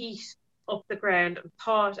to heat up the ground and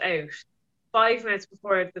thaw it out 5 minutes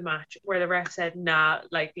before the match, where the ref said, "Nah,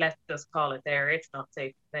 like let's just call it there. It's not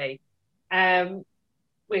safe to play,"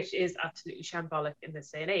 which is absolutely shambolic in this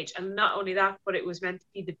day and age. And not only that, but it was meant to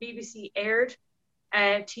be the BBC aired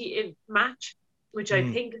match, which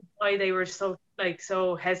I think is why they were so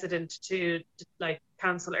hesitant to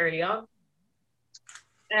cancel early on.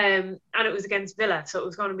 And it was against Villa, so it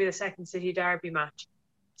was going to be the second City derby match.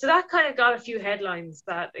 So that kind of got a few headlines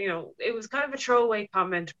that, it was kind of a throwaway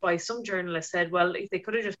comment by some journalists said, well, if they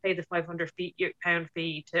could have just paid the £500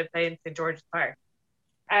 fee to play in St George's Park.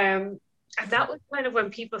 And that was kind of when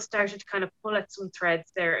people started to kind of pull at some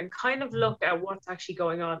threads there and kind of look at what's actually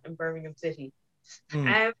going on in Birmingham City.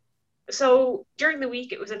 So during the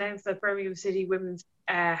week, it was announced that Birmingham City Women's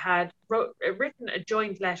had written a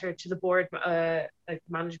joint letter to the board,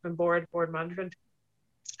 board management,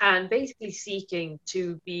 and basically seeking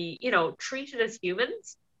to be, treated as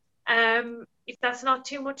humans. If that's not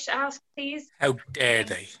too much to ask, please. How dare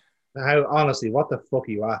they? How, honestly, what the fuck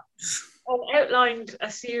are you at? And outlined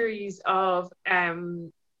a series of, I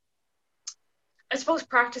suppose,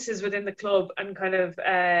 practices within the club and kind of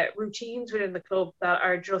routines within the club that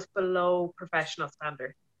are just below professional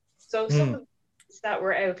standard. So some of that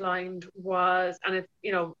were outlined was, and it,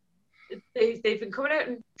 they've been coming out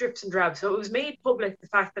in drips and drabs. So it was made public, the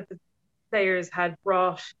fact that the players had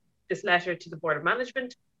brought this letter to the Board of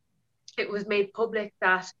Management. It was made public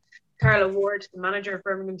that Carla Ward, the manager of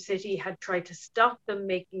Birmingham City, had tried to stop them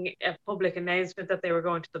making a public announcement that they were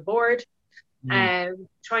going to the board,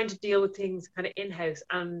 trying to deal with things kind of in-house.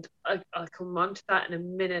 And I'll come on to that in a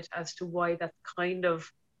minute as to why that's kind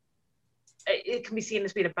of, it can be seen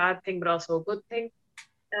as being a bad thing, but also a good thing.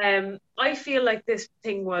 I feel like this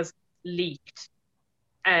thing was leaked.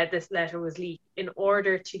 This letter was leaked in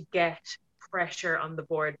order to get pressure on the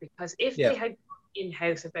board, because if they had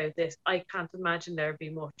in-house about this, I can't imagine there'd be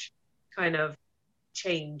much kind of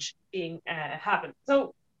change being happen.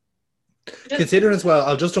 So considering as well,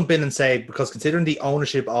 I'll just jump in and say, because considering the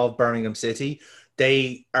ownership of Birmingham City,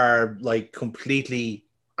 they are like completely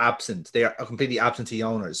absent. They are completely absentee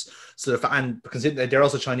owners. So and considering they're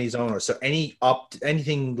also Chinese owners, so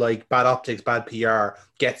anything like bad optics, bad PR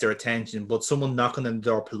gets their attention, but someone knocking on the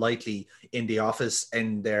door politely in the office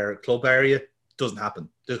in their club area doesn't happen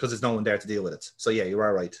just because there's no one there to deal with it. So yeah, you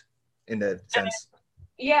are right in the sense.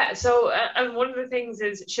 Yeah, so and one of the things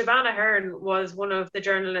is Shavana Hearn was one of the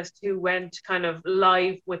journalists who went kind of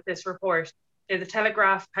live with this report. The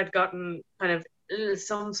Telegraph had gotten kind of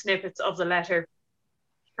some snippets of the letter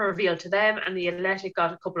revealed to them, and the Athletic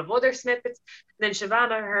got a couple of other snippets. And then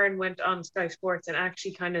Shavana Hearn went on Sky Sports and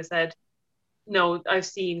actually kind of said, no, I've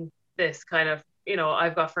seen this kind of,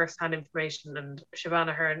 I've got first-hand information. And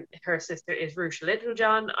Shavana Hearn, her sister is Ruesha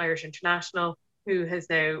Littlejohn, Irish international, who has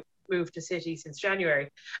now moved to City since January.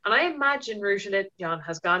 And I imagine Ruesha Littlejohn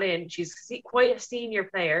has gone in, she's quite a senior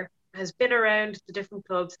player, has been around the different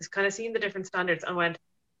clubs, has kind of seen the different standards and went,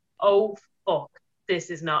 oh, fuck, this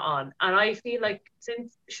is not on. And I feel like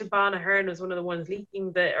since Shabana Hearn was one of the ones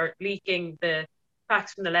leaking the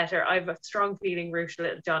facts from the letter, I have a strong feeling Ruesha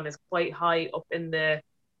Littlejohn is quite high up in the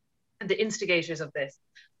instigators of this.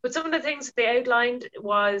 But some of the things that they outlined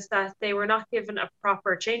was that they were not given a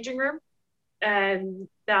proper changing room, and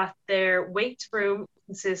that their weights room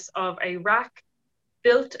consists of a rack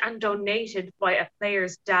built and donated by a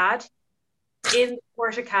player's dad in the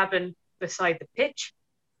porta cabin beside the pitch.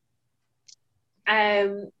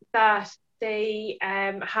 That they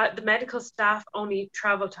had the medical staff only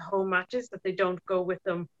travel to home matches, that they don't go with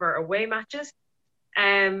them for away matches.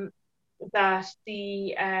 That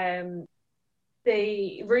the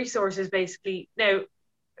resources basically, now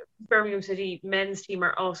Birmingham City men's team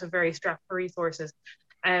are also very strapped for resources.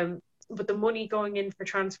 But the money going in for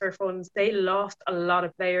transfer funds, they lost a lot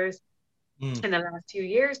of players in the last 2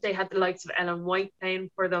 years. They had the likes of Ellen White playing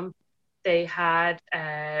for them. They had,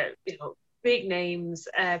 big names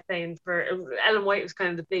playing for. Ellen White was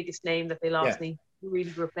kind of the biggest name that they lost, and he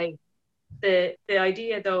really replaced. The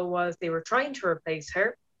idea, though, was they were trying to replace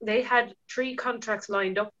her. They had 3 contracts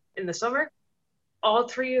lined up in the summer. All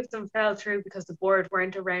 3 of them fell through because the board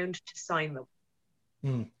weren't around to sign them.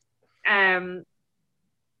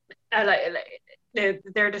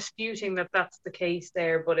 They're disputing that that's the case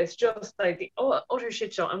there, but it's just like the utter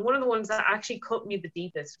shit show. And one of the ones that actually cut me the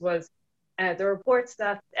deepest was the reports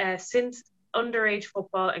that since underage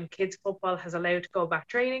football and kids football has allowed to go back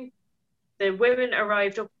training, the women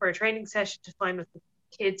arrived up for a training session to find that the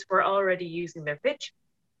kids were already using their pitch,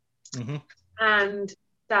 and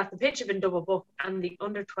that the pitch had been double booked, and the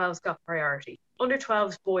under 12s got priority. Under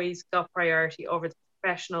 12s boys got priority over the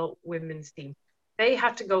professional women's team. They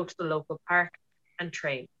had to go to the local park and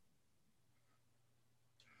train.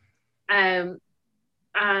 And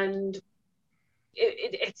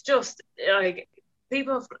it's just like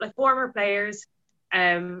people, like former players,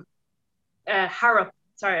 Harrop.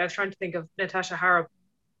 Sorry, I was trying to think of Natasha Harrop.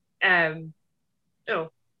 Might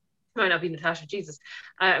not be Natasha, Jesus.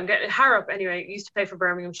 Harrop, anyway, used to play for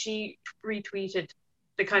Birmingham. She retweeted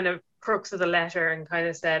the kind of crux of the letter and kind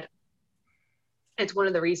of said, it's one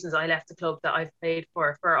of the reasons I left the club that I've played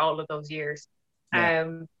for all of those years.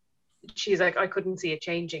 She's like, I couldn't see it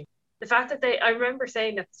changing. The fact that I remember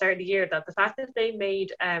saying at the start of the year that the fact that they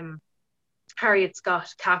made Harriet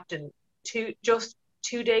Scott captain just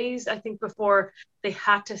 2 days, I think, before they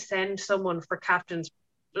had to send someone for captains,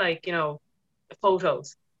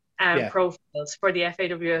 photos and profiles for the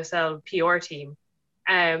FAWSL PR team.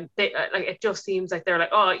 It just seems like they're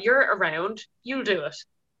like, oh, you're around, you'll do it,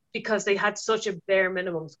 because they had such a bare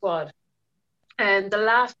minimum squad. And the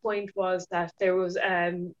last point was that there was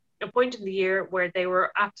a point in the year where they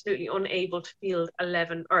were absolutely unable to field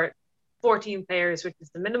 11 or 14 players, which is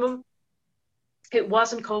the minimum. It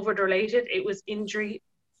wasn't COVID related, it was injury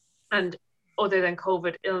and other than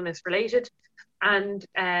COVID illness related. And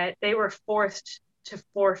they were forced to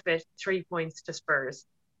forfeit 3 points to Spurs.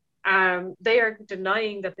 They are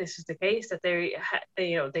denying that this is the case, that they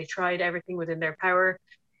tried everything within their power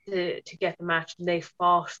to get the match, and they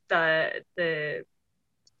fought the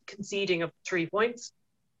conceding of 3 points.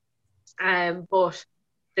 But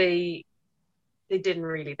they didn't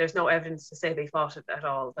really. There's no evidence to say they fought it at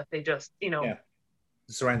all, but they just,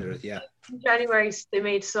 surrendered it, In January, they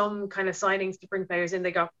made some kind of signings to bring players in.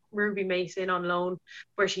 They got Ruby Mace in on loan,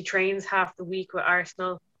 where she trains half the week with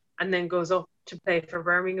Arsenal and then goes up to play for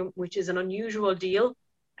Birmingham, which is an unusual deal.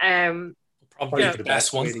 Probably the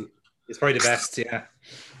best one. Really. It's probably the best, yeah.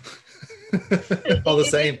 All the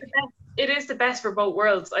same. It is the best for both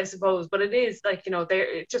worlds, I suppose, but it is like,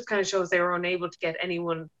 it just kind of shows they were unable to get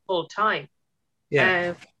anyone full time.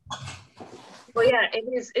 Yeah. But yeah,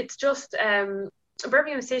 it's just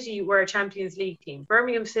Birmingham City were a Champions League team.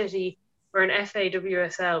 Birmingham City were an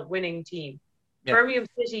FAWSL winning team. Yeah. Birmingham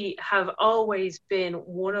City have always been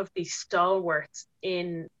one of the stalwarts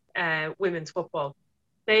in women's football.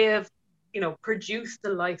 They have, produced the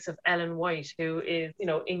likes of Ellen White, who is,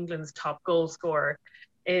 England's top goal scorer.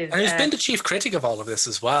 And who's been the chief critic of all of this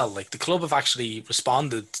as well. Like, the club have actually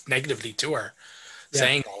responded negatively to her,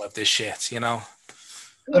 saying all of this shit,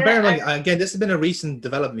 Again, this has been a recent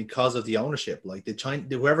development because of the ownership. Like,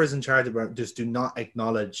 whoever's in charge of it just do not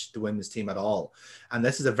acknowledge the women's team at all, and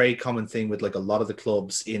this is a very common thing with like a lot of the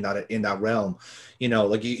clubs in that realm.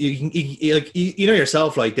 Like you know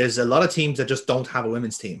yourself, like there's a lot of teams that just don't have a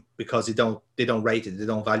women's team because they don't rate it, they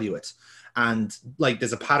don't value it, and like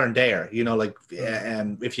there's a pattern there.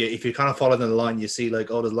 If you kind of follow down the line, you see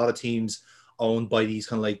like, oh, there's a lot of teams owned by these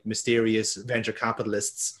kind of like mysterious venture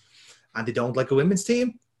capitalists, and they don't like a women's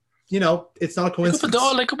team. It's not a coincidence.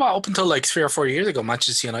 Up until like 3 or 4 years ago,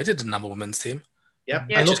 Manchester United didn't have a women's team. Yeah,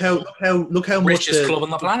 and look how much richest club on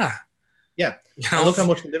the planet. Yeah, and look how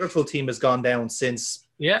much the Liverpool team has gone down since.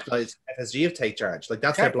 FSG have taken charge. Like,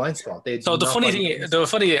 that's their blind spot. The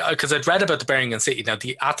funny because I'd read about the Birmingham City. Now,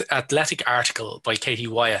 the Athletic article by Katie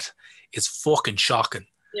Wyatt is fucking shocking.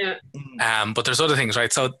 Yeah. But there's other things,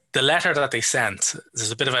 right? So the letter that they sent,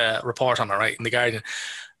 there's a bit of a report on it, right, in the Guardian.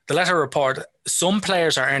 The letter report, some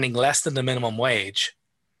players are earning less than the minimum wage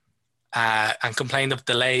and complained of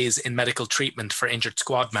delays in medical treatment for injured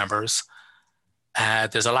squad members.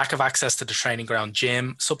 There's a lack of access to the training ground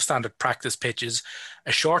gym, substandard practice pitches,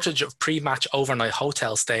 a shortage of pre-match overnight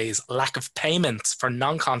hotel stays, lack of payments for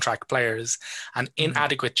non-contract players, and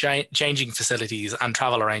inadequate changing facilities and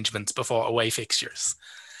travel arrangements before away fixtures.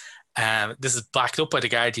 This is backed up by The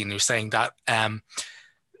Guardian, who's saying that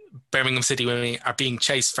Birmingham City women are being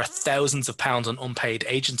chased for thousands of pounds on unpaid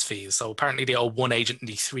agents' fees. So apparently they owe one agent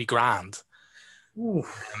nearly $3,000.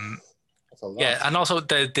 That's a lot. Yeah, and also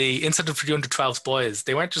the incident for the under-12s boys,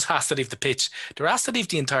 they weren't just asked to leave the pitch, they were asked to leave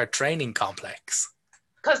the entire training complex.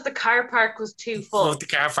 Because the car park was too full. Oh, the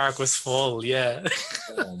car park was full, yeah.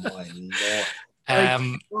 Oh my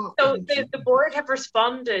lord. So the board have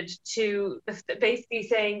responded to basically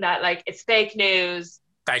saying that like it's fake news.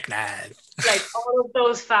 Fake news. Like all of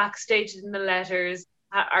those facts stated in the letters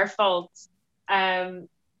are false. And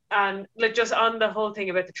like just on the whole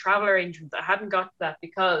thing about the travel arrangements, I hadn't got to that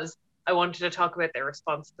because I wanted to talk about their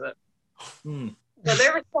response to it. So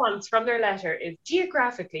their response from their letter is,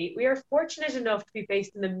 geographically, we are fortunate enough to be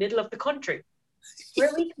based in the middle of the country,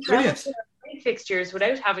 where we can travel to our fixtures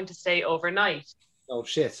without having to stay overnight. Oh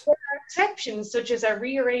shit. There are exceptions, such as a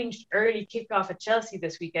rearranged early kickoff at Chelsea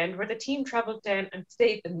this weekend, where the team travelled down and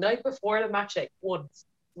stayed the night before the match day once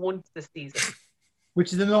this season.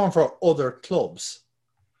 Which is the norm for other clubs.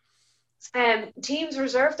 Teams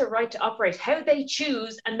reserve the right to operate how they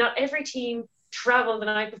choose, and not every team travel the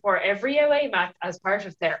night before every away match as part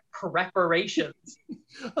of their preparations.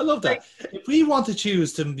 I love that. If we want to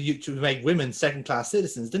choose to make women second-class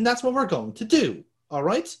citizens, then that's what we're going to do. All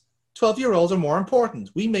right? 12-year-olds are more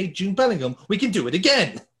important. We made June Bellingham. We can do it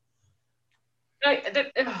again.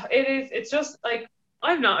 It's just like,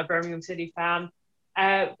 I'm not a Birmingham City fan,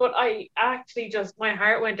 but I actually just, my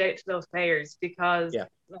heart went out to those players because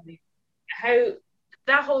how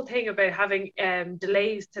that whole thing about having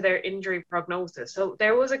delays to their injury prognosis. So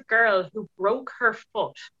there was a girl who broke her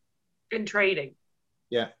foot in training.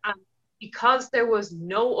 Yeah. And because there was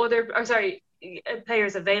no other,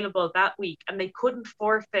 players available that week, and they couldn't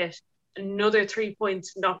forfeit another 3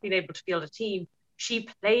 points not being able to field a team, she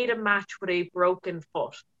played a match with a broken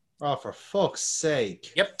foot. Oh, for fuck's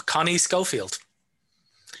sake. Yep, Connie Schofield.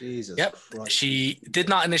 Jesus Christ. She did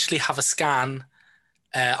not initially have a scan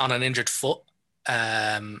on an injured foot,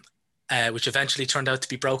 which eventually turned out to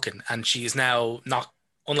be broken, and she is now not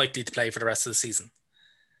unlikely to play for the rest of the season.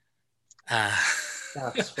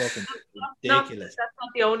 That's fucking ridiculous. That's not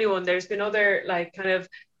the only one. There's been other like kind of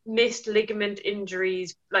missed ligament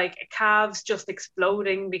injuries, like calves just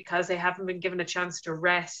exploding because they haven't been given a chance to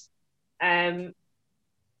rest. And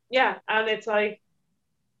it's like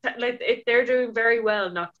they're doing very well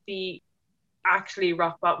not to be actually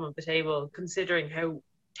rock bottom of the table, considering how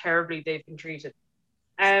terribly they've been treated.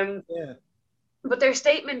 But their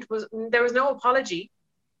statement was, there was no apology.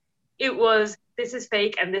 It was, this is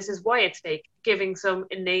fake and this is why it's fake, giving some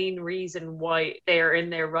inane reason why they are in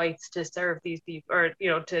their rights to serve these people, or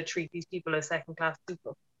to treat these people as second class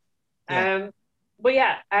people. So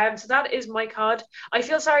that is my cod. I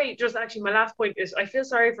feel sorry, just actually my last point is, I feel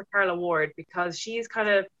sorry for Carla Ward, because she's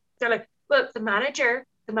they're like, well, the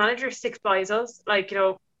manager sticks by us,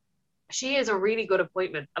 she is a really good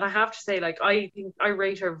appointment, and I have to say, I think I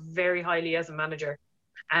rate her very highly as a manager.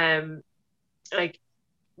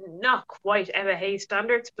 Not quite Emma Hayes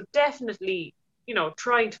standards, but definitely,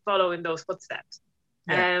 trying to follow in those footsteps.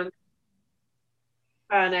 I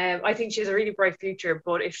think she has a really bright future,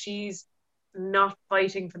 but if she's not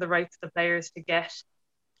fighting for the rights of the players to get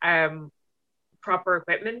proper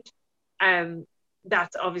equipment,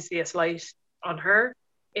 that's obviously a slight on her.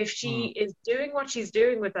 If she is doing what she's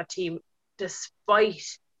doing with that team,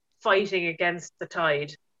 despite fighting against the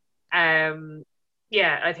tide,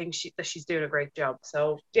 I think she's doing a great job.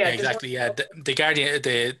 So exactly. The Guardian,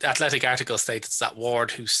 the Athletic article states that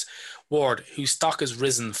Ward, whose stock has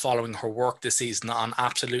risen following her work this season on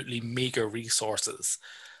absolutely meager resources,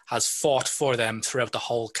 has fought for them throughout the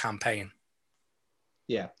whole campaign.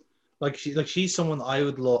 Yeah. She's someone I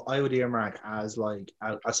would earmark as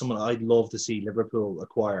someone I'd love to see Liverpool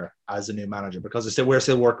acquire as a new manager, because we're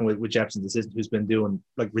still working with Jepson's assistant, who's been doing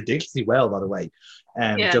ridiculously well, by the way,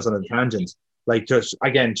 just on a tangent. Just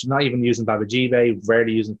again, she's not even using Babajive,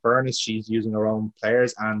 rarely using Furness. She's using her own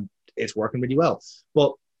players, and it's working really well.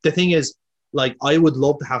 But the thing is, I would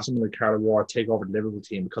love to have someone like Carla Ward take over the Liverpool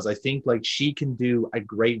team, because I think she can do a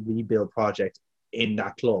great rebuild project in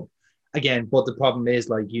that club. Again, but the problem is,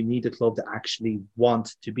 you need the club to actually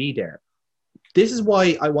want to be there. This is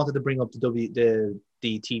why I wanted to bring up the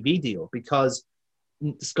TV deal, because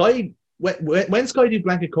Sky, when Sky do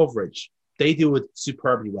blanket coverage, they do it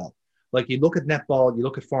superbly well. You look at netball, you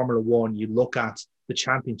look at Formula One, you look at the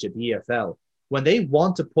Championship, the EFL. When they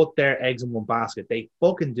want to put their eggs in one basket, they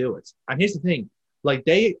fucking do it. And here's the thing. Like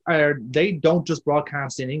they don't just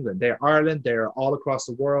broadcast in England. They're Ireland. They're all across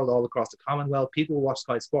the world, all across the Commonwealth. People will watch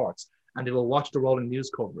Sky Sports and they will watch the rolling news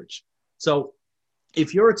coverage. So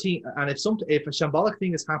if you're a team, and if a shambolic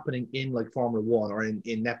thing is happening in like Formula One or in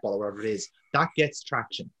netball or wherever it is, that gets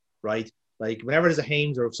traction, right? Like whenever there's a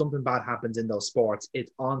Hames or if something bad happens in those sports,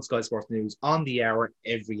 it's on Sky Sports News, on the hour,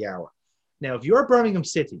 every hour. Now, if you're Birmingham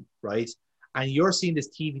City, right, and you're seeing this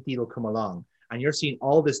TV deal come along, and you're seeing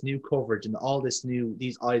all this new coverage and all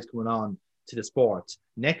these eyes coming on to the sport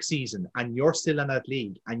next season, and you're still in that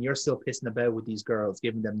league, and you're still pissing about with these girls,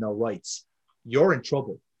 giving them no rights, you're in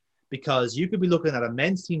trouble. Because you could be looking at a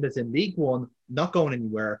men's team that's in League One, not going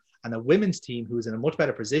anywhere, and a women's team who's in a much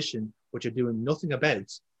better position, which you're doing nothing about.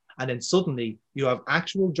 And then suddenly you have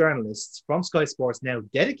actual journalists from Sky Sports now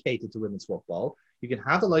dedicated to women's football. You can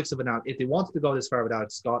have the likes of if they wanted to go this far with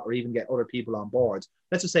Alex Scott or even get other people on board.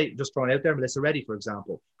 Let's just say, just throwing out there, Melissa Reddy, for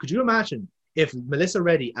example. Could you imagine if Melissa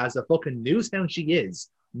Reddy, as a fucking news hound she is,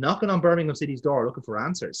 knocking on Birmingham City's door looking for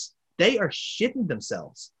answers? They are shitting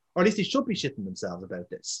themselves, or at least they should be shitting themselves about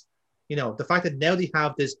this. You know, the fact that now they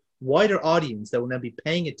have this wider audience that will now be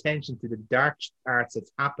paying attention to the dark arts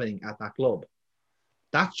that's happening at that club.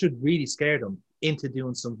 That should really scare them into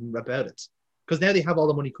doing something about it. Because now they have all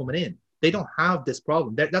the money coming in. They don't have this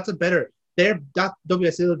problem. That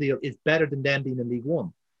WSL deal is better than them being in League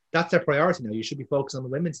One. That's their priority now. You should be focused on the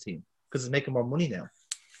women's team because it's making more money now.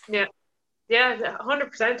 Yeah. Yeah,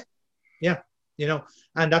 100%. Yeah. You know,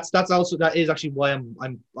 and that is actually why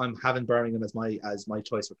I'm having Birmingham as my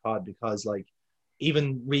choice for COD, because like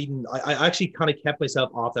even reading, I actually kind of kept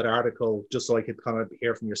myself off that article just so I could kind of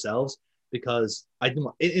hear from yourselves, because I didn't,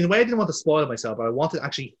 in a way I didn't want to spoil myself, but I wanted to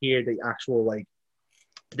actually hear the actual like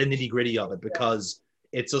the nitty gritty of it, because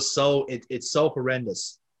it's just it's so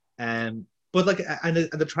horrendous. But like, and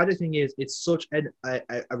the tragic thing is, it's such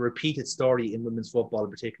a repeated story in women's football,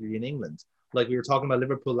 particularly in England. Like we were talking about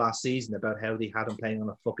Liverpool last season about how they had them playing on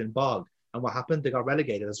a fucking bog, and what happened? They got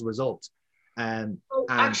relegated as a result.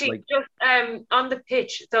 Actually, just on the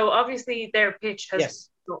pitch. So obviously their pitch has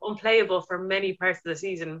been unplayable for many parts of the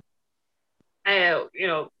season. You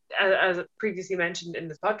know, as previously mentioned in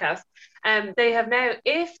this podcast, they have now,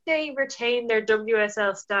 if they retain their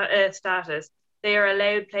WSL status, they are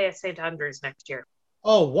allowed to play at St Andrews next year.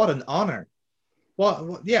 Oh, what an honor!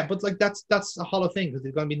 What yeah, but like that's a hollow thing, because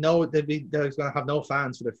there's going to be they're going to have no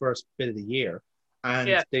fans for the first bit of the year,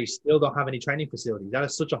 and they still don't have any training facilities. That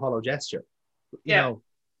is such a hollow gesture. You know,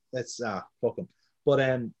 that's fuck them. But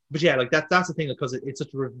yeah, like that's the thing, because it's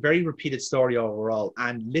such a very repeated story overall,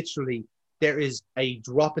 and literally there is a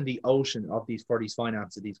drop in the ocean of these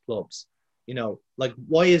finance of these clubs. You know, like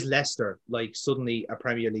why is Leicester like suddenly a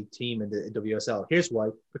Premier League team in the WSL? Here's why: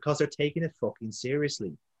 because they're taking it fucking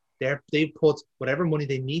seriously. They put whatever money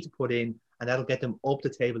they need to put in, and that'll get them up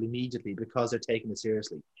the table immediately because they're taking it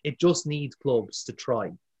seriously. It just needs clubs to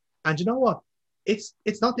try. And you know what? It's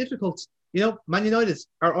not difficult. You know, Man United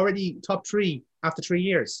are already top 3 after 3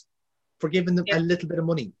 years for giving them a little bit of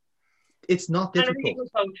money. It's not difficult.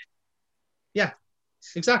 Yeah,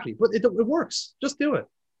 exactly. But it works. Just do it.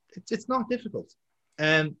 It's not difficult.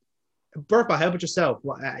 Burpa, how about yourself?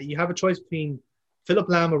 You have a choice between Philip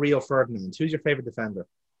Lam or Rio Ferdinand. Who's your favorite defender?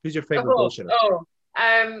 Who's your favorite bullshitter?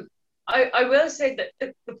 I will say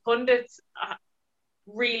that the pundits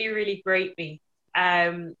really, really grate me.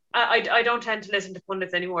 I don't tend to listen to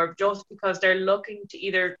pundits anymore, just because they're looking to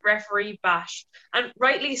either referee bash, and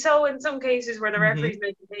rightly so in some cases where the referees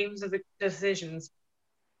make the names of the decisions.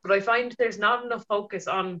 But I find there's not enough focus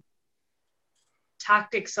on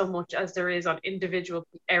tactics so much as there is on individual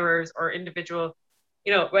errors or individual,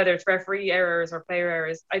 you know, whether it's referee errors or player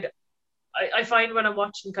errors. I find when I'm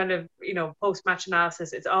watching kind of, you know, post-match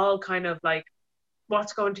analysis, it's all kind of like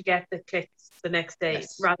what's going to get the clicks the next day,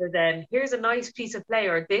 rather than here's a nice piece of play,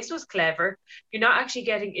 or this was clever. You're not actually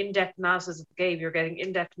getting in-depth analysis of the game. You're getting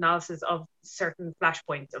in-depth analysis of certain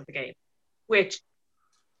flashpoints of the game, which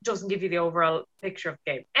doesn't give you the overall picture of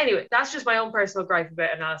the game. Anyway, that's just my own personal gripe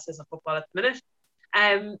about analysis of football at the minute.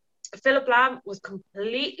 Philip Lam was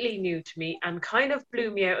completely new to me and kind of blew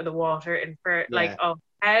me out of the water of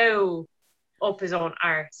how up his own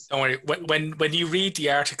arse. Don't worry. When you read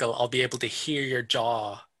the article, I'll be able to hear your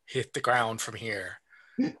jaw hit the ground from here.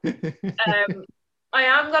 I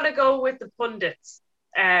am going to go with the pundits.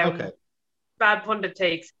 Bad pundit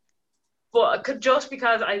takes. But just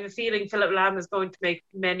because I have a feeling Philip Lam is going to make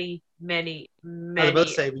many. I was about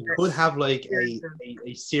to say, we could have like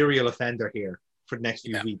a serial offender here for the next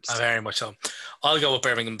few weeks. Very much so. I'll go with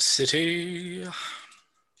Birmingham City.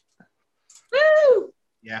 Woo!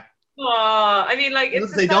 Yeah. I mean, like,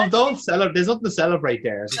 it's They don't celebrate. There's nothing to celebrate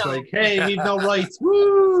there. It's like, hey, we've no rights.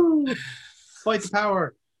 Woo! Fight the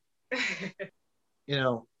power. You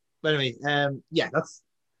know. But anyway, that's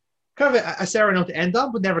kind of a sour note to end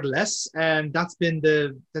on, but nevertheless, that's been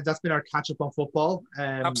our catch up on football.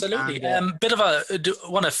 Absolutely.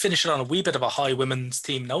 Want to finish it on a wee bit of a high women's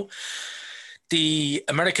team note. The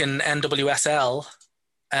American NWSL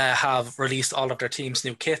have released all of their teams'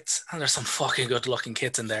 new kits, and there's some fucking good looking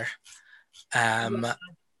kits in there.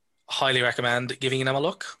 Highly recommend giving them a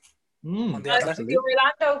look. On the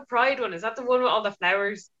Orlando Pride one, is that the one with all the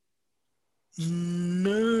flowers?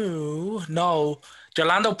 No. The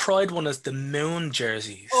Orlando Pride one is the moon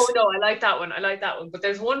jerseys. Oh no, I like that one. But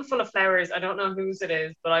there's one full of flowers. I don't know whose it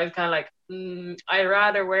is, but I was kind of like, I'd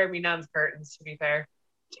rather wear me nan's curtains, to be fair.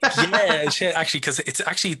 Yeah, actually, because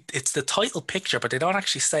it's the title picture, but they don't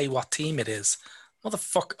actually say what team it is. What the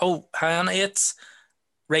fuck? Oh, hang on, it's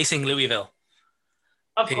Racing Louisville.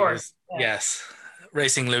 Of course. Yeah. Yes.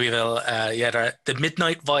 Racing Louisville. The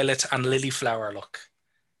Midnight Violet and Lily Flower look.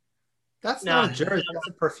 That's not a jersey. That's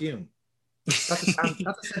a perfume. That's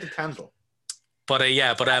a scented candle. But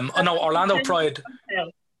Orlando Pride.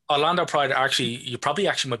 Orlando Pride you probably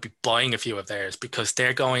might be buying a few of theirs because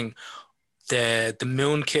they're going. The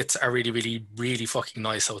moon kits are really, really, really fucking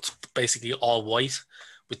nice. So it's basically all white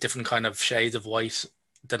with different kind of shades of white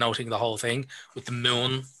denoting the whole thing with the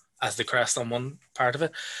moon as the crest on one part of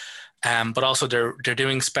it. But also they're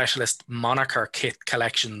doing specialist moniker kit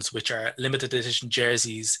collections, which are limited edition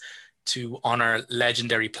jerseys to honor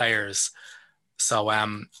legendary players. So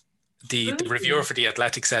the reviewer for The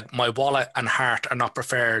Athletic said, "My wallet and heart are not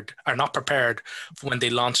prepared for when they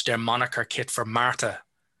launched their moniker kit for Marta."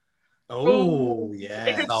 Oh yeah.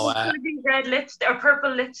 Is it red lipstick or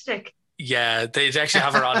purple lipstick? Yeah, they actually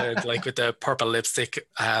have her on it like with the purple lipstick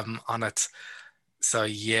on it. So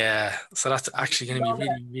yeah, so that's actually going to be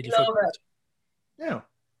really, really fucking good. Yeah.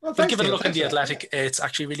 Well, give it a look in The Athletic. It's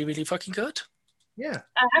actually really, really fucking good. Yeah.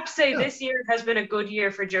 I have to say this year has been a good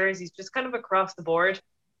year for jerseys, just kind of across the board.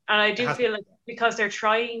 And I do feel like because they're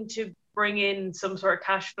trying to bring in some sort of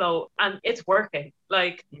cash flow and it's working.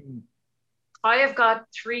 Like I have got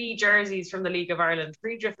 3 jerseys from the League of Ireland,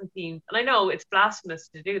 3 different teams. And I know it's blasphemous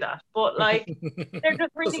to do that, but like they're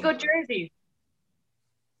just really good jerseys.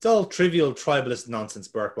 It's all trivial tribalist nonsense,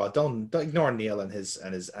 Burkball. Don't ignore Neil and his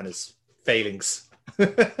failings.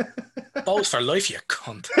 Balls for life, you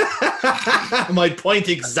cunt. My point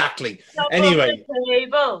exactly. Top of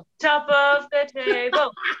the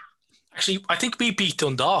table. Actually, I think we beat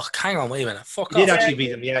Dundalk. Hang on, wait a minute. Fuck off. You did actually beat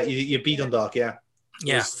them, yeah. You beat Dundalk, yeah.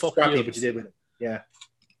 Yeah, fuck scrappy, you. But you did win it. Yeah.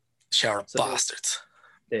 Shower of bastards.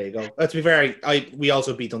 There you go. To be fair, we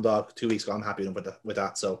also beat Dundalk 2 weeks ago. I'm happy with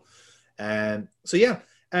that. So yeah.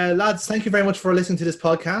 Lads, thank you very much for listening to this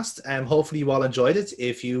podcast. Hopefully you all enjoyed it.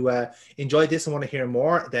 If you enjoyed this and want to hear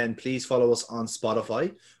more, then please follow us on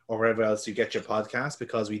Spotify or wherever else you get your podcast,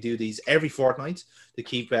 because we do these every fortnight to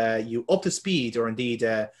keep you up to speed, or indeed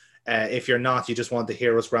if you're not, you just want to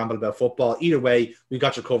hear us ramble about football. Either way, we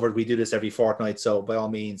got you covered. We do this every fortnight. So by all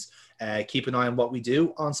means, keep an eye on what we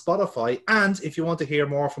do on Spotify. And if you want to hear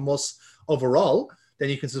more from us overall, then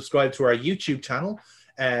you can subscribe to our YouTube channel.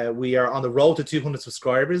 We are on the road to 200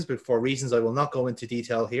 subscribers, but for reasons I will not go into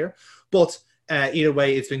detail here. But either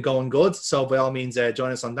way, it's been going good. So by all means,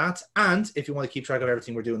 join us on that. And if you want to keep track of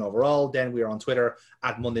everything we're doing overall, then we are on Twitter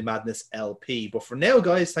at Monday Madness LP. But for now,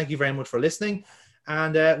 guys, thank you very much for listening.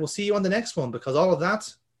 And we'll see you on the next one, because all of that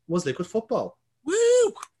was liquid football. Woo!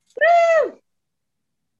 Woo!